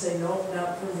and say, no,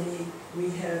 not for me.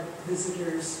 We have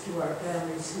visitors to our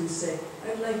families who say,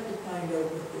 I'd like to find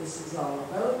out what this is all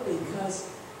about because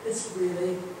it's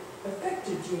really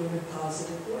affected you in a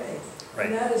positive way. Right.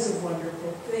 And that is a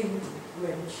wonderful thing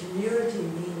when community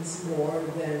means more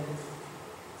than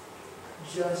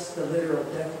just the literal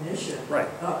definition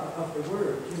of the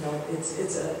word. You know,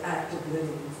 it's an active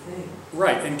living thing.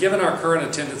 Right, and given our current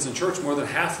attendance in church, more than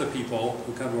half the people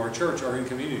who come to our church are in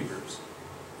community groups.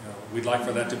 You know, we'd like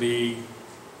for that to be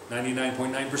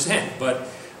 99.9%, but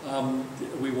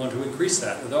we want to increase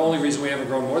that. The only reason we haven't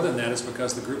grown more than that is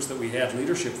because the groups that we had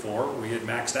leadership for, we had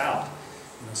maxed out.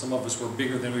 You know, some of us were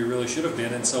bigger than we really should have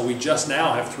been, and so we just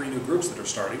now have 3 new groups that are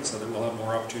starting, so that we'll have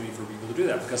more opportunity for people to do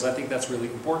that, because I think that's really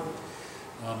important.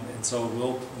 And so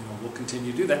we'll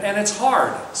continue to do that. And it's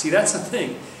hard. See, that's the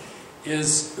thing,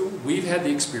 is we've had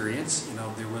the experience, you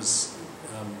know, there was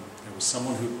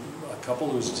someone a couple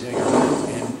who was attending our group,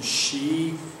 and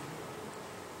she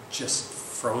just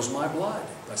froze my blood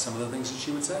by some of the things that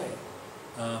she would say.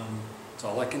 That's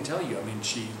all I can tell you. I mean,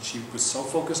 she was so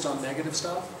focused on negative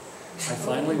stuff. I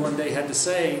finally one day had to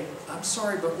say, I'm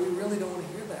sorry, but we really don't want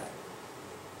to hear that.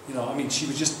 You know, I mean, she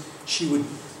would,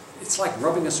 it's like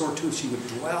rubbing a sore tooth. She would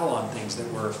dwell on things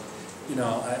that were, you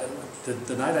know,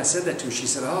 the night I said that to her, she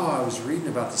said, oh, I was reading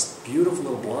about this beautiful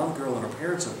little blonde girl and her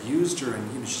parents abused her,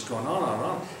 and, you know, she's going on and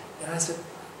on. And I said,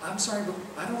 I'm sorry, but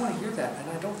I don't want to hear that, and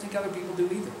I don't think other people do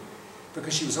either.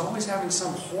 Because she was always having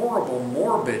some horrible,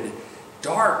 morbid,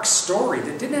 dark story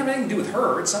that didn't have anything to do with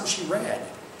her. It's something she read.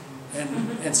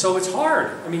 And so it's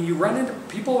hard. I mean, you run into,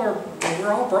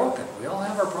 we're all broken. We all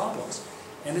have our problems.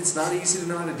 And it's not easy to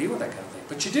know how to deal with that kind of thing.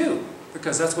 But you do,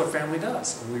 because that's what family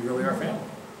does. And we really are family.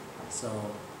 So,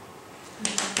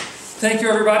 thank you,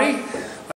 everybody.